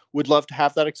also would love to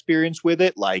have that experience with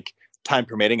it. Like, time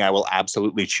permitting, I will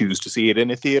absolutely choose to see it in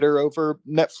a theater over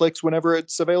Netflix whenever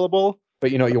it's available.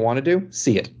 But you know what you want to do?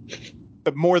 See it.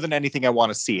 But more than anything, I want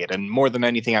to see it, and more than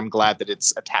anything, I'm glad that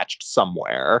it's attached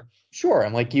somewhere. Sure,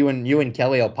 and like you and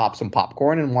Kelly will pop some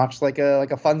popcorn and watch like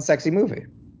a fun, sexy movie.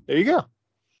 There you go.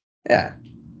 Yeah.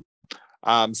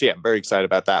 So yeah, I'm very excited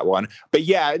about that one. But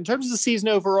yeah, in terms of the season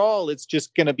overall, it's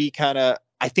just going to be kind of,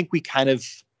 I think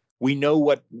we know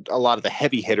what a lot of the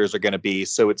heavy hitters are going to be.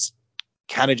 So it's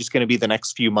kind of just going to be the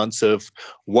next few months of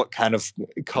what kind of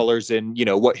colors in,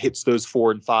 what hits those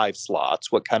 4 and 5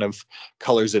 slots, what kind of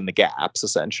colors in the gaps,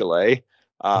 essentially.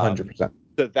 100%.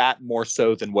 So that more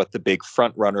so than what the big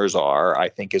front runners are, I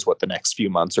think, is what the next few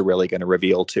months are really going to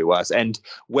reveal to us. And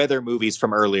whether movies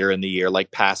from earlier in the year,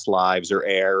 like Past Lives or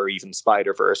Air or even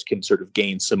Spider-Verse, can sort of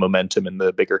gain some momentum in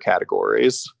the bigger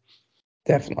categories.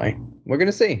 Definitely. We're going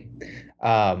to see.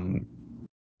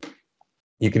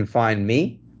 You can find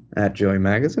me at Joey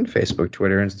Magazine, Facebook,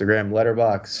 Twitter, Instagram,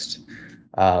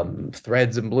 Letterboxd,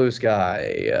 Threads and Blue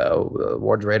Sky,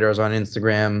 Awards Radars on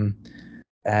Instagram,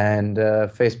 and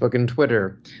Facebook and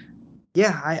Twitter.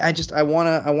 Yeah, I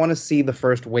want to see the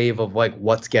first wave of like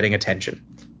what's getting attention,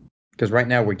 because right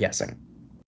now we're guessing.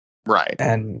 Right.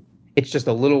 And it's just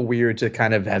a little weird to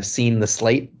kind of have seen the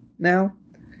slate now.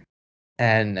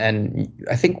 And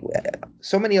I think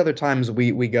so many other times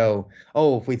we go,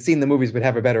 oh, if we'd seen the movies, we'd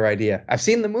have a better idea. I've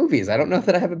seen the movies. I don't know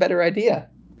that I have a better idea.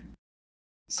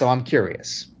 So I'm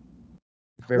curious.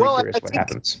 Very curious what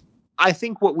happens. I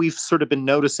think what we've sort of been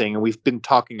noticing, and we've been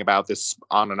talking about this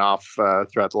on and off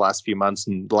throughout the last few months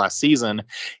and the last season,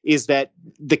 is that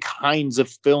the kinds of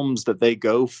films that they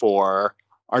go for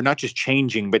are not just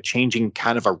changing, but changing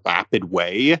kind of a rapid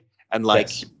way. And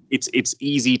like, yes. It's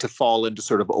easy to fall into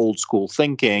sort of old school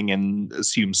thinking and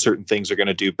assume certain things are going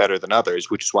to do better than others,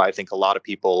 which is why I think a lot of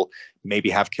people maybe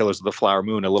have Killers of the Flower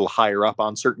Moon a little higher up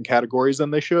on certain categories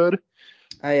than they should.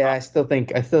 I still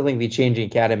think the Changing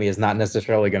Academy is not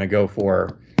necessarily going to go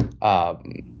for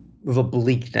the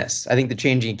bleakness. I think the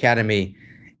Changing Academy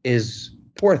is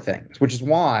Poor Things, which is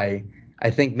why I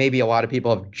think maybe a lot of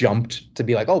people have jumped to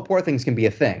be like, oh, Poor Things can be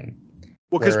a thing.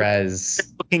 Well, whereas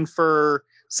looking for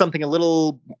something a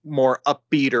little more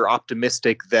upbeat or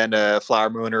optimistic than a Flower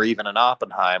Moon or even an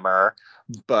Oppenheimer,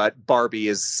 but Barbie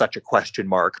is such a question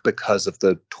mark because of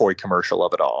the toy commercial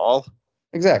of it all.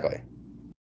 Exactly.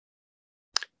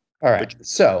 All right,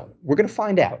 so we're going to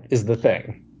find out is the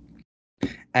thing.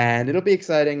 And it'll be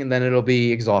exciting, and then it'll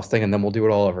be exhausting, and then we'll do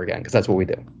it all over again, because that's what we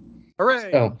do. Hooray!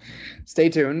 So stay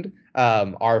tuned.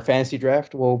 Our fantasy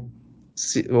draft will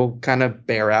kind of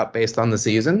bear out based on the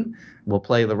season. We'll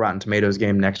play the Rotten Tomatoes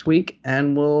game next week,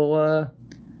 and we'll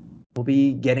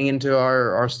be getting into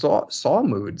our Saw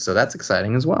mood, so that's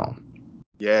exciting as well.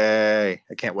 Yay!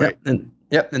 I can't wait.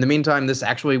 Yep. In the meantime, this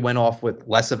actually went off with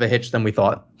less of a hitch than we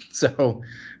thought, so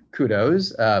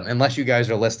kudos. Unless you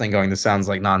guys are listening going, this sounds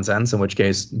like nonsense, in which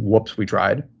case, whoops, we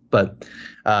tried. But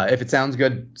if it sounds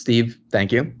good, Steve,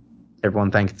 thank you. Everyone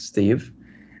thank Steve.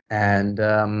 And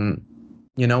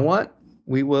you know what?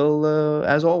 We will,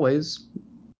 as always,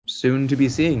 soon to be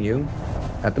seeing you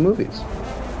at the movies.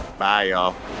 Bye,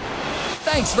 y'all.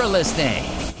 Thanks for listening.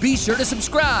 Be sure to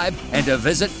subscribe and to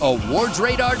visit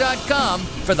awardsradar.com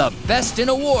for the best in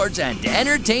awards and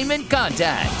entertainment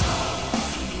content.